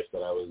isn't the life that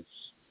I was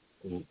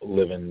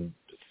living,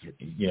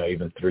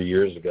 even 3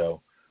 years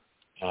ago.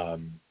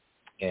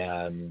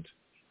 And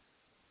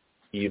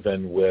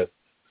even with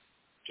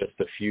just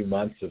a few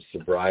months of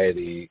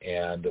sobriety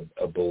and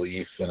a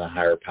belief in a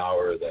higher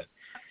power that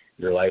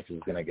your life is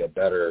going to get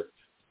better,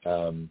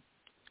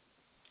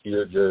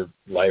 your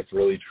life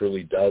really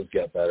truly does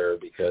get better,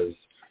 because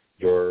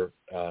you're,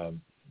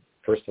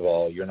 first of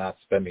all, you're not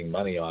spending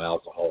money on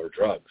alcohol or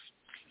drugs.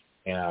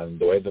 And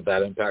the way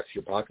that impacts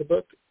your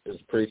pocketbook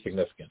is pretty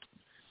significant.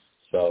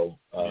 So,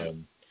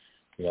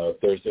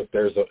 if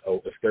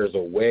there's a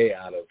way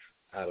out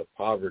of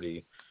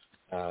poverty,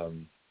 I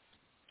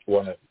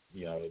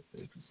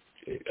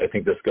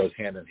think this goes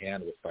hand in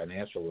hand with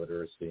financial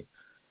literacy,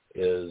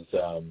 is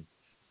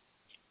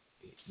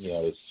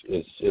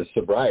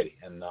sobriety,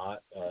 and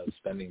not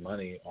spending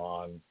money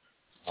on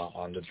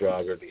the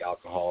drug or the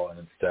alcohol, and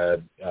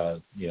instead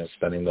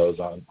spending those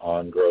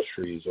on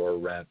groceries or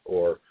rent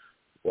or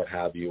what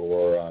have you,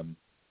 or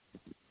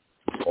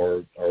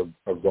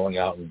going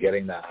out and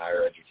getting that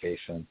higher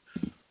education.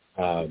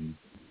 I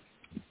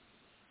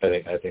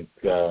think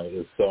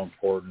is so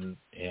important,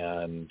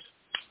 and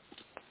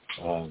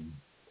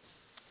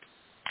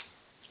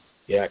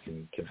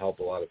can help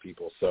a lot of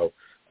people. So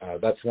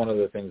that's one of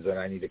the things that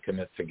I need to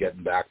commit to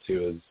getting back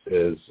to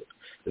is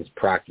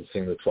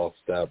practicing the 12th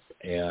step,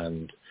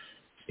 and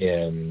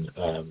in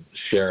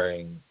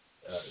sharing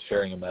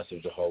a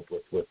message of hope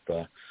with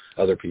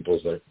other people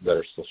that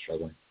are still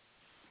struggling.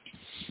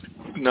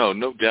 No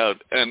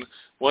doubt. And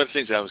one of the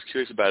things I was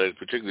curious about it,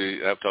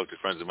 particularly I've talked to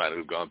friends of mine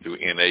who've gone through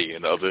NA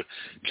and other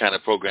kind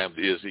of programs,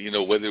 is,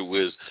 whether it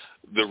was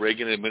the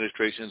Reagan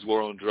administration's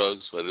war on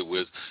drugs, whether it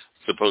was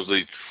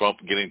supposedly Trump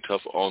getting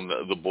tough on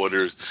the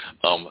borders,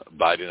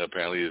 Biden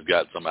apparently has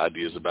got some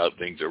ideas about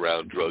things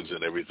around drugs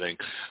and everything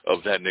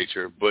of that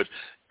nature. But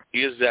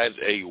is that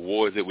a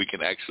war that we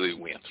can actually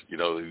win?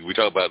 We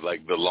talk about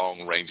like the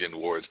long-ranging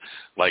wars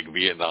like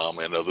Vietnam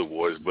and other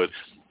wars, but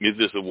is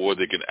this a war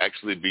that can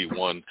actually be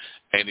won?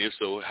 And if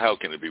so, how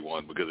can it be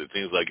won? Because it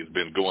seems like it's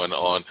been going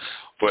on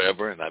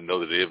forever, and I know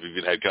that they've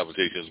even had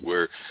conversations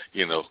where, at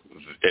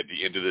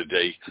the end of the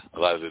day, a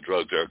lot of the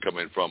drugs are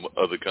coming from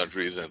other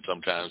countries, and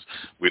sometimes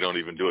we don't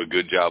even do a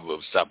good job of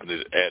stopping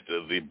it at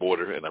the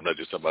border. And I'm not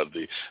just talking about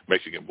the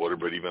Mexican border,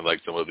 but even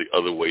like some of the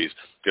other ways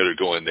that are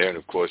going there. And,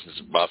 of course,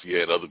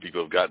 mafia and other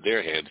people have got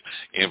their hands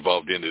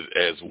involved in it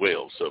as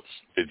well. So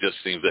it just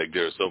seems like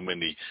there are so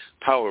many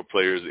power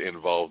players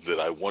involved that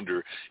I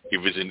wonder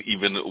if it's an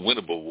even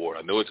winnable war.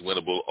 I know it's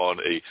winnable on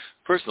a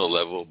personal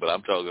level, but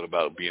I'm talking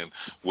about being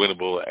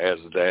winnable as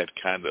that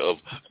kind of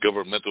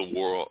governmental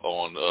war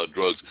on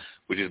drugs,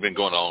 which has been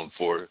going on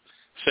for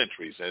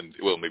centuries, and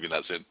well, maybe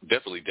not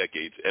definitely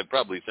decades, and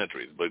probably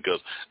centuries, because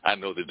I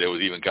know that there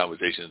was even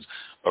conversations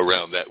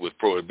around that with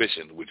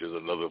prohibition, which is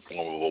another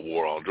form of a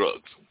war on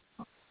drugs.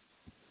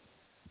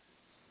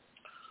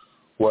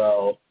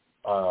 Well,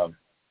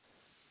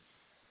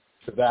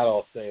 to that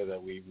I'll say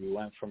that we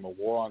went from a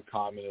war on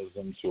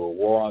communism to a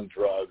war on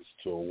drugs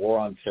to a war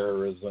on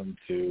terrorism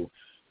to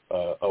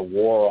a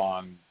war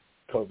on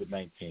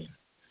COVID-19.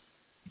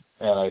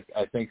 And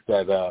I think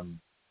that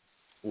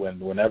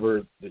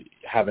whenever,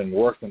 having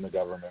worked in the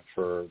government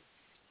for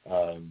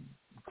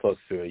close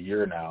to a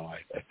year now,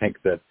 I think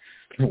that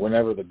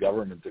whenever the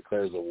government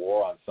declares a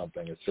war on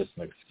something, it's just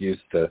an excuse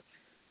to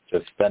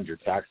spend your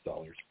tax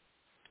dollars.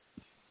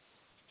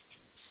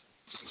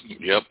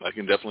 Yep, I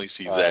can definitely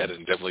see that,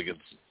 and definitely get.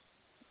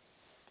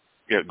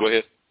 Yeah, go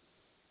ahead.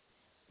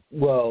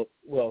 Well.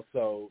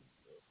 So,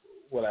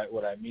 what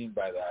I mean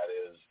by that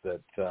is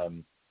that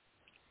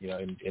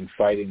in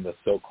fighting the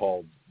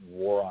so-called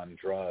war on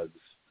drugs,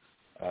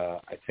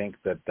 I think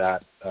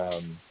that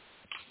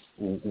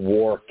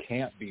war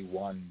can't be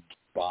won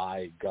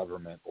by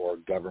government or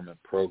government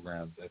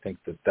programs. I think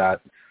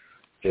that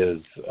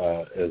is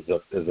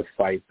a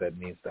fight that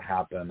needs to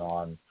happen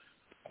on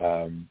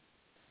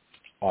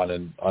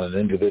an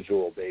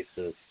individual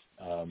basis,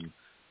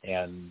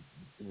 and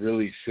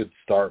really should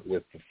start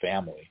with the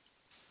family.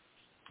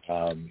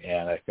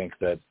 And I think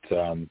that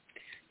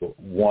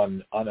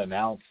one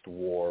unannounced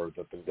war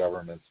that the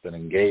government's been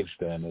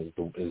engaged in is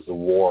the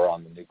war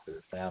on the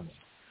nuclear family.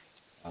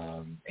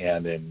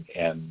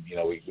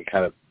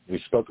 We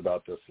spoke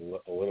about this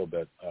a little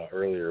bit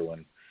earlier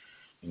when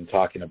in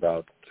talking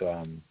about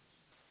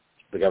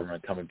the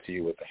government coming to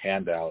you with a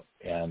handout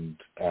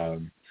and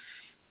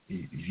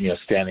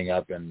standing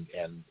up and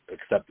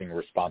accepting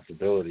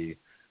responsibility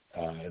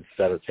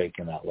instead of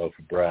taking that loaf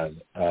of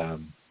bread.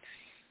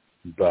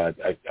 But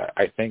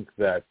I think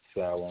that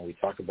when we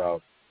talk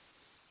about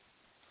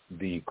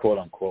the quote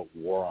unquote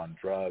war on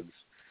drugs,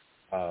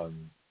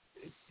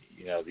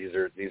 these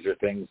are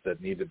things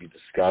that need to be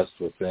discussed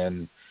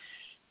within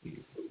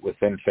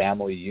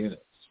family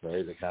units,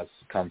 right? It has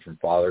to come from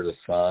father to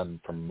son,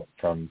 from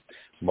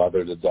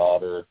mother to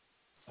daughter,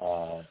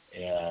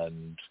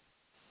 and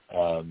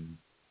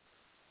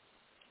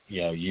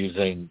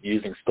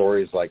using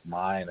stories like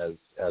mine as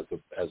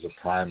a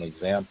prime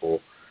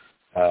example.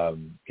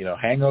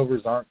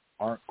 Hangovers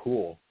aren't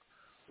cool.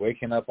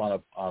 Waking up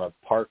on a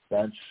park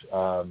bench,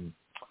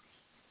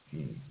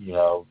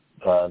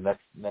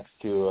 next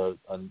to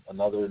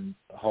another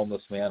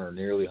homeless man or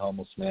nearly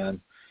homeless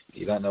man,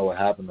 you don't know what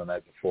happened the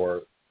night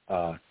before,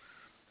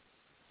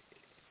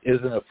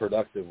 isn't a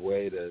productive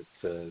way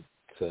to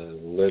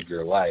live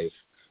your life.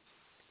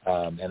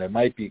 And it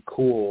might be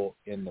cool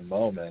in the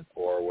moment,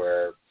 or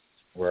where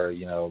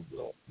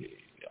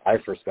I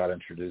first got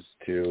introduced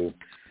to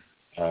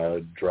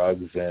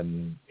drugs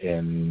in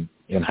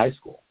high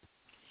school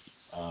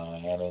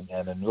and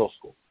in middle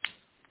school.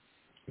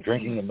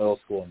 Drinking in middle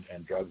school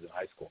and drugs in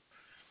high school.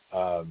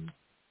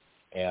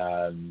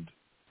 And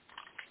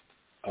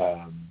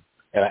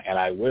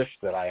I wish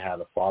that I had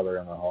a father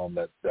in the home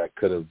that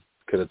could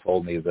have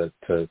told me that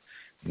to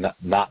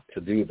not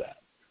to do that.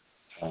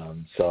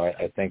 So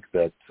I think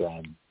that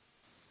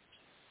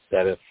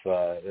if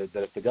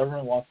the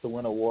government wants to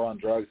win a war on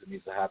drugs, it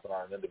needs to happen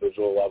on an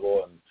individual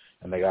level,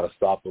 and they got to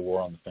stop the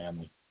war on the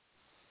family.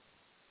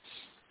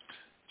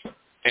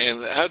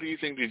 And how do you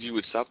think that you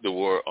would stop the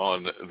war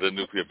on the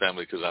nuclear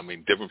family? Because,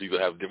 different people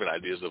have different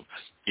ideas of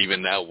even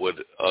now what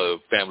a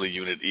family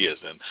unit is.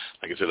 And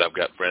like I said, I've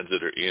got friends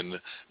that are in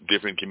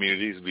different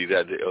communities, be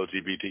that the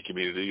LGBT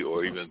community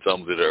or even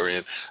some that are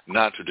in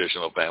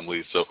non-traditional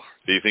families. So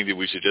do you think that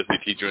we should just be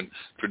teaching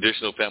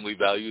traditional family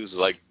values,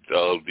 like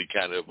the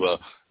kind of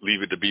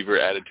leave it to beaver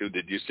attitude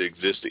that used to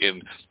exist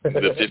in the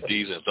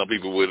 50s, and some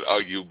people would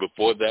argue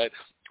before that?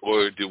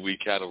 Or do we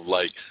kind of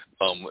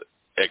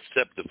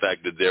accept the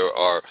fact that there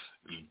are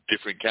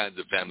different kinds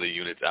of family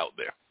units out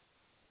there?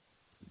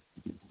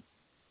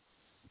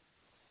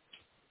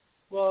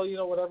 Well,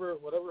 whatever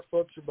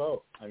floats your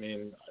boat. I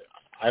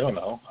don't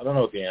know. I don't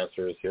know what the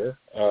answer is here.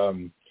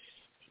 I'm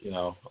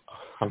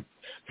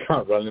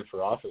not running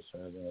for office or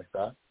anything like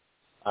that.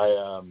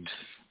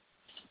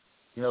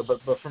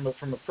 But from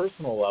a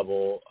personal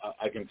level,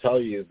 I can tell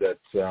you that,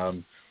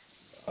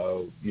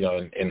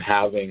 in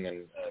having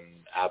an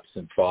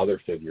absent father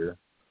figure,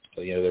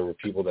 there were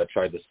people that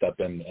tried to step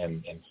in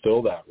and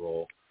fill that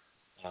role.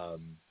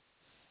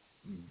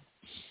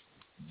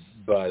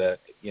 But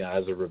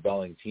as a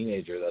rebelling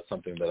teenager, that's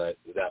something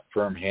that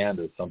firm hand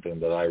is something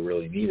that I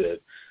really needed.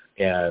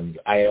 And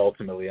I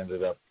ultimately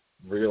ended up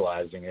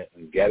realizing it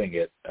and getting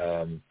it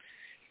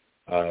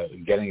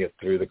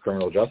through the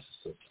criminal justice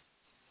system.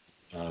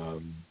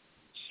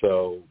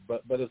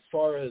 But as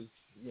far as,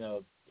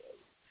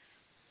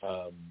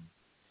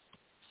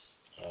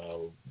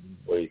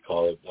 what do you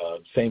call it?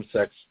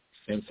 Same-sex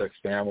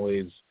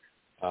families.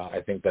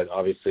 I think that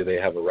obviously they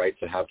have a right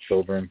to have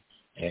children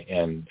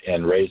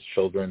and raise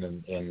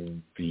children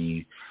in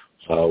the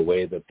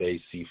way that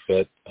they see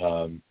fit.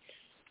 I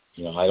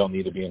don't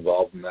need to be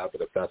involved in that,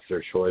 but if that's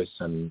their choice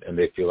and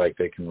they feel like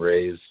they can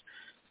raise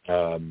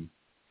a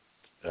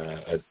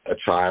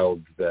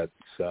child that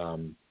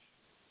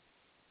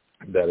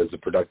is a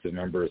productive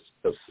member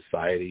of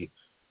society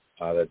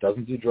that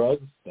doesn't do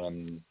drugs,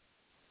 then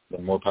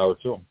more power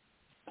to them.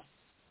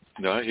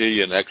 No, I hear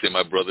you. And actually,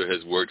 my brother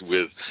has worked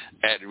with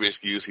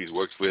at-risk youth. He's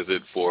worked with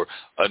it for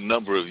a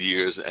number of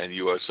years, and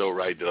you are so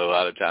right that a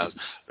lot of times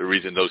the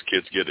reason those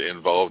kids get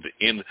involved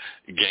in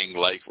gang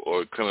life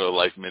or criminal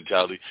life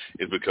mentality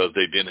is because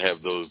they didn't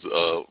have those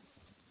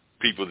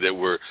people that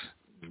were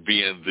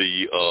being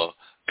the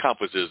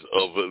compasses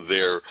of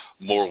their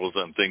morals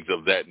and things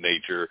of that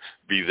nature,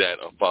 be that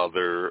a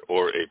father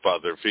or a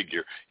father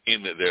figure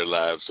in their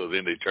lives. So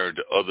then they turn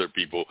to other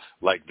people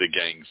like the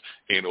gangs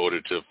in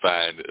order to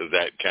find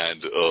that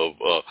kind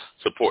of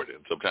support.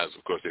 And sometimes,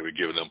 of course, they were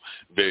giving them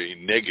very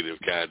negative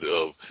kind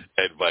of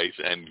advice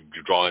and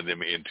drawing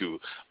them into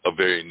a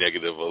very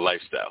negative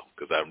lifestyle.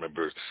 Because I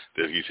remember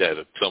that he's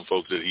had some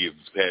folks that he's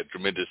had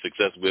tremendous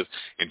success with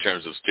in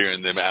terms of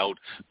steering them out,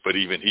 but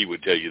even he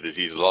would tell you that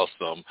he's lost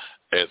some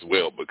as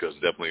well, because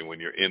definitely when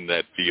you're in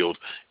that field,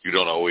 you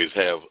don't always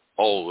have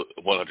all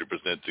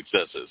 100%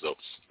 successes. So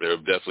there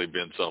have definitely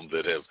been some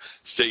that have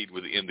stayed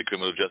within the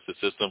criminal justice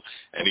system,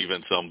 and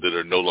even some that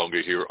are no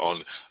longer here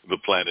on the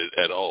planet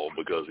at all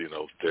because,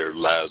 their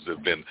lives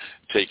have been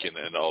taken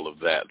and all of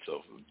that.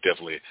 So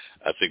definitely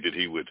I think that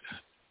he would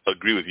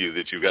agree with you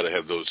that you got to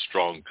have those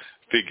strong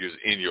figures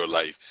in your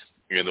life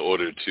in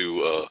order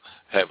to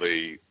have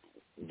a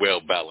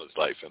well-balanced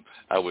life. And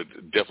I would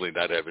definitely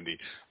not have any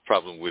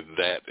problem with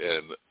that.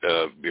 And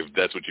if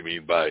that's what you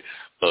mean by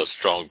a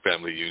strong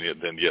family unit,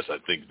 then yes, I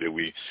think that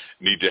we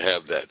need to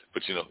have that.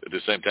 But, at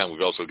the same time,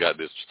 we've also got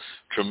this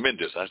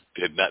tremendous, I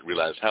had not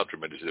realized how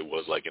tremendous it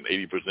was, like an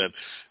 80%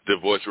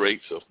 divorce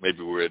rate. So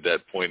maybe we're at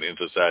that point in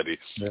society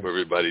where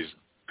everybody's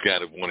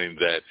kind of wanting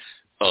that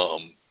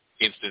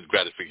instant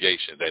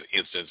gratification, that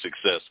instant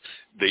success,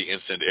 the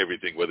instant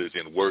everything, whether it's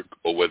in work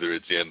or whether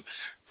it's in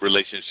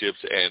relationships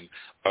and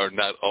are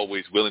not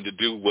always willing to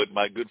do what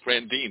my good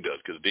friend Dean does,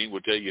 because Dean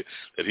will tell you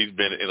that he's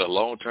been in a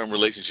long-term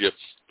relationship,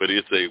 but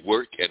it's a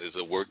work, and it's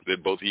a work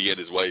that both he and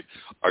his wife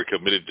are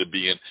committed to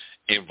being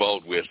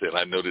involved with. And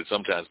I know that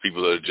sometimes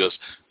people are just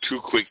too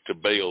quick to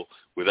bail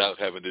without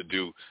having to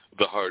do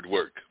the hard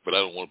work. But I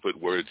don't want to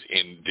put words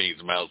in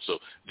Dean's mouth. So,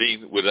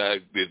 Dean, is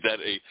that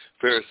a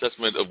fair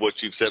assessment of what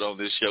you've said on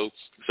this show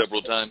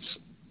several times?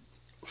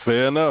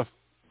 Fair enough.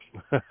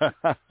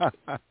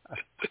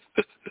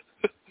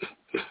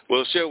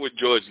 Well, share with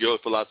George your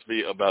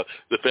philosophy about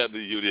the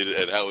family unit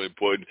and how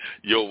important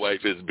your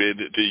wife has been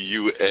to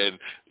you and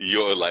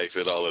your life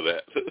and all of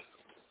that.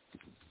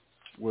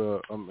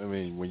 Well, I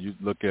mean, when you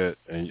look at,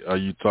 and are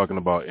you talking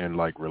about in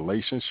like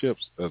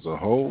relationships as a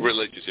whole?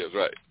 Relationships,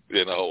 right?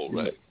 In a whole,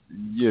 right?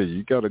 Yeah,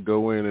 you got to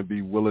go in and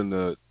be willing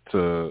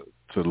to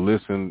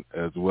listen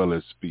as well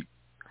as speak.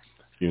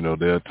 You know,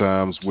 there are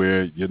times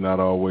where you're not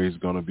always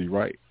going to be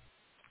right.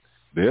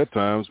 There are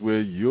times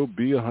where you'll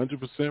be 100%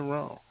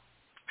 wrong.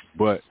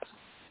 But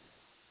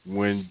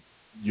when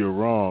you're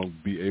wrong,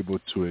 be able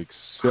to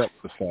accept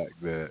the fact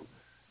that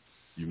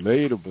you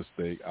made a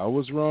mistake. I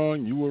was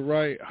wrong. You were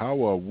right.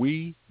 How are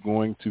we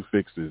going to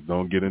fix this?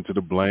 Don't get into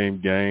the blame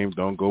game.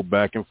 Don't go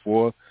back and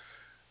forth.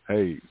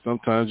 Hey,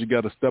 sometimes you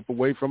got to step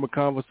away from a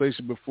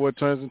conversation before it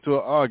turns into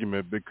an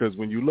argument, because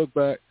when you look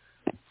back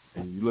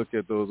and you look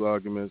at those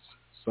arguments,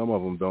 some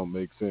of them don't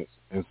make sense.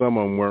 And some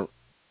of them weren't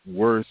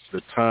worth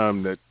the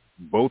time that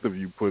both of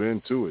you put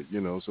into it, you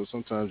know. So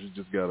sometimes you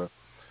just got to,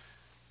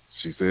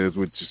 she says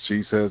what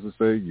she has to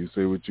say, you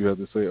say what you have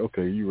to say.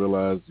 Okay, you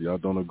realize y'all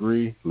don't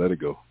agree, let it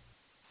go.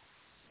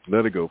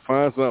 Let it go.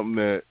 Find something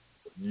that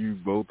you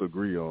both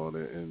agree on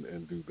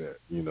and do that,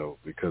 you know,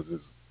 because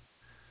it's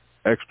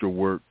extra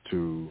work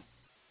to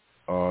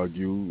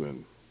argue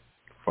and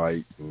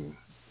fight, and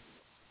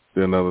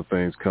then other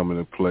things come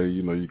into play.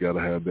 You know, you got to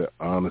have that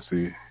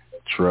honesty,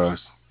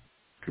 trust,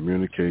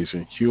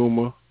 communication,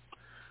 humor,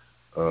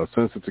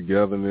 sense of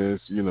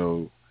togetherness, you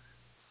know,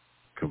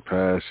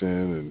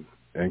 compassion,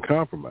 and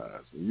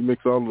compromise. And you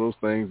mix all of those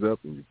things up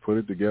and you put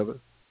it together.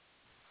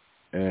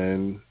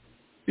 And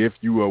if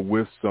you are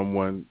with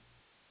someone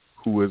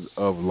who is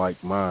of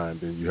like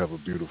mind, then you have a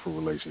beautiful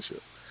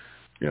relationship.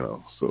 You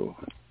know, so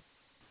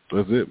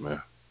that's it,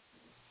 man.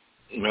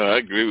 No, I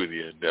agree with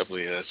you.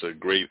 Definitely, that's a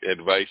great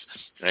advice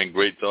and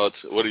great thoughts.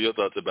 What are your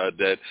thoughts about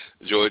that,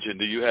 George? And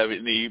do you have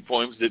any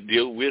poems that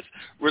deal with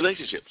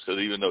relationships? Because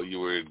even though you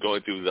were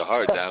going through the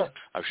hard times,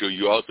 I'm sure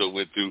you also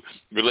went through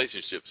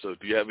relationships. So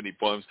do you have any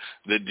poems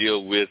that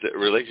deal with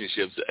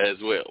relationships as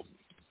well?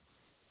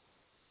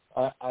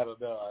 I don't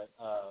know.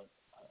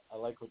 I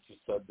like what you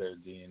said there,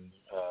 Dean.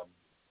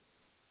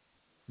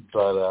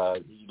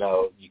 But you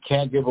know, you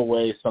can't give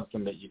away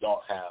something that you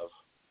don't have.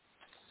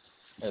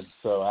 And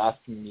so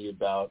asking me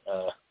about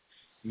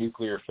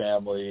nuclear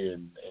family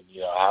and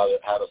you know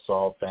how to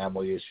solve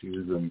family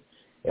issues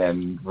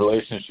and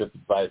relationship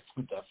advice,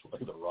 I'm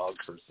definitely the wrong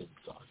person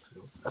to talk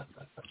to.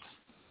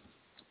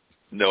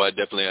 No, I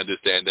definitely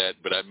understand that,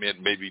 but I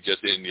meant maybe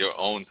just in your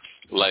own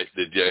life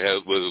that you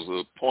had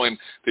was a poem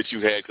that you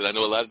had, because I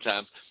know a lot of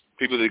times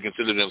people that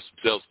consider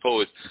themselves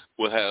poets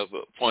will have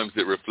poems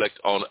that reflect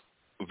on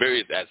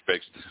various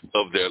aspects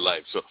of their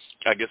life. So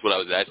I guess what I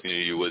was asking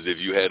you was if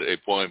you had a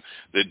poem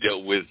that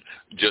dealt with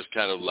just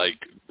kind of like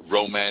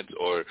romance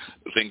or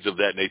things of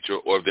that nature,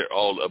 or if they're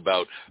all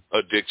about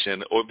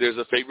addiction, or if there's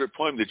a favorite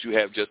poem that you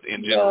have just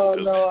in general.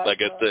 No, like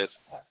I said,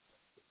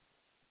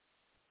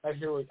 I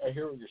hear what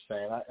you're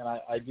saying, and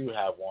I do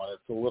have one.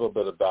 It's a little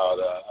bit about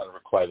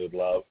unrequited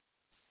love.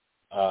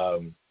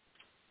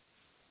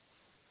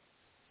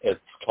 It's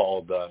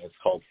called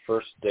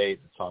First Date.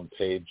 It's on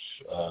page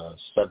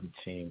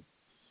 17.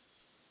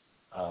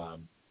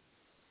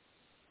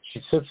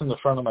 She sits in the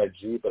front of my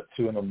Jeep at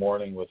 2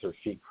 a.m. with her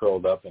feet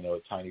curled up into a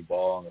tiny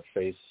ball on her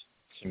face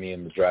to me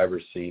in the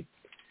driver's seat.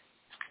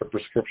 Her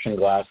prescription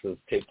glasses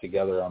taped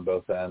together on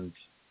both ends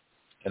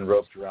and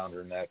roped around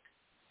her neck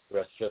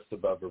rest just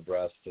above her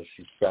breast as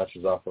she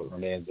scratches off what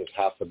remains of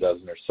half a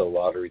dozen or so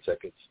lottery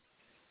tickets,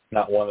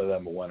 not one of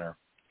them a winner.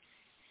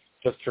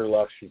 Just her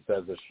luck, she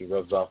says as she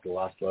rubs off the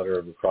last letter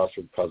of the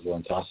crossword puzzle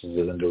and tosses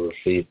it into her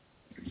feet.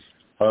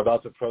 I'm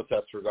about to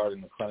protest regarding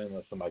the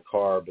cleanliness of my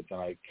car, but then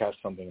I catch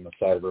something in the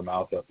side of her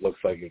mouth that looks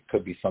like it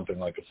could be something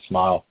like a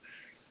smile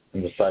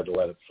and decide to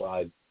let it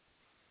slide.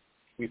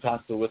 We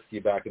pass the whiskey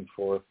back and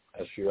forth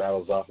as she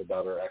rattles off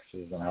about her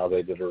exes and how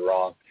they did her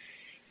wrong,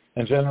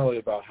 and generally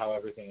about how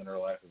everything in her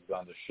life has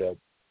gone to shit.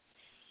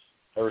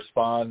 I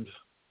respond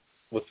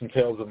with some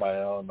tales of my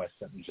own, my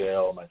stint in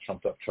jail, my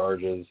trumped-up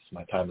charges,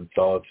 my time in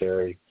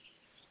solitary,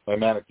 my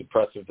manic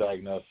depressive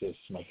diagnosis,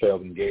 my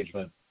failed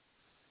engagement.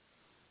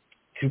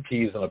 2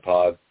 peas in a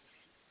pod.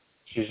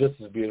 She's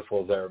just as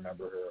beautiful as I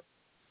remember her.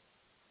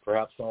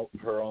 Perhaps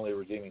her only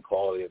redeeming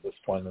quality at this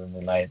point in the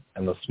night,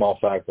 and the small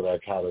fact that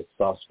I've had a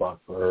soft spot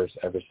for her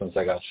ever since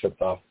I got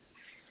shipped off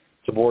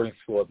to boarding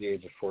school at the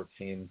age of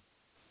 14.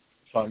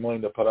 So I'm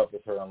willing to put up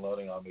with her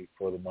unloading on me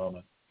for the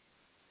moment.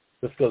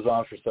 This goes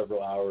on for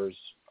several hours.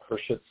 Her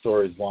shit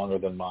story is longer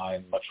than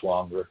mine, much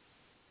longer.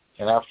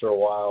 And after a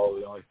while,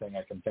 the only thing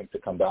I can think to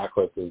come back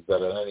with is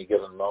that at any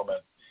given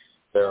moment,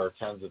 there are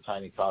tens of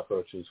tiny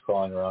cockroaches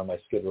crawling around my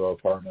Skid Row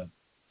apartment.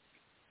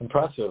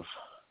 Impressive.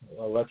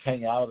 Well, let's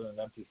hang out in an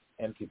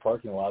empty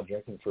parking lot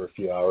drinking for a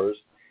few hours.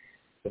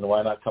 Then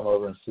why not come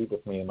over and sleep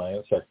with me and my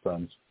insect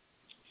friends?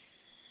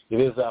 It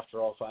is,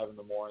 after all, 5 in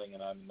the morning,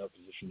 and I'm in no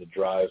position to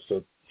drive,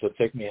 so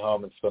take me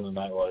home and spend the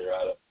night while you're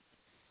at it.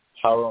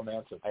 How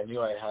romantic. I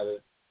knew I had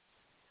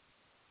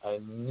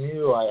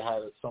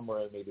it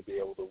somewhere in me to be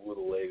able to woo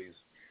the ladies.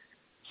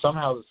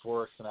 Somehow this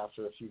works, and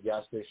after a few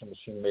gas station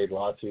machine-made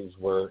lattes,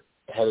 we're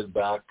headed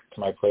back to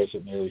my place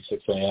at nearly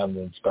 6 a.m.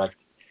 to inspect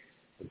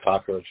the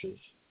cockroaches.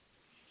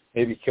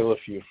 Maybe kill a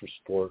few for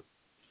sport.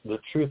 The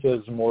truth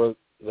is more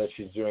that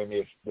she's doing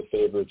me the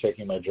favor of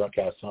taking my drunk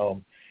ass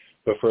home,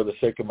 but for the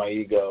sake of my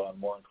ego, I'm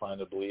more inclined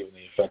to believe in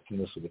the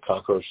effectiveness of the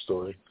cockroach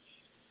story.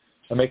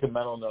 I make a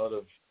mental note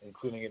of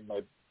including it in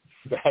my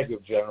bag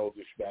of general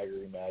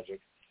douchebaggery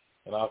magic,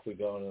 and off we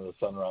go into the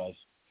sunrise.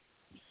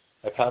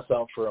 I pass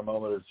out for a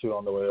moment or two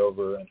on the way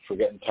over and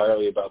forget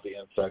entirely about the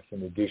insects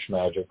and the douche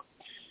magic.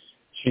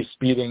 She's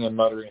speeding and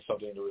muttering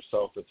something to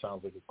herself that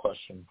sounds like a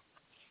question.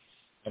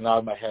 I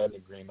nod my head in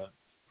agreement.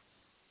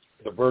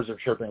 The birds are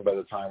chirping by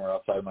the time we're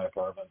outside my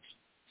apartment.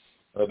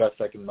 The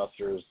best I can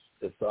muster is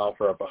to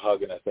offer up a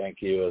hug and a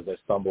thank you as I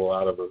stumble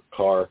out of her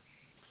car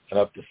and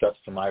up the steps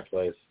to my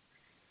place.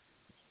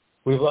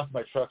 We've left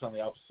my truck on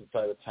the opposite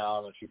side of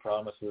town, and she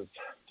promises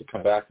to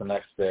come back the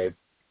next day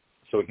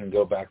so we can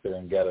go back there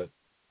and get it.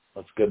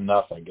 That's good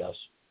enough, I guess.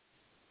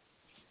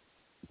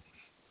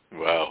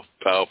 Wow,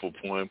 powerful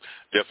poem.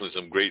 Definitely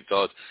some great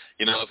thoughts.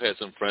 You know, I've had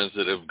some friends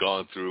that have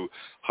gone through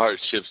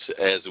hardships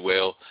as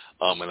well,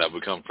 and I've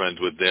become friends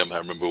with them. I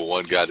remember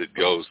one guy that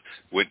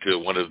went to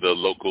one of the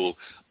local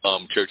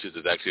churches.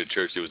 It's actually a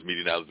church that was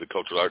meeting out at the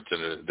Cultural Arts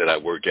Center that I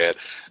work at,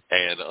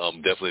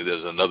 and definitely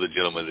there's another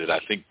gentleman that I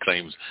think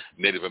claims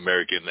Native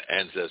American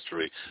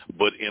ancestry.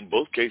 But in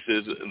both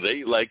cases,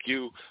 they, like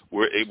you,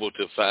 were able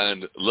to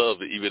find love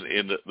even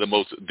in the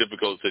most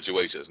difficult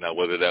situations. Now,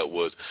 whether that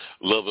was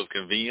love of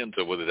convenience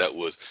or whether that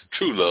was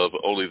true love,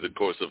 only the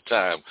course of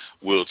time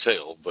will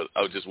tell. But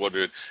I was just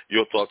wondering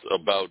your thoughts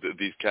about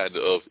these kind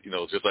of, you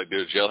know, just like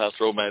there's jailhouse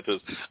romances,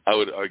 I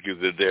would argue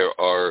that there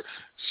are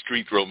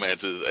street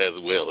romances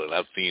as well, and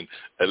I've seen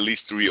at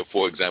least 3 or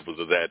 4 examples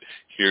of that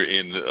here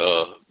in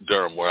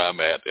Durham, where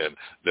I'm at, and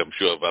I'm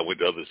sure if I went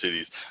to other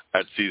cities,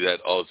 I'd see that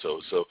also.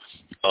 So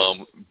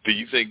do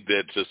you think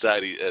that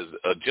society, as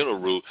a general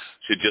rule,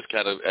 should just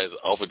kind of, as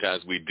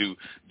oftentimes we do,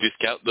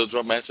 discount those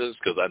romances?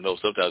 Because I know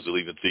sometimes we'll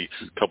even see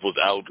couples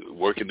out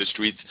working the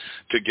streets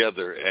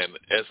together, and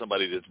as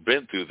somebody that's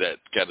been through that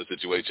kind of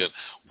situation,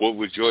 what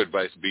would your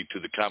advice be to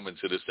the common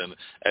citizen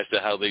as to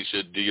how they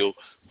should deal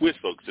with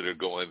folks that are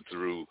going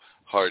through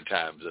hard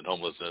times and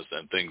homelessness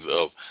and things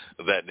of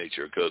that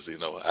nature? Because, you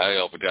know, I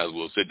oftentimes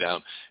will sit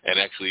down and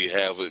actually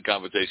have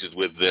conversations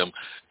with them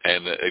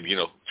and you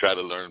know, try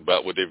to learn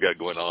about what they've got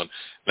going on.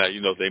 Now,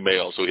 you know, they may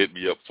also hit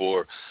me up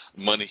for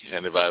money,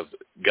 and if I've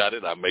got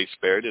it, I may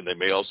spare it, and they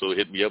may also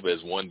hit me up,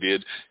 as one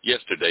did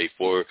yesterday,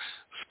 for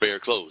spare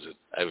clothes.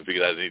 I haven't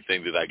figured out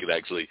anything that I could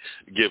actually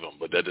give them,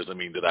 but that doesn't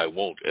mean that I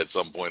won't at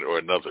some point or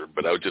another.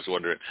 But I was just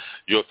wondering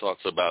your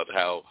thoughts about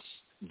how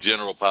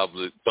general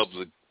public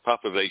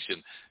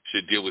population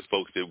should deal with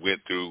folks that went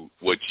through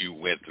what you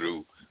went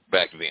through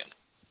back then.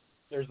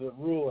 There's a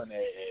rule in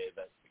AA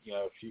that, you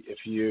know,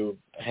 if you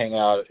hang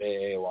out at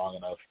AA long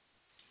enough,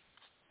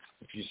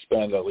 if you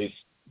spend at least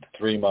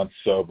 3 months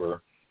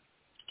sober,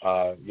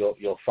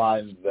 you'll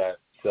find that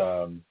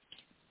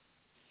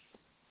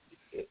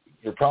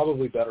you're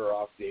probably better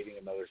off dating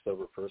another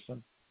sober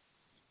person,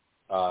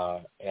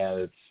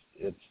 and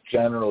it's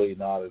generally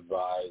not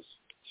advised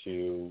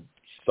to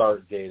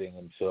start dating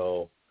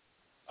until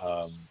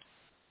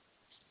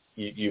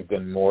you've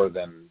been more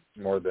than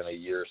a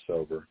year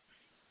sober.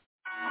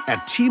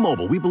 At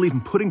T-Mobile, we believe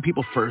in putting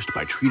people first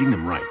by treating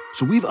them right.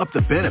 So we've upped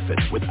the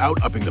benefits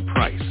without upping the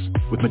price.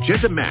 With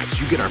Magenta Max,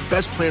 you get our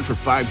best plan for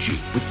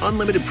 5G with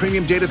unlimited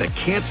premium data that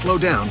can't slow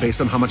down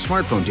based on how much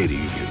smartphone data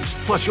you use.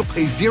 Plus, you'll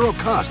pay zero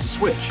cost to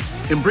switch.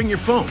 And bring your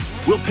phone.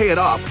 We'll pay it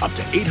off up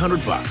to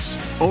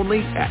 $800. Only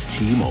at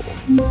T-Mobile.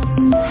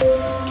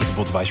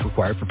 Capable device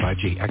required for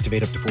 5G.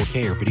 Activate up to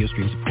 4K or video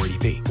streams at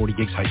 480p. 40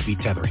 gigs high-speed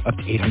tethering. Up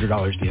to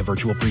 $800 via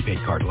virtual prepaid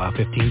card. Allow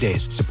 15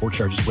 days. Support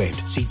charges waived.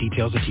 See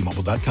details at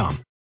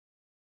T-Mobile.com.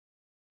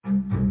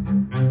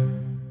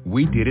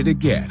 We did it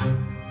again.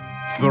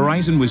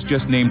 Verizon was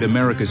just named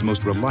America's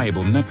most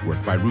reliable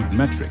network by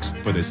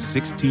RootMetrics for the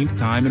 16th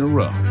time in a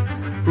row,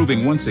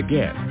 proving once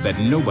again that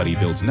nobody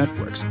builds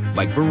networks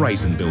like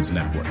Verizon builds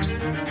networks.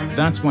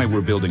 That's why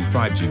we're building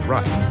 5G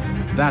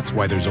right. That's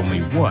why there's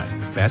only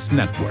one best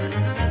network,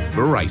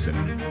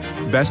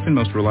 Verizon. Best and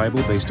most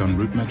reliable based on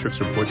RootMetrics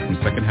reports from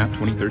second half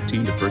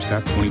 2013 to first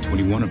half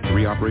 2021 of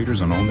 3 operators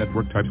on all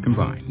network types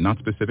combined, not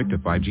specific to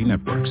 5G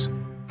networks.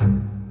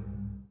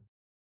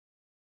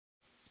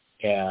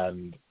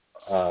 And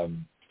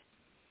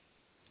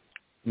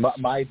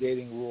my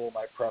dating rule,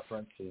 my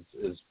preference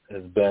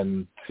has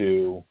been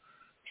to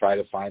try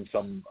to find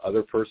some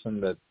other person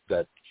that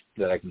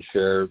I can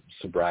share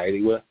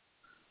sobriety with,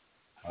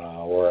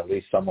 or at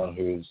least someone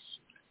who's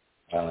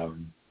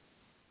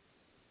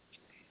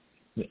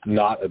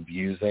not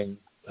abusing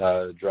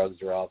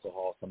drugs or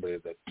alcohol, somebody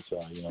that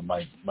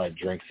might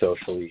drink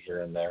socially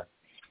here and there.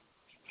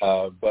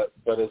 But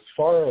as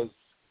far as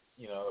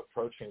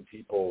approaching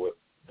people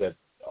that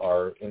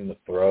are in the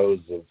throes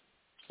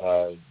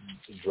of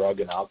drug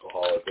and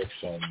alcohol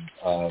addiction,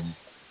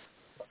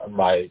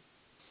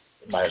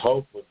 my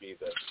hope would be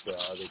that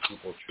other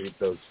people treat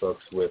those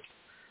folks with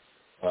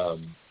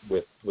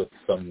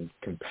some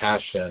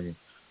compassion,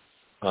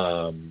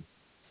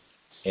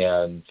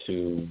 and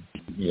to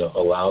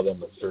allow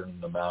them a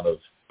certain amount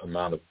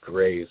of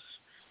grace,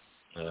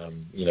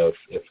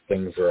 if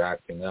things are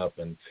acting up,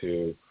 and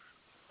to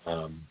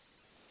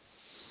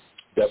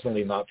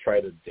definitely not try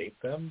to date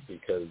them,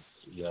 because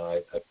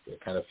I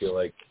kind of feel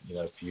like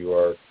if you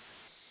are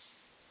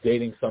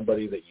dating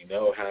somebody that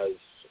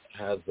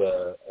has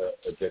a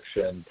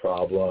addiction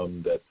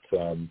problem, that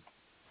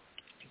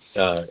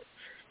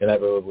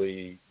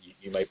inevitably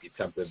you might be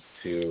tempted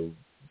to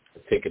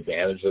take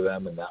advantage of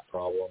them in that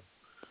problem.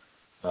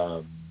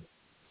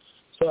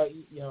 So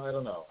I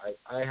don't know.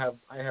 I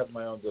have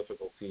my own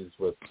difficulties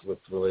with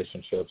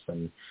relationships,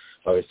 and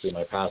obviously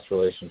my past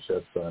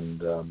relationships,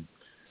 and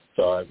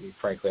so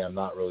frankly I'm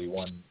not really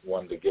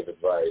one to give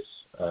advice.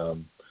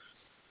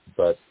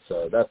 But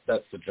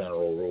that's the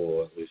general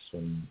rule, at least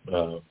when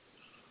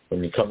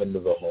you come into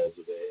the halls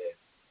of AA.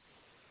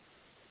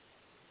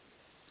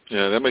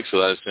 Yeah, that makes a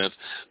lot of sense.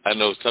 I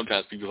know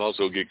sometimes people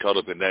also get caught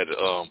up in that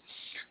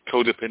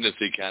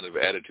codependency kind of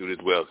attitude as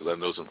well, because I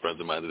know some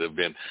friends of mine that have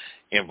been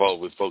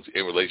involved with folks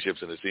in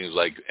relationships, and it seems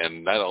like,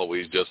 and not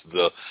always just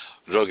the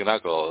drug and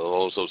alcohol, I've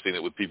also seen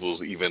it with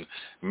people's even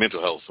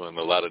mental health, and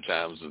a lot of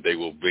times they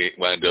will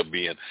wind up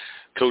being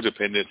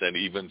codependent and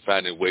even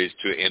finding ways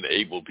to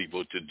enable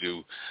people to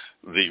do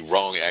the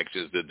wrong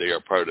actions that they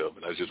are part of.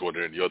 And I was just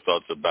wondering your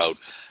thoughts about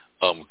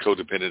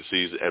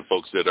codependencies and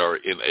folks that are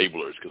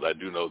enablers, because I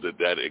do know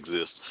that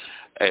exists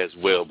as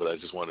well, but I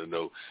just want to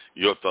know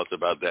your thoughts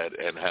about that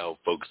and how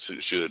folks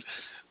should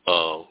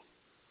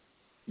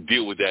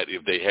deal with that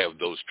if they have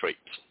those traits.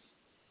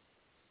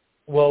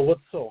 Well,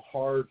 what's so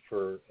hard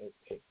for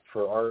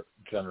our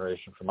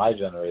generation, for my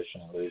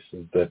generation at least,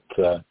 is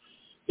that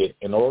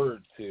in order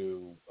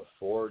to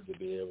afford to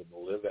be able to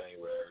live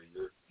anywhere,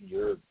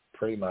 you're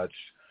pretty much,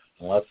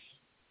 unless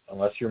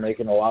you're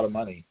making a lot of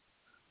money,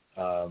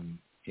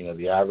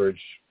 the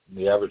average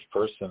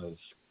person is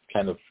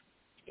kind of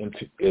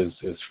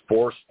is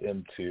forced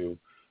into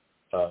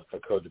a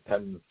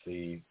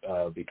codependency,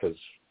 because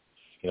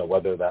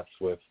whether that's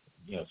with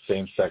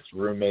same-sex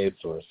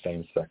roommates or a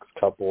same-sex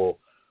couple,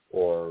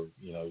 or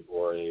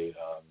a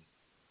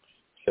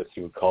I guess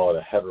you would call it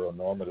a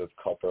heteronormative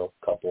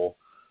couple,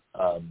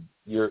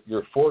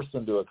 you're forced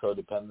into a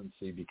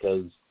codependency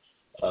because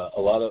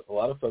a lot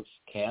of folks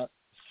can't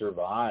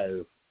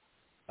survive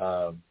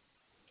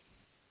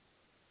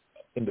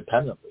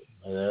independently.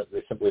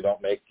 They simply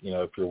don't make,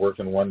 if you're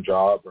working one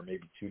job or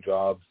maybe two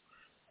jobs,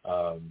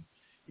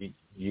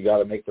 you got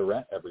to make the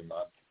rent every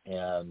month,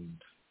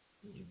 and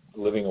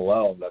living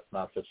alone, that's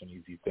not such an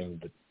easy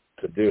thing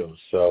to do.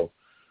 So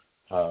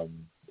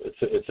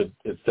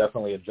it's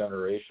definitely a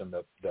generation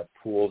that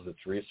pools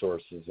its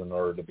resources in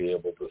order to be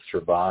able to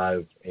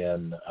survive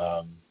in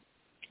the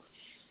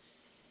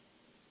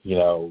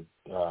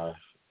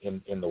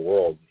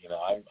world.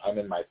 I'm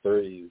in my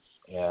 30s,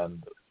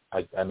 and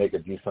I make a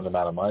decent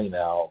amount of money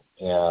now,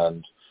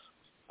 and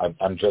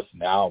I'm just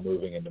now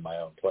moving into my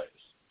own place.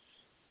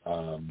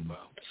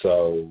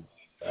 So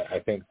I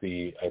think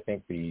the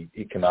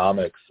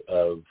economics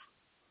of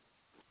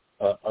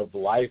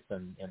life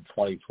in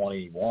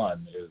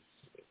 2021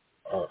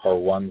 are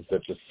ones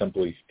that just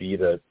simply feed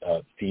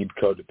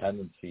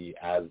codependency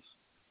as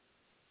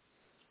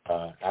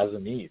a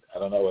need. I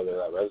don't know whether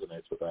that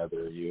resonates with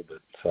either of you,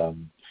 but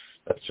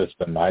that's just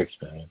been my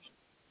experience.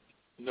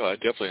 No, I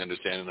definitely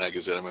understand. And like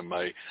I said, I'm in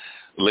my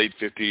late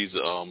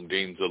 50s.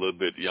 Dean's a little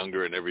bit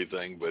younger and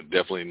everything, but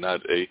definitely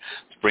not a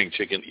spring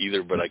chicken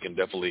either. But I can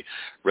definitely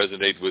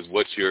resonate with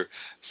what you're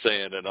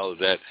saying and all of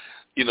that.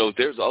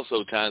 There's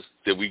also times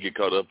that we get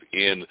caught up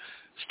in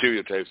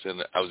stereotypes.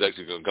 And I was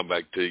actually going to come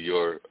back to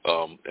your,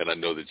 and I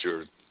know that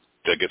you're,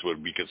 I guess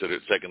would be considered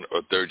second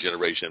or third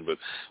generation, but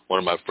one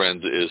of my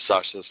friends is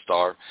Sasha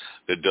Starr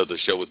that does a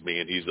show with me,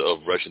 and he's of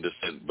Russian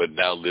descent but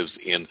now lives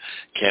in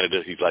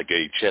Canada. He's like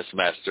a chess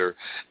master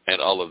and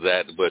all of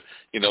that, but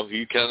he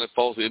kind of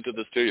falls into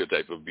the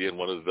stereotype of being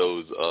one of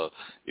those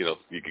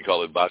you can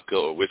call it vodka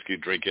or whiskey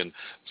drinking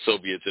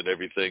Soviets and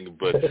everything,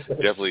 but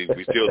definitely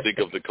we still think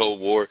of the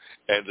Cold War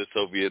and the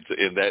Soviets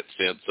in that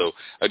sense. So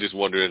I'm just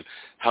wondering,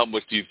 how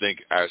much do you think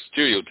our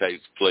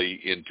stereotypes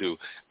play into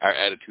our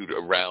attitude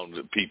around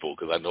people?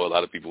 Because I know a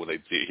lot of people, when they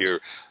hear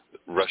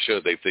Russia,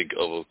 they think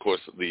of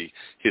course, the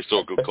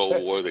historical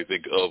Cold War. They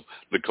think of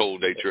the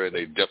cold nature, and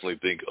they definitely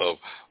think of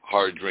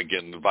hard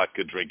drinking,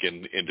 vodka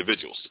drinking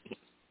individuals.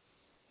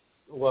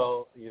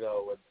 Well,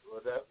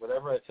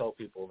 whenever I tell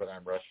people that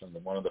I'm Russian,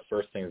 one of the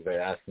first things they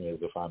ask me is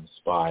if I'm a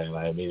spy, and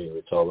I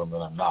immediately tell them that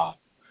I'm not.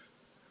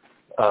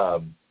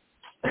 And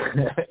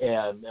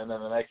then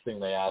the next thing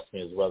they ask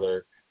me is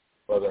whether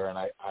or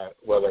not I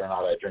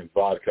drink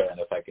vodka and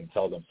if I can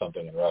tell them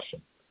something in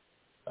Russian.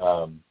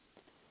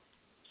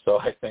 So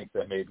I think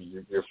that maybe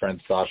your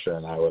friend Sasha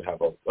and I would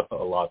have a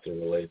lot to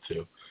relate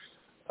to.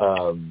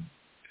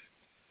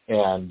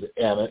 And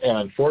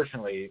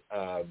unfortunately,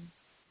 I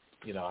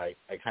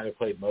kind of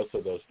played most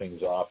of those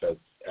things off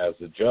as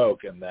a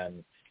joke, and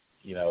then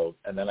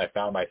I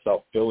found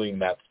myself filling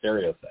that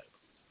stereotype.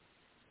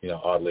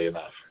 Oddly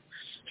enough,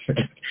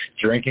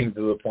 drinking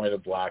to the point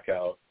of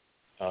blackout,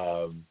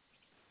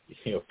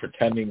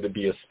 pretending to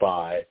be a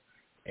spy,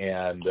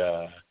 and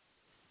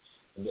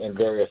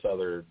various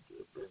other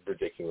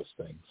ridiculous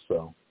things.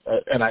 So,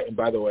 and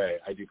by the way,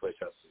 I do play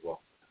chess as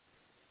well.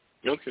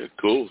 Okay,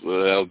 cool.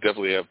 Well, I'll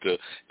definitely have to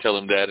tell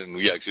him that, and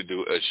we actually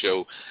do a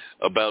show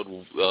about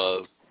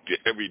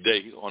every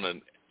day on a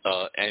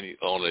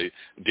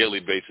daily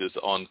basis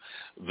on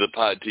the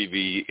Pod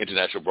TV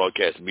International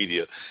Broadcast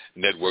Media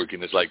Network,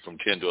 and it's like from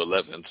 10 to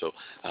 11. So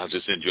I'll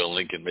just send you a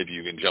link, and maybe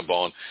you can jump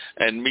on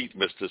and meet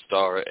Mr.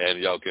 Starr, and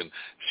y'all can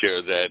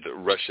share that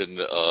Russian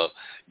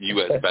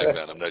U.S.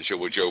 background. I'm not sure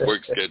what your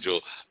work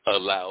schedule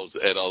allows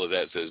and all of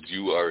that. Says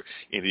you are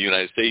in the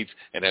United States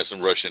and have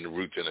some Russian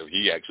roots in him.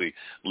 He actually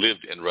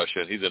lived in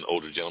Russia, and he's an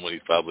older gentleman.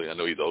 I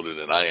know he's older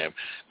than I am.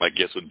 My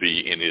guess would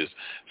be in his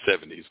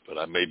 70s, but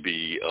I may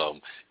be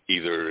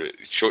either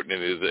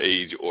shortening his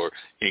age or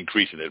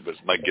increasing it, but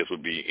my guess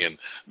would be in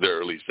the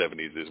early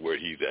 70s is where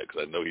he's at,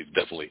 because I know he's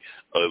definitely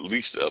at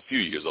least a few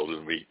years older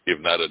than me,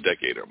 if not a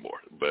decade or more.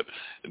 But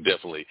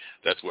definitely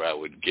that's where I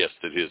would guess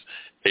that his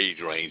age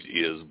range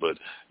is, but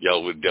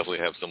y'all would definitely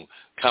have some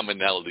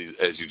commonalities,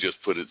 as you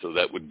just put it, so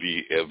that would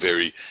be a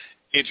very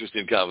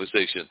interesting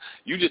conversation.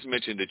 You just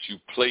mentioned that you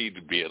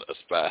played being a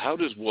spy. How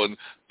does one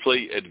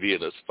play at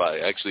being a spy?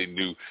 I actually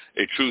knew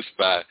a true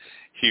spy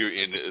here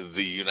in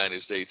the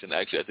United States, and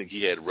actually I think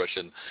he had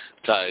Russian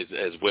ties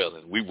as well,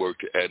 and we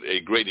worked at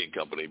a grading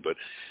company, but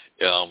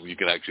you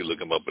can actually look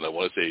him up, and I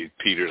want to say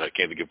Peter, and I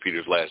can't think of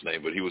Peter's last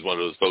name, but he was one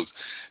of those folks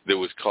that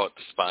was caught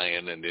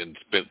spying and then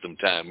spent some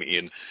time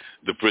in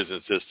the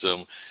prison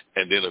system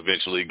and then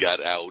eventually got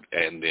out,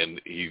 and then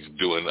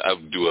I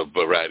do a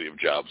variety of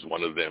jobs.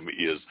 One of them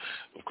is,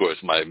 of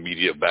course, my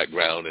media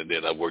background, and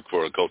then I work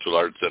for a cultural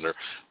arts center,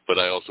 but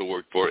I also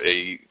work for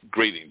a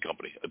grading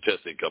company, a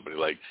testing company,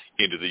 like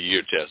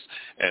end-of-the-year tests,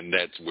 and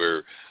that's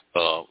where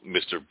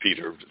Mr.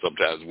 Peter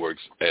sometimes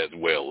works as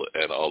well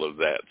and all of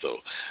that. So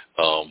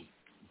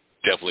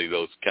definitely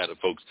those kind of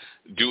folks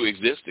do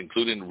exist,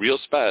 including real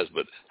spies.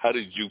 But how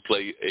did you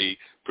play a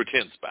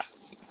pretend spy?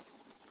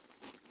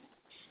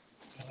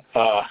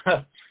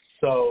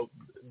 So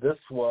this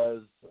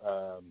was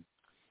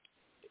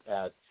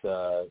at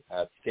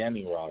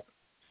Standing Rock.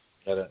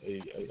 I don't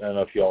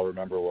know if you all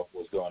remember what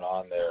was going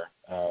on there.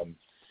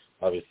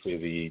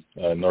 Obviously,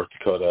 the North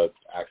Dakota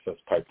Access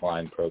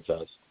Pipeline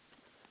protest.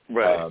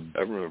 Right,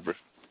 I remember.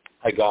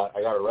 I got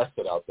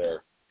arrested out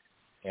there,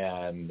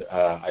 and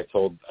I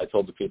told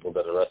the people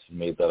that arrested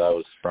me that I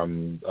was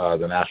from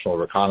the National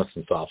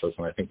Reconnaissance Office,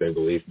 and I think they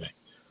believed me.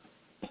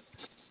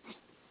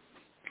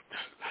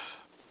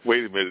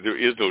 Wait a minute, there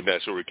is no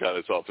National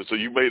Reconnaissance Office, so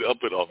you made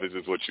up an office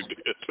is what you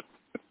did.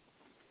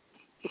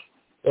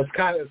 It's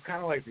kind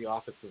of like the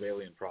Office of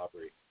Alien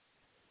Property.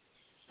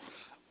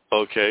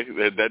 Okay,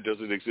 that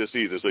doesn't exist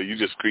either. So you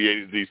just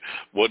created these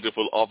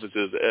wonderful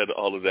offices and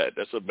all of that.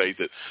 That's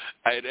amazing.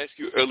 I had asked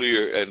you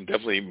earlier, and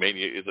definitely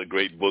Mania is a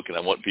great book, and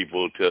I want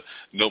people to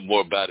know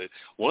more about it.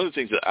 One of the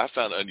things that I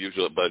found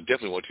unusual, but I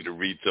definitely want you to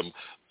read some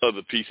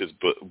other pieces,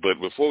 but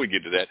before we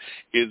get to that,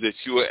 is that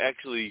you are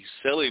actually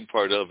selling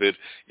part of it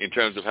in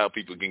terms of how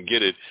people can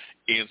get it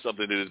in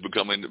something that is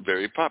becoming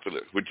very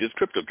popular, which is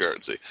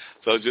cryptocurrency.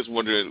 So I was just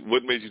wondering,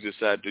 what made you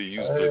decide to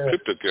use the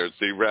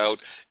cryptocurrency route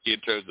in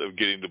terms of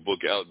getting the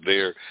book out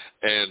there?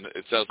 And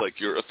it sounds like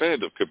you're a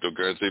fan of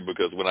cryptocurrency,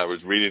 because when I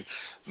was reading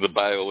the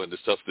bio and the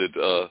stuff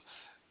that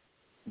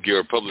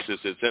your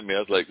publicist had sent me, I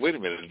was like, wait a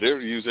minute,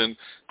 they're using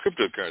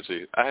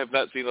cryptocurrency. I have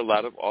not seen a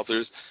lot of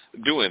authors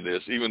doing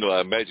this, even though I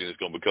imagine it's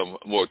going to become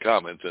more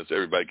common since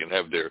everybody can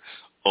have their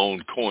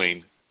own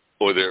coin,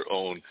 or their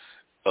own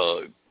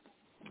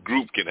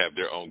group can have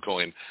their own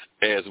coin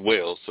as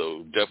well.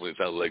 So definitely it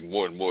sounds like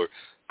more and more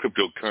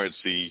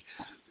cryptocurrency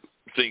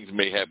things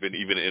may happen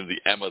even in the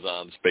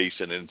Amazon space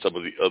and in some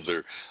of the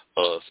other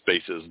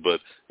spaces. But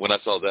when I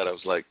saw that, I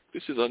was like,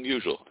 this is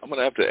unusual. I'm going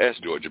to have to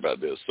ask George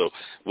about this. So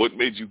what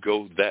made you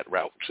go that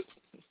route?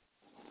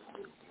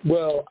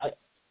 Well,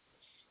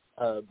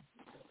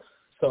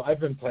 so I've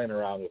been playing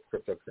around with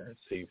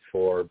cryptocurrency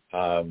for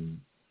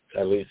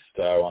at least,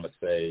 I want to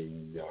say,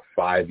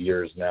 5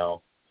 years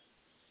now.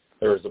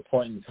 There was a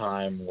point in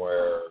time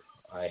where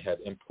I had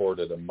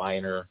imported a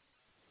miner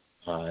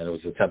and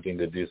was attempting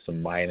to do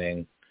some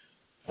mining.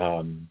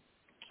 I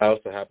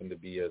also happen to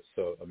be a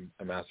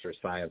Master of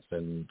Science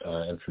in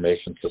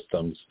information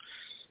systems,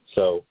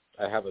 so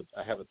I have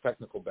a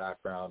technical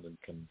background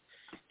and can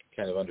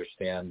kind of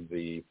understand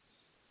the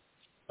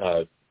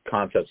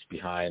concepts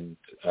behind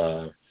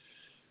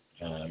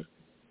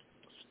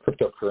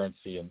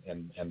cryptocurrency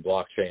and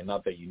blockchain.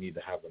 Not that you need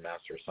to have a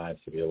Master of Science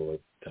to be able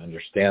to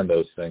understand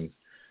those things.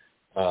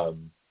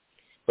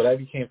 But I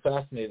became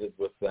fascinated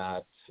with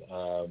that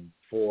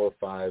 4,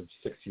 5,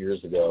 6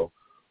 years ago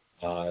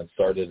and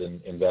started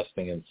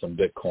investing in some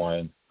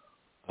Bitcoin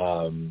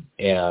and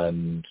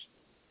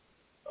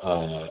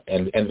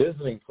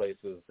visiting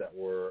places that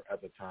were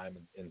at the time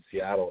in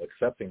Seattle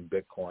accepting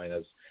Bitcoin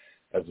as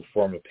a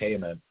form of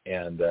payment.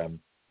 And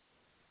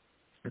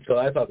so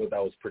I thought that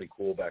was pretty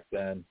cool back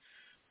then.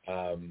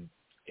 And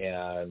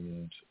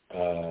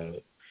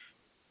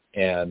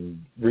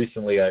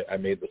recently I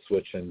made the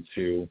switch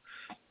into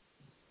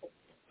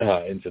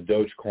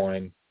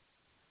Dogecoin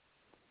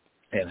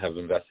and have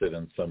invested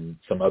in some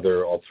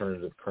other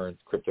alternative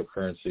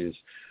cryptocurrencies.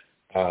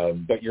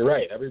 But you're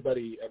right.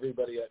 Everybody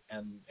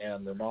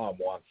and their mom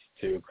wants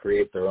to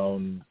create their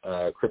own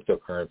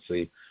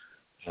cryptocurrency.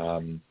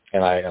 And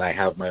I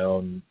have my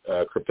own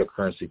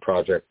cryptocurrency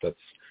project that's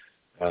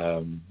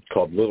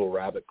called Little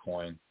Rabbit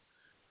Coin,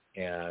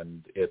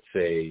 and it's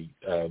a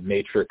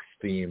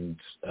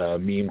Matrix-themed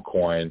meme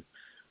coin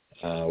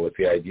with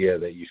the idea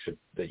that you should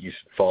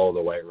follow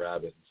the white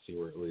rabbit and see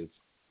where it leads.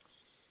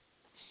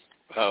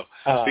 Wow.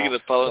 Speaking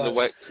of following the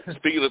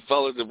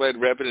white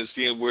rabbit and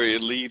seeing where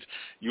it leads,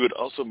 you had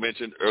also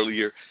mentioned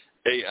earlier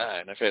AI,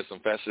 and I've had some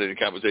fascinating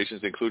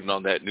conversations, including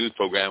on that news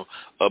program,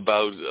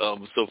 about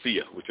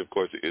Sophia, which of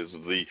course is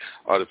the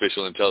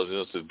artificial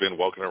intelligence that's been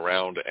walking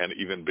around and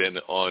even been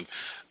on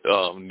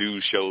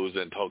news shows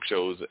and talk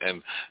shows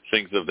and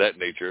things of that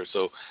nature.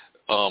 So,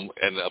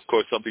 and of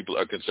course, some people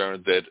are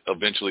concerned that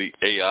eventually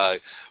AI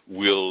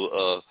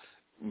will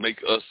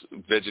make us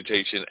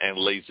vegetation and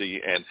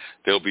lazy, and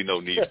there'll be no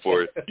need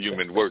for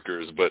human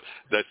workers. But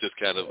that's just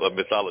kind of a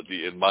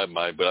mythology in my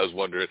mind. But I was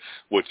wondering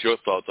what your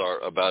thoughts are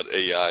about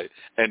AI,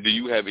 and do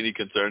you have any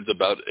concerns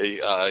about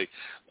AI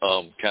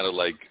kind of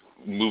like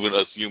moving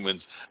us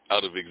humans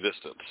out of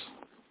existence?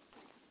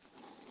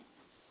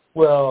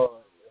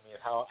 Well, I mean,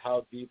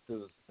 how deep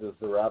does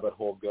the rabbit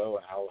hole go,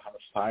 and how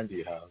much time do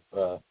you have?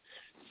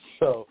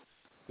 So,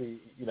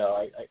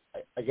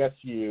 I guess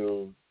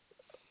we're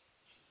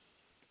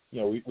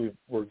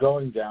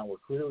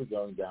clearly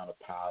going down a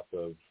path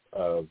of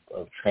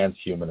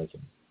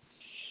transhumanism,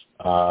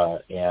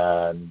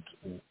 and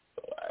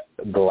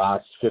the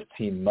last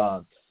 15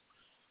 months,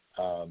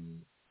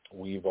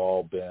 we've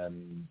all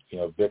been,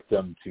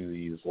 victim to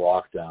these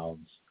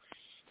lockdowns,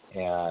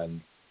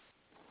 and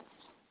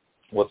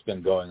what's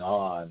been going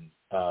on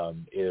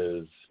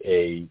is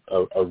a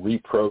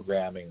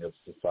reprogramming of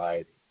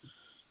society.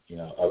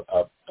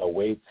 A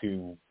way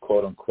to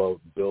quote unquote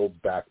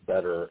build back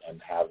better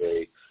and have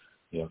a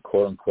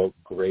quote unquote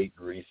great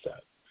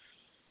reset.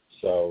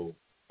 So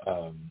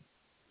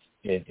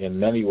in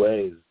many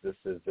ways, this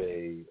is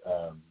a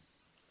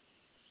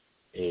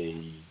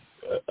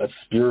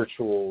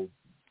spiritual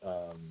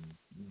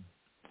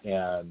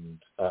and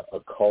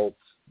occult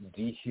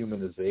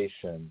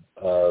dehumanization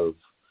of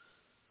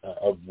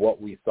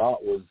what we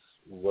thought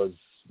was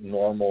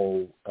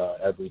normal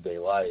everyday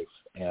life,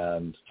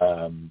 and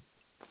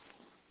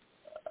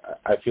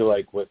I feel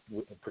like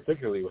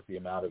particularly with the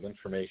amount of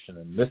information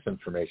and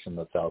misinformation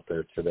that's out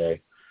there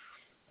today,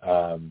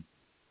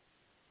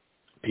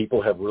 people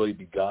have really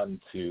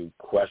begun to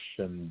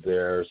question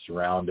their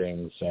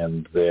surroundings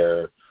and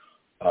their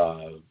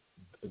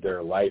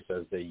life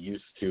as they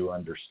used to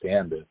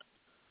understand it.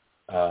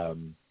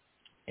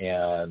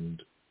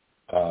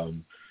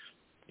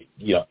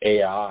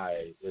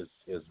 AI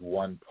is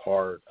one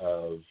part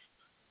of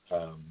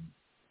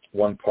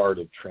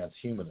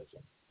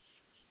transhumanism.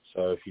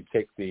 So if you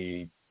take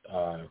the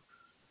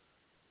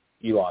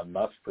Elon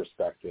Musk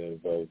perspective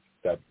of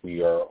that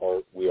we are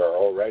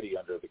already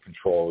under the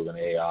control of an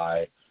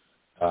AI,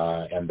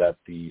 and that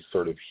the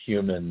sort of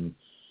human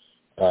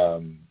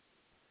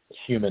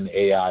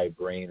AI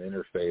brain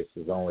interface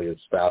is only as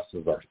fast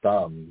as our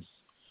thumbs,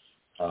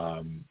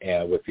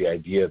 and with the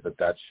idea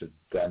that should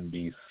then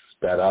be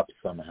sped up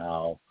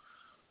somehow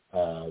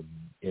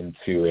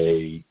into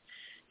a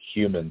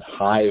human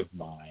hive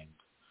mind.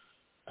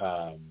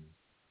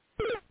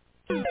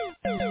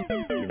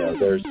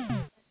 There's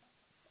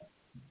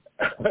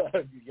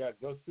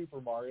go Super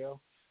Mario.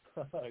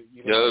 That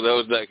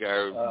was like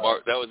our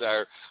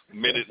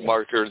minute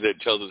marker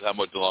that tells us how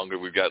much longer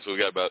we've got. So we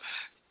got about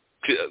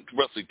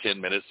roughly 10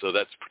 minutes. So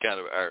that's kind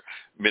of our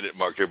minute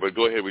marker. But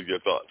go ahead with your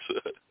thoughts.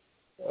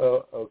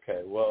 Oh,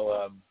 okay.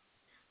 Well,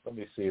 let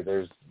me see.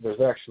 There's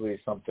actually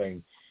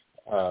something.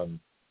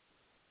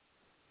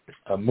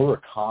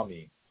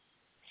 Murakami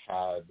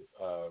had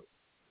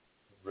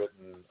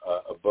written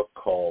a book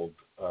called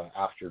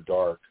After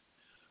Dark,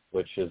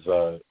 which is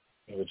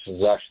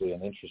actually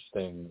an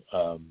interesting.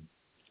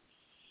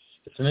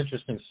 It's an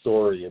interesting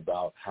story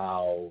about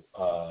how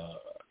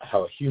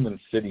a human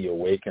city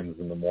awakens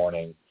in the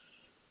morning,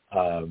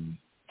 and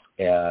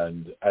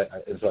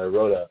I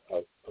wrote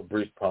a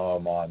brief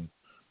poem on.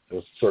 It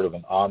was sort of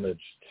an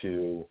homage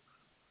to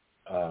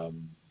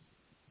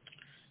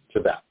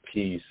that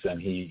piece,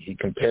 and he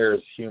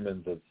compares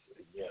humans as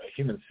a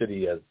human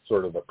city as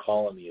sort of a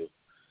colony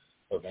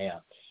of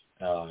ants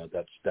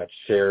that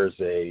shares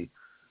a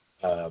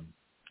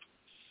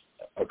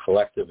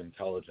collective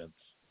intelligence,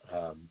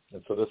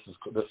 and so this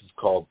is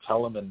called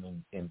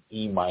Telemann in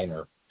E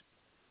minor.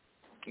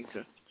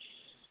 Okay.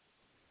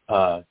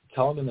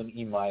 Telemann in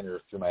E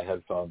minor through my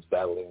headphones,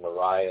 battling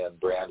Mariah and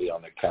Brandy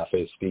on the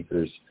cafe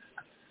speakers.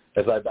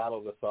 As I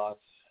battle the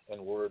thoughts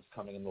and words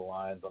coming in the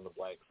lines on the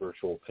blank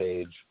virtual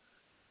page,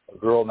 a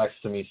girl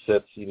next to me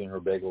sits eating her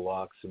bagel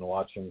lox and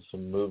watching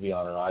some movie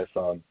on her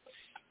iPhone,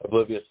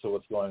 oblivious to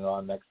what's going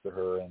on next to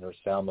her and her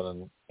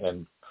salmon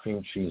and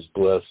cream cheese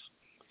bliss.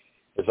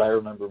 As I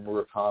remember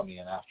Murakami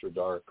in After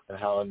Dark, and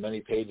how in many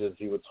pages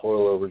he would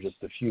toil over just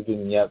a few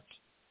vignettes,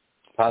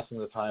 passing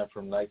the time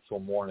from night till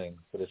morning,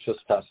 but it's just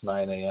past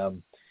 9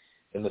 a.m.,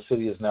 and the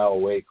city is now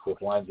awake with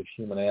lines of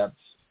human ants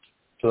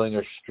filling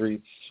her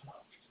streets,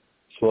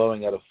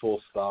 slowing at a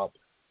full stop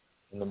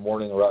in the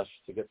morning rush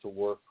to get to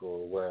work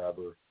or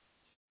wherever.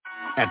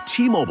 At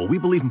T-Mobile, we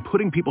believe in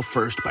putting people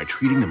first by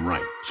treating them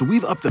right. So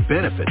we've upped the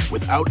benefits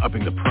without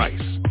upping the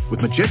price.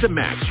 With Magenta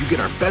Max, you get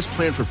our best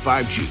plan for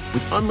 5G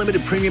with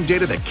unlimited premium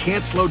data that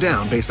can't slow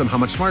down based on how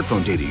much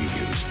smartphone data you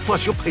use. Plus,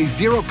 you'll pay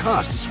zero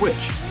cost to switch.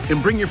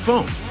 And bring your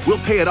phone.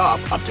 We'll pay it off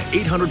up to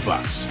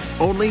 $800.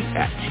 Only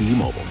at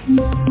T-Mobile.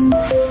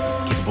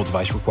 Capable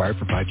device required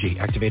for 5G.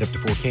 Activate up to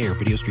 4K or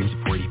video streams at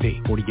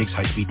 480p. 40 gigs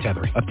high-speed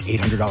tethering. Up to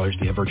 $800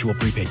 via virtual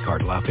prepaid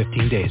card. Allow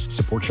 15 days.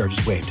 Support charges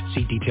waived.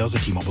 See details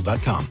at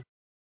T-Mobile.com.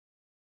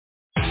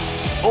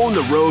 Own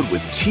the road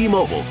with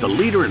T-Mobile, the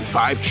leader in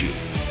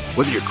 5G.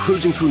 Whether you're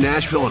cruising through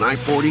Nashville on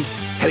I-40,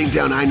 heading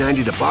down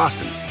I-90 to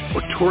Boston,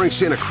 or touring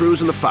Santa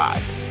Cruz in the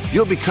 5,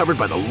 you'll be covered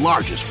by the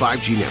largest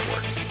 5G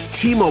network.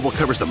 T-Mobile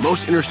covers the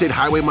most interstate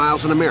highway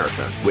miles in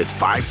America with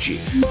 5G.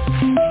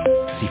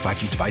 See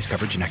 5G device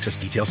coverage and access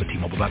details at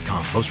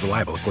T-Mobile.com. Most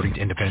reliable according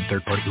to independent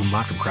third-party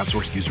Umlaut from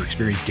crowdsourced user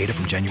experience data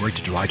from January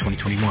to July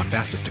 2021.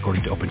 Fastest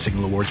according to Open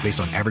Signal Awards based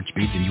on average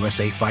speeds in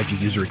USA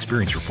 5G user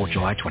experience report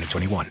July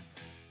 2021.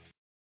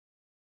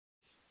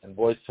 And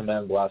Boyz II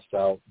Men blast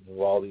out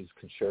Vivaldi's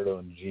Concerto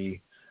in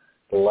G,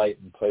 the light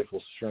and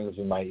playful strings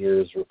in my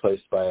ears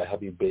replaced by a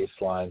heavy bass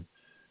line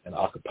and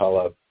a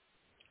cappella.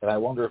 And I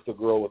wonder if the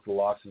girl with the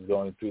locks is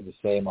going through the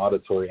same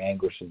auditory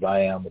anguish as I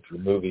am with her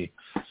movie.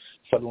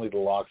 Suddenly the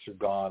locks are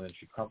gone, and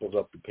she crumples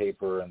up the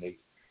paper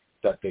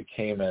that they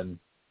came in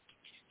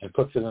and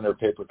puts it in her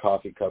paper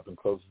coffee cup and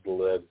closes the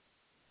lid,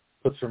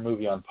 puts her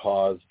movie on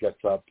pause,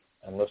 gets up,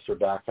 and lifts her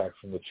backpack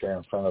from the chair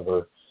in front of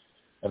her,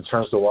 and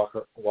turns to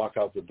walk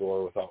out the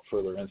door without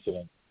further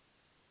incident.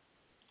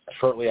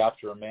 Shortly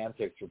after, a man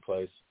takes her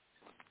place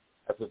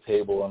at the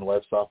table and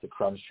wipes off the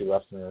crumbs she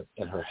left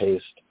in her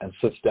haste and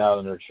sits down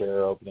in her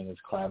chair, opening his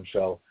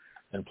clamshell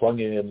and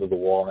plugging it into the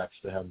wall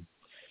next to him,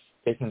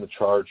 taking the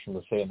charge from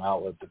the same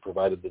outlet that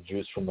provided the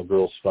juice from the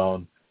girl's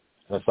phone.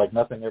 And it's like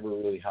nothing ever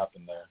really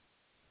happened there,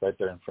 right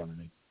there in front of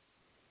me.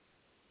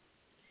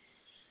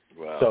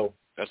 Wow. So,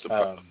 that's the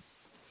problem.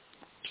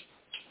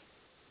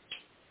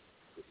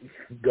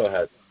 Go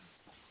ahead.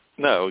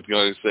 No, I was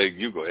going to say,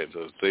 you go ahead.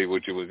 So say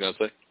what you were going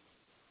to say.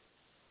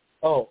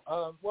 Oh,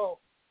 well,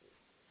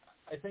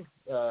 I think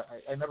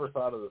I never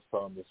thought of this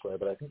poem this way,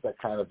 but I think that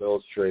kind of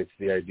illustrates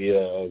the idea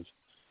of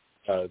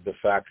the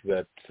fact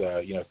that,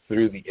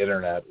 through the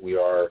Internet, we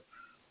are,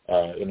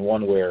 in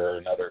one way or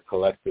another,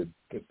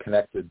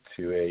 connected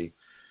to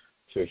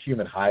a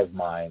human hive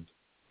mind,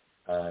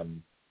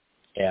 and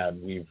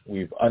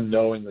we've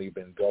unknowingly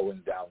been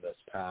going down this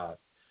path,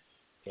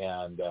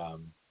 and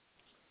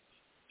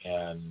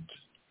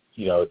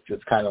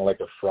it's kind of like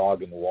a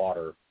frog in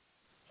water.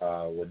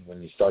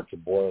 When you start to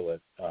boil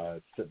it,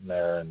 it's sitting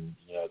there and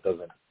it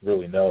doesn't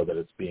really know that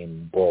it's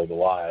being boiled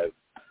alive.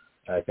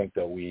 And I think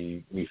that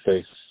we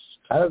face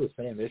kind of the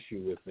same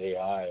issue with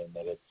AI, and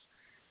that it's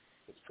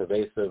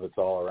pervasive. It's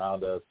all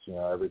around us.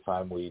 Every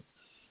time we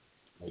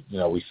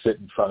sit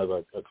in front of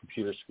a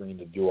computer screen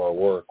to do our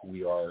work,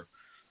 we are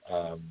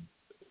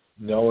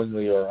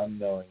knowingly or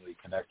unknowingly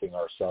connecting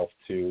ourselves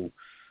to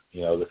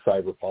the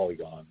cyber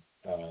polygon.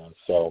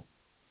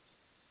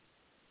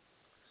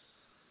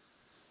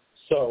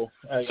 So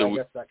I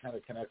guess that kind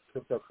of connects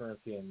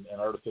cryptocurrency and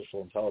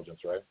artificial intelligence,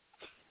 right?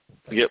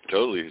 Yep,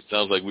 totally. It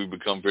sounds like we've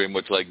become very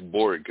much like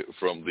Borg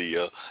from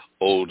the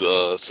old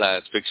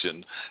science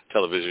fiction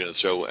television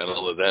show and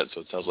all of that.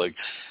 So it sounds like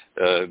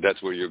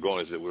that's where you're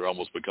going, is that we're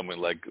almost becoming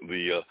like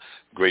the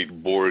great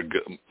Borg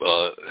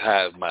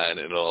hive mind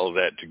and all of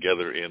that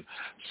together in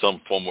some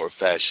form or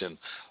fashion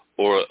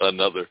or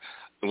another.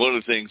 One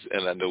of the things,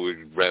 and I know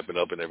we're wrapping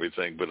up and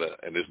everything, but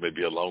and this may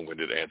be a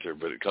long-winded answer,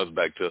 but it comes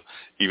back to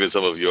even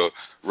some of your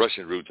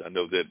Russian roots. I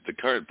know that the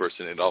current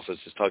person in office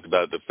has talked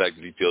about the fact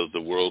that he feels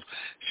the world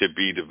should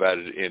be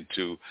divided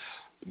into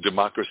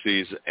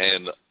democracies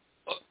and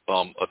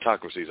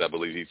autocracies, I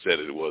believe he said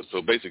it was.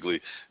 So basically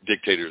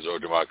dictators or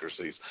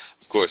democracies.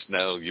 course,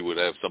 now you would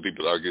have some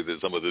people argue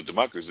that some of the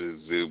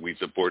democracies that we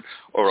support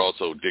are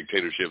also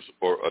dictatorships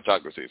or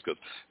autocracies, because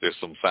there's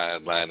some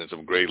fine line and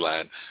some gray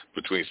line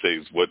between, say,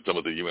 what some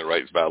of the human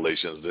rights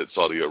violations that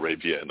Saudi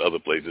Arabia and other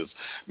places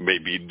may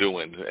be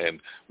doing,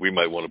 and we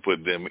might want to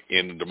put them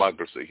in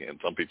democracy. And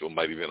some people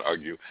might even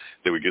argue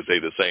that we could say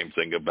the same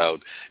thing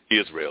about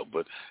Israel.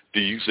 But do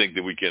you think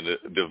that we can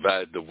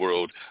divide the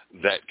world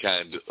that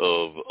kind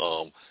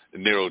of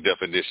narrow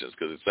definitions?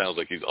 Because it sounds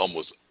like he's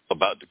almost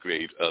about to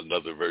create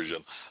another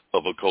version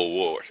of a Cold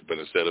War, but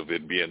instead of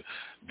it being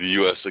the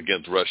U.S.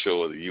 against Russia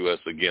or the U.S.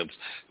 against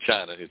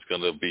China, it's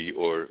going to be,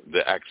 or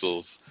the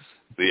axis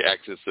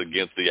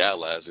against the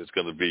allies, it's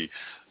going to be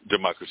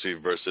democracy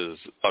versus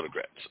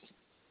autocrats.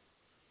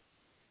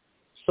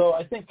 So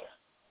I think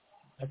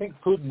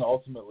Putin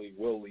ultimately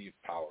will leave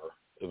power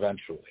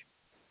eventually.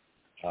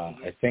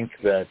 I think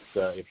that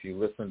if you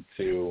listen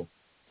to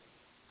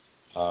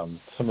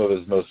some of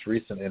his most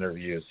recent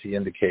interviews, he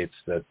indicates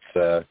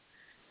that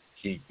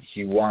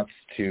he wants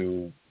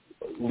to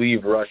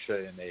leave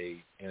Russia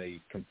in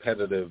a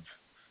competitive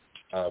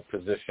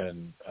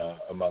position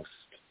amongst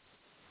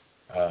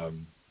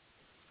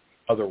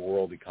other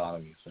world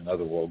economies and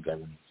other world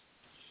governments.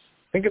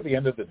 I think at the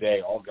end of the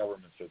day, all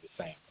governments are the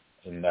same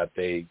in that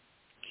they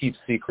keep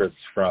secrets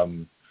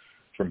from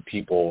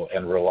people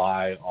and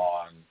rely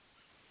on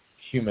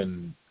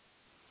the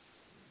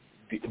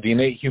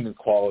innate human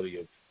quality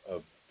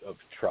of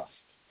trust.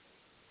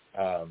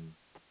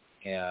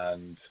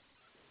 And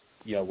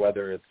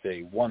whether it's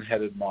a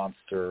one-headed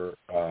monster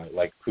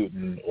like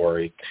Putin or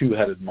a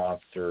two-headed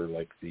monster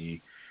like the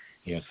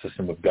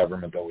system of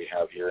government that we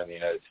have here in the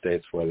United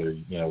States, whether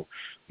you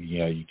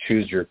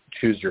choose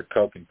your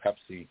Coke and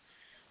Pepsi.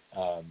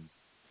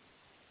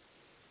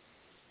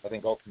 I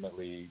think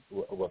ultimately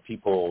what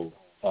people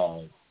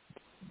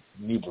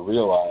need to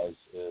realize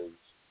is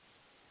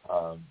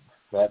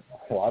that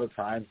a lot of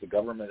times the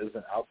government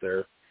isn't out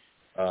there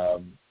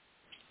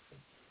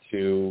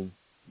to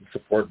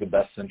support the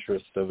best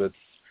interest of its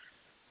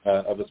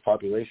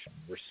population.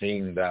 We're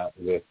seeing that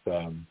with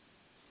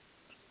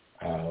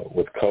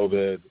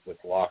COVID, with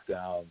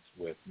lockdowns,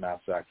 with mass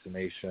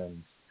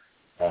vaccinations.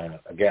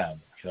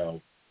 Again,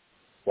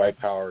 white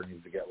power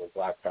needs to get with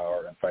black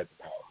power and fight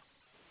the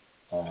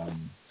power.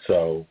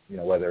 So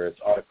whether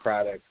it's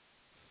autocratic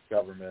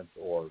governments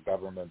or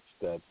governments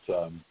that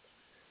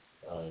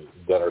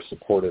are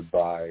supported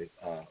by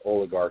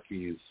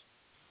oligarchies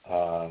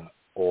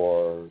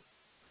or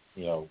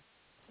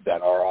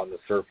that are on the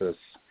surface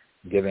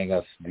giving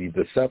us the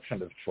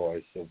deception of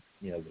choice of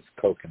this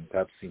Coke and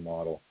Pepsi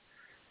model.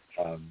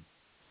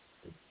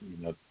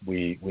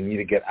 We need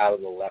to get out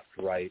of the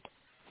left-right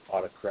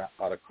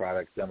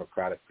autocratic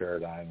democratic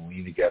paradigm. We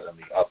need to get in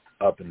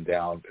the up and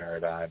down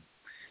paradigm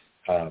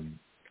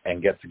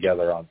and get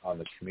together on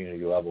the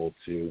community level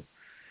to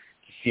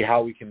see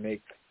how we can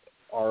make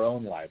our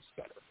own lives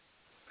better.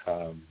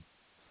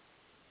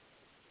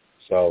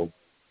 So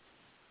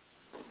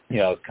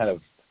it's kind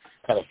of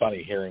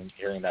funny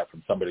hearing that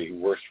from somebody who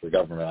works for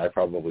government. I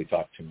probably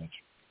talk too much.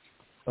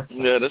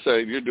 Yeah, that's all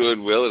right. You're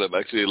doing well, and I'm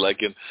actually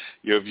liking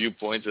your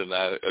viewpoints, and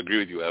I agree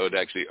with you. I would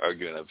actually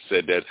argue, and I've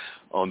said that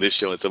on this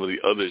show and some of the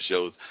other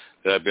shows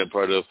that I've been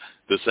part of,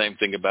 the same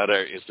thing about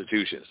our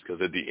institutions,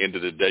 because at the end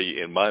of the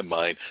day, in my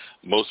mind,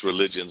 most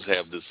religions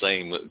have the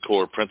same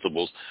core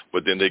principles,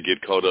 but then they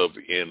get caught up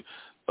in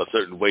a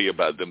certain way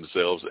about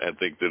themselves and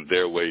think that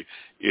their way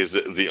is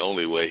the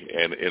only way.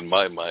 And in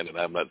my mind, and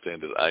I'm not saying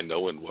that I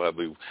know and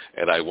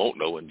I won't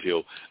know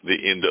until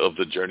the end of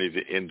the journey,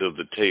 the end of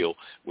the tale,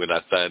 when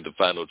I find the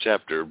final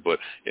chapter. But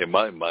in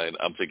my mind,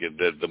 I'm thinking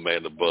that the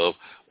man above,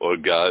 or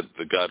God,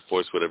 the God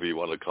force, whatever you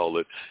want to call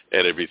it,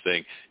 and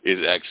everything, is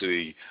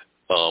actually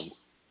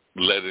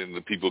letting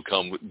the people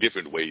come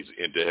different ways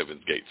into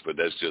heaven's gates. But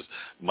that's just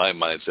my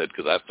mindset,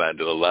 because I find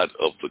that a lot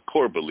of the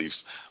core beliefs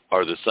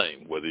are the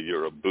same, whether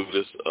you're a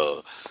Buddhist,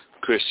 a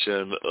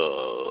Christian,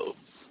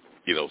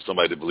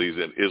 somebody that believes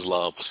in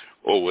Islam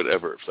or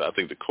whatever. So I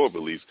think the core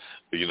beliefs,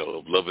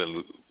 of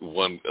loving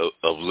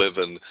of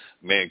living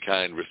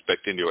mankind,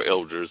 respecting your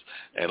elders,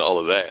 and all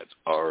of that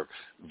are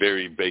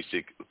very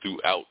basic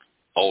throughout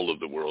all of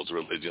the world's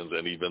religions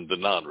and even the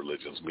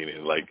non-religions,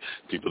 meaning like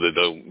people that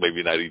don't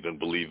maybe not even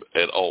believe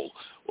at all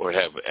or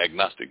have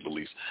agnostic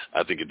beliefs.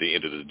 I think at the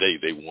end of the day,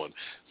 they want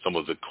some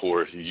of the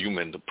core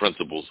human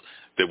principles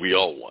that we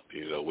all want,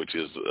 which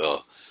is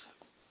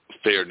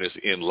fairness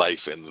in life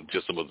and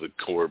just some of the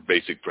core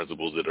basic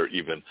principles that are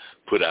even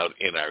put out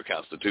in our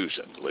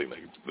Constitution, like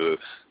the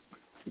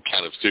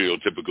kind of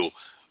stereotypical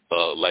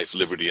life,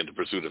 liberty, and the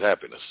pursuit of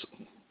happiness.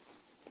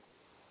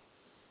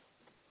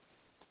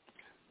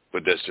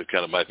 But that's just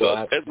kind of my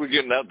thoughts. As we're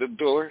getting out the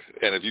door,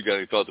 and if you got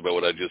any thoughts about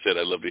what I just said,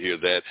 I'd love to hear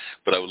that.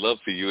 But I would love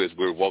for you, as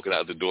we're walking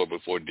out the door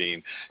before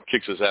Dean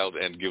kicks us out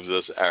and gives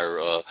us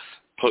our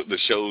the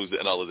shows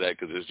and all of that,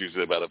 because there's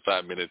usually about a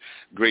 5-minute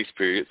grace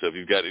period. So if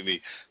you've got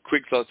any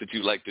quick thoughts that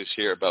you'd like to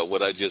share about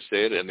what I just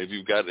said, and if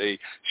you've got a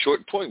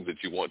short poem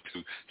that you want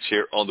to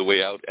share on the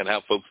way out and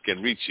how folks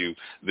can reach you,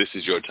 this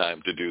is your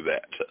time to do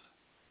that.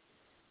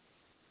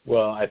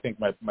 Well, I think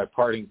my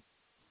parting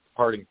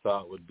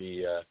thought would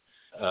be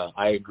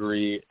I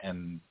agree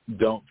and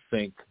don't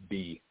think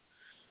B.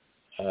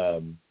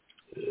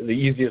 The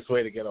easiest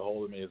way to get a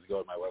hold of me is to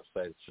go to my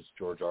website. It's just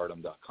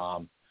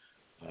georgeardom.com.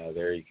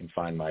 There you can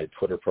find my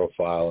Twitter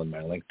profile and my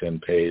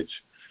LinkedIn page.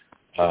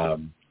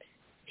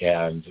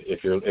 And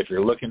if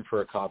you're looking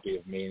for a copy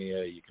of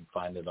Mania, you can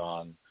find it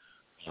on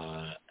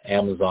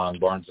Amazon,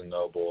 Barnes &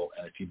 Noble.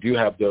 And if you do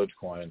have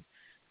Dogecoin,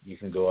 you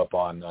can go up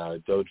on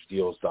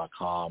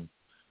dogedeals.com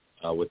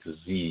with a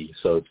Z.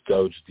 So it's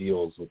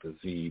dogedeals with a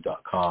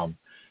Z.com.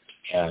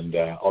 And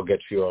I'll get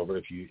you over,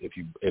 if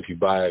you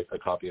buy a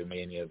copy of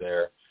Mania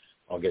there,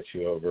 I'll get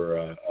you over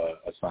a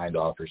signed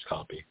author's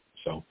copy.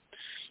 So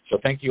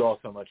thank you all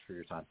so much for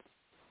your time.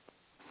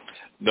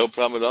 No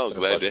problem at all.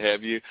 Glad to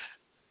have you.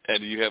 And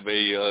do you have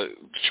a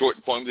short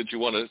poem that you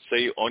want to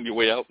say on your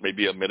way out,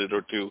 maybe a minute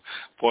or two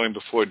poem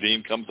before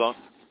Dean comes on?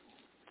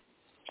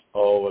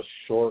 Oh, a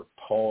short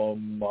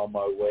poem on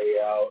my way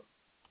out.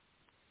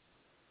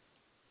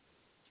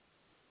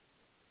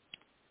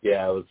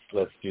 Yeah,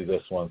 let's do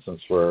this one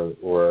since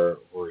we're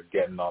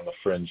getting on the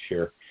fringe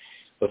here.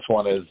 This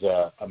one is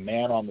A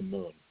Man on the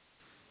Moon.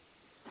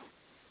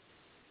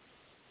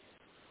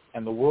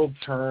 And the world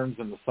turns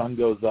and the sun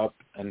goes up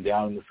and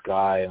down in the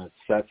sky, and it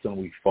sets and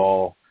we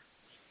fall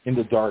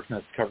into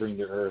darkness covering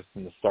the earth,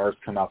 and the stars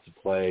come out to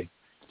play,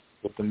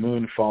 with the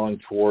moon falling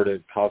toward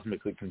it,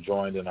 cosmically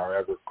conjoined in our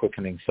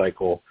ever-quickening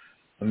cycle.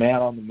 A man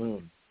on the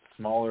moon,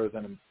 smaller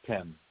than a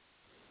pin.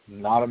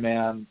 Not a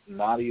man,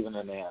 not even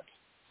an ant.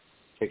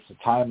 Takes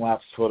a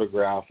time-lapse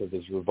photograph of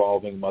his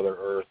revolving Mother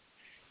Earth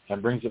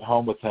and brings it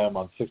home with him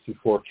on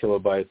 64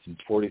 kilobytes and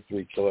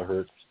 43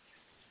 kilohertz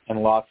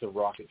and lots of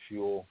rocket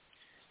fuel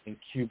in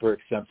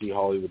Kubrick's empty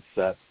Hollywood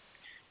set.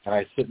 And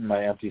I sit in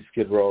my empty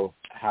Skid Row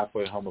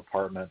halfway home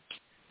apartment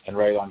and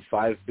write on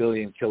 5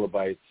 billion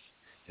kilobytes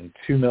and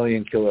 2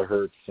 million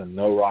kilohertz and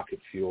no rocket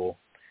fuel,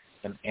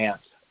 an ant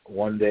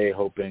one day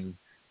hoping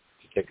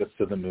to take us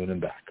to the moon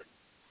and back.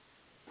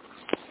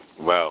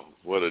 Wow,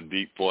 what a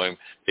deep poem.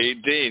 Hey,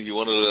 Dean, you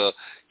want to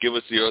give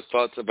us your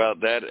thoughts about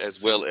that as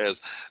well as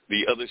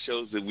the other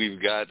shows that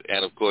we've got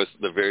and, of course,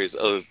 the various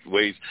other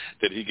ways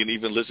that he can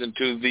even listen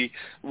to the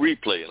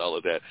replay and all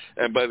of that.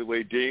 And, by the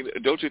way, Dean,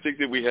 don't you think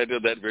that we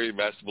handled that very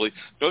masterfully?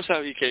 Notice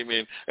how he came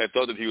in and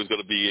thought that he was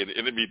going to be in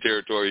enemy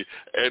territory,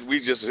 and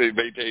we just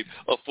maintained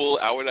a full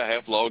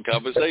hour-and-a-half long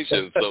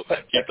conversation. So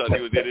he thought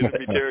he was in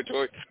enemy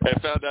territory and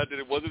found out that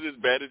it wasn't as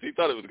bad as he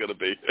thought it was going to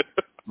be.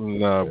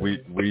 No,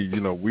 we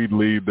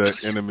leave that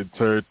enemy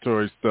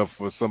territory stuff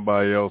for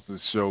somebody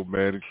else's show,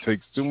 man. It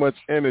takes too much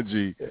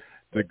energy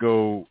to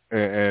go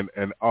and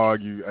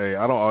argue. Hey,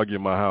 I don't argue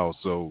in my house,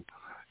 so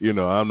I'm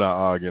not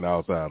arguing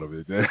outside of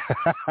it.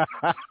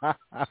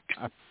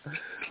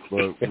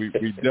 But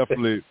we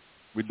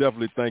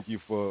definitely thank you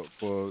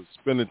for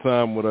spending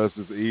time with us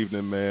this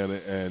evening, man,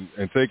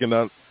 and taking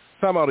that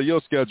time out of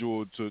your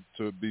schedule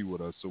to be with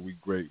us. So we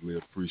greatly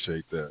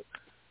appreciate that.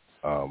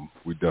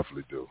 We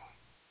definitely do.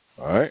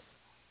 All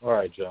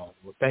right, John.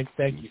 Well, thank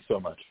you so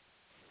much.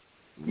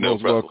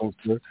 Most welcome,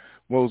 sir.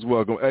 Most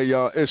welcome. Hey,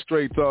 y'all, it's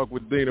Straight Talk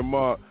with Dean and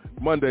Mark,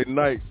 Monday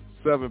night,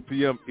 7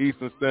 p.m.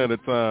 Eastern Standard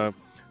Time.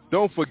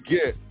 Don't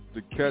forget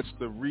to catch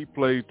the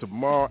replay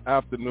tomorrow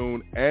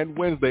afternoon and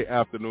Wednesday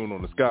afternoon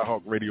on the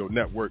Skyhawk Radio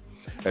Network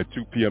at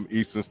 2 p.m.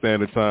 Eastern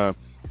Standard Time.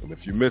 And if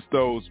you missed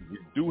those, we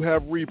do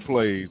have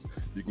replays.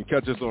 You can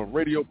catch us on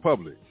Radio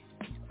Public,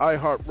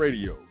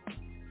 iHeartRadio,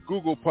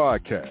 Google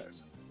Podcasts,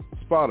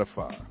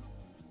 Spotify,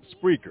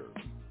 Spreaker,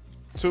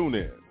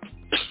 TuneIn,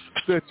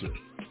 Stitcher,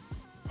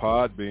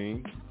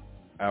 Podbean,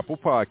 Apple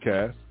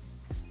Podcasts,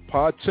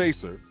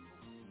 Podchaser,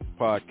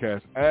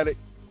 Podcast Addict,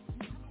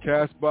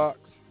 Castbox,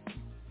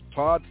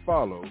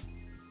 Podfollow,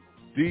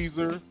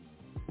 Deezer,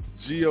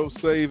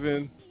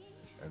 GeoSavin,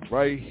 and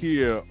right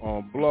here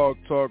on Blog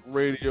Talk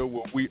Radio,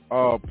 where we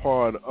are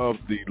part of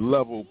the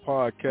Level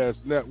Podcast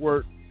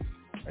Network.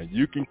 And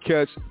you can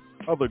catch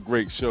other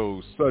great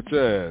shows such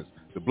as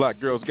The Black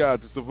Girl's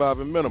Guide to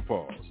Surviving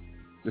Menopause,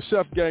 The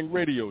Chef Gang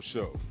Radio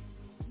Show,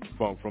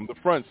 Funk from the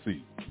Front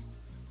Seat,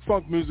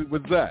 Funk Music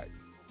with Zach,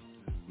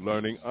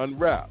 Learning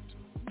Unwrapped,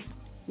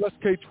 Let's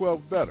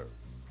K-12 Better,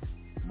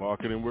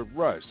 Marketing with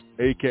Rush,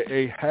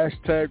 a.k.a.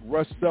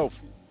 #Rush Selfie,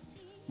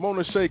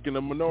 Mona Shakin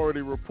and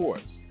Minority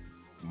Reports,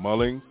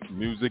 Mullings,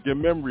 Music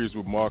and Memories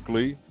with Mark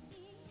Lee,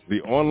 The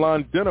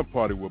Online Dinner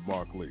Party with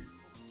Mark Lee,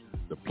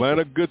 The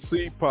Plant a Good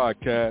Seed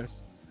Podcast,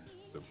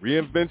 The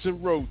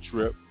Reinvention Road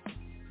Trip,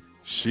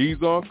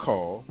 She's on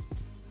Call,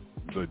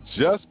 The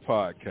Just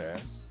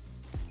Podcast,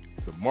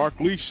 The Mark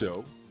Lee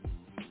Show,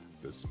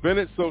 The Spin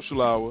It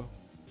Social Hour,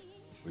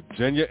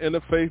 Virginia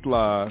Interfaith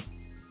Live,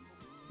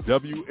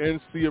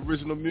 WNC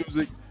Original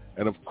Music,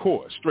 and of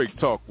course, Straight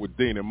Talk with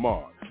Dean and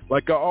Mark.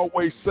 Like I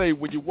always say,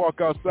 when you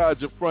walk outside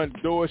your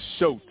front door, it's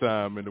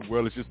showtime and the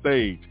world is your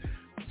stage.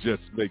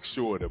 Just make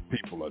sure that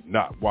people are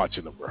not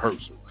watching a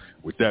rehearsal.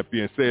 With that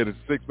being said, it's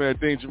Six-Man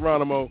Dean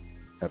Geronimo.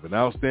 Have an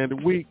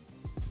outstanding week.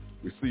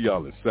 We'll see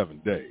y'all in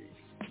 7 days.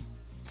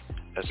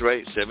 That's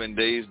right, 7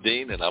 days,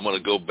 Dean, and I'm going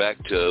to go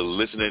back to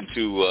listening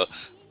to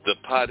the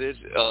Potted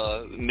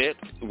net,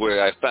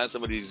 where I find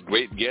some of these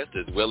great guests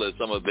as well as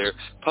some of their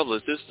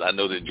publicists. I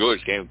know that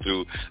George came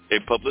through a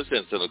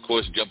publicist, and of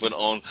course jumping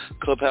on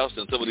Clubhouse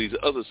and some of these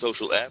other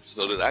social apps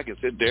so that I can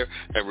sit there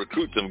and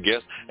recruit some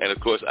guests. And of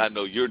course, I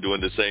know you're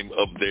doing the same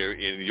up there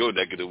in your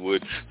neck of the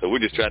woods. So we're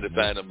just trying to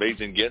find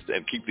amazing guests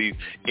and keep these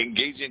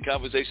engaging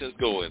conversations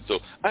going. So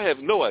I have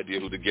no idea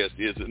who the guest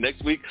is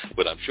next week,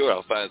 but I'm sure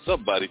I'll find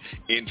somebody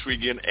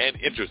intriguing and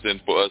interesting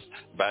for us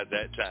by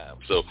that time.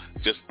 So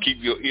just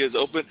keep your ears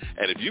open.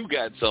 And if you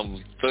got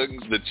some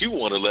things that you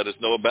want to let us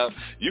know about,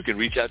 you can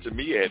reach out to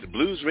me at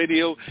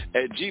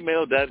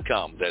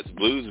bluesradio@gmail.com. That's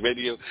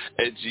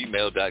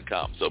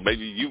bluesradio@gmail.com. So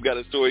maybe you've got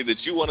a story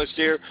that you want to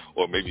share,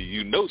 or maybe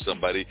you know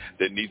somebody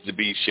that needs to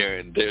be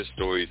sharing their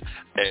stories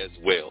as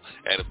well.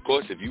 And of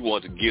course, if you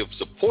want to give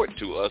support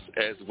to us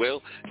as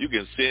well, you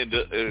can send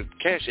a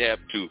Cash App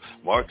to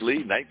Mark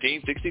Lee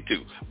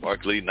 1962,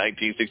 Mark Lee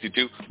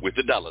 1962 with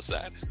the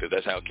 $, because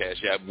that's how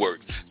Cash App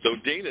works. So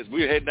Dean, as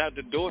we're heading out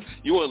the door,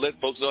 you want to let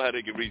folks know how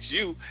they can reach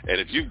you, and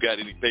if you've got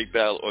any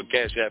PayPal or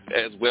Cash App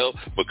as well,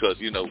 because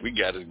we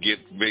got to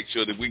make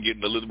sure that we're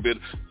getting a little bit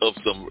of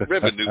some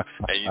revenue.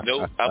 And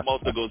I'm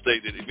also going to say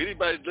that if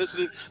anybody's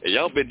listening and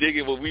y'all been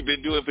digging what we've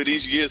been doing for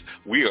these years,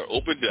 we are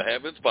open to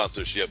having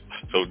sponsorship.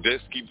 So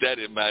just keep that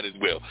in mind as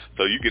well.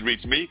 So you can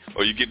reach me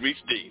or you can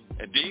reach Dean.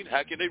 And Dean,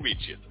 how can they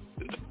reach you?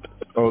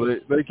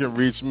 They can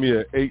reach me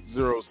at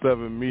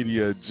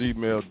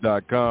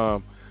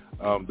 807media@gmail.com.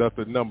 That's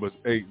the numbers,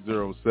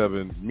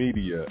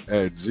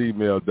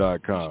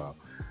 807media@gmail.com.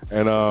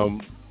 And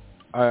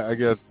I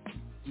guess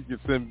you can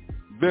send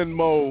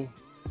Venmo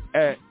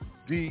at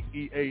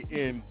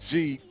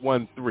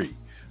DEANG13.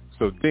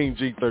 So Dean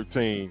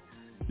G13,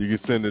 you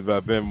can send it by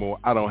Venmo.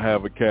 I don't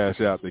have a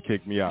Cash App to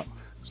kick me out.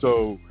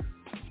 So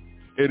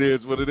it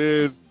is what it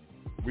is.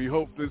 We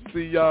hope to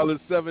see y'all in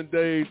 7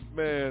 days,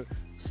 man.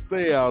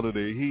 Stay out of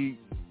the heat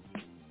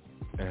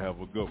and have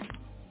a good one.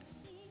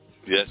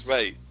 That's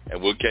right.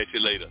 And we'll catch you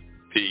later.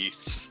 Peace.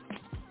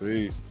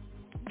 Peace.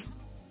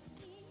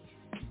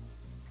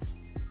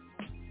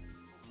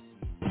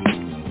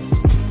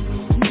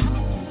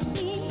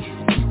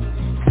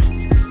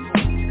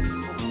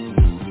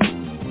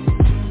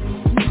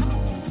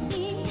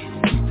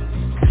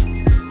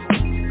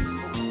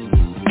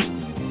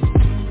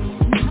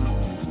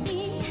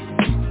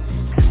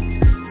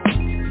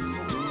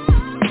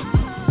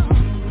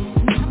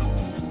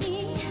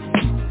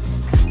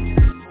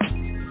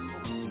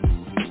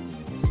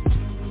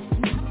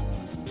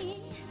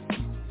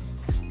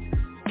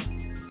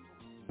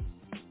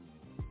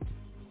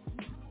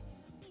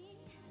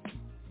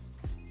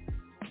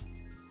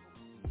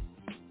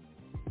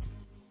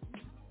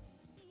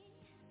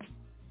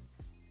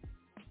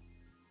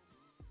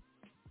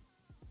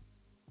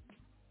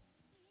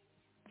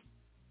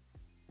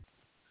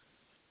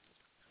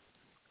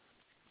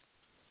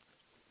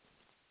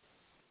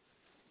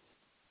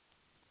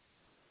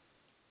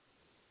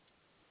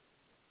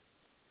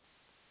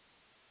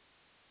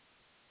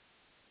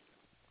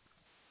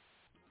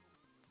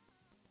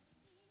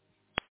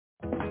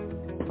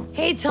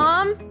 Hey,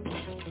 Tom.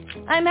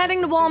 I'm heading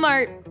to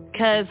Walmart,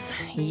 because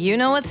you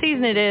know what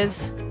season it is.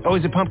 Oh,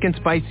 is it pumpkin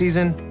spice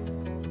season?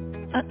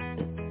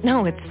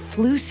 No, it's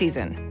flu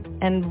season,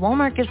 and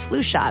Walmart gives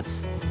flu shots.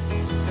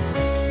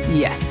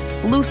 Yes,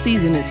 flu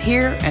season is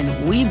here,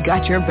 and we've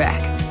got your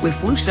back with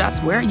flu shots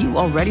where you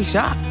already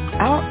shop.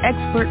 Our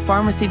expert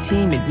pharmacy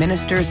team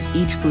administers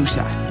each flu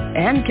shot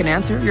and can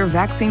answer your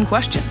vaccine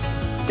questions.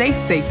 Stay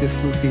safe this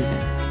flu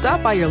season.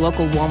 Stop by your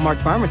local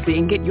Walmart pharmacy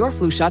and get your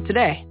flu shot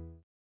today.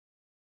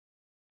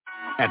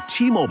 At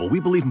T-Mobile, we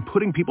believe in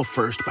putting people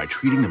first by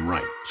treating them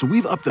right. So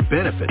we've upped the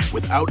benefits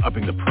without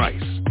upping the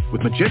price.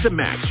 With Magenta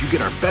Max, you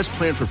get our best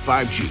plan for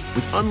 5G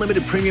with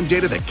unlimited premium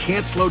data that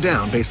can't slow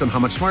down based on how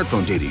much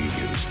smartphone data you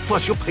use.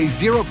 Plus, you'll pay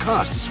zero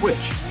cost to switch.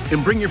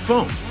 And bring your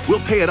phone. We'll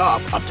pay it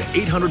off up to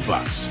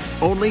 $800.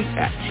 Only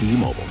at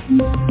T-Mobile.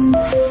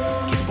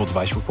 Capable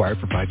device required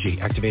for 5G.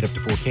 Activate up to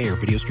 4K or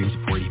video streams at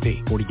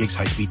 480p. 40 gigs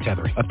high-speed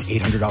tethering. Up to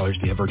 $800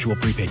 via virtual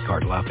prepaid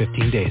card. Allow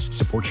 15 days.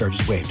 Support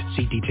charges waived.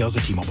 See details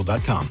at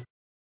T-Mobile.com.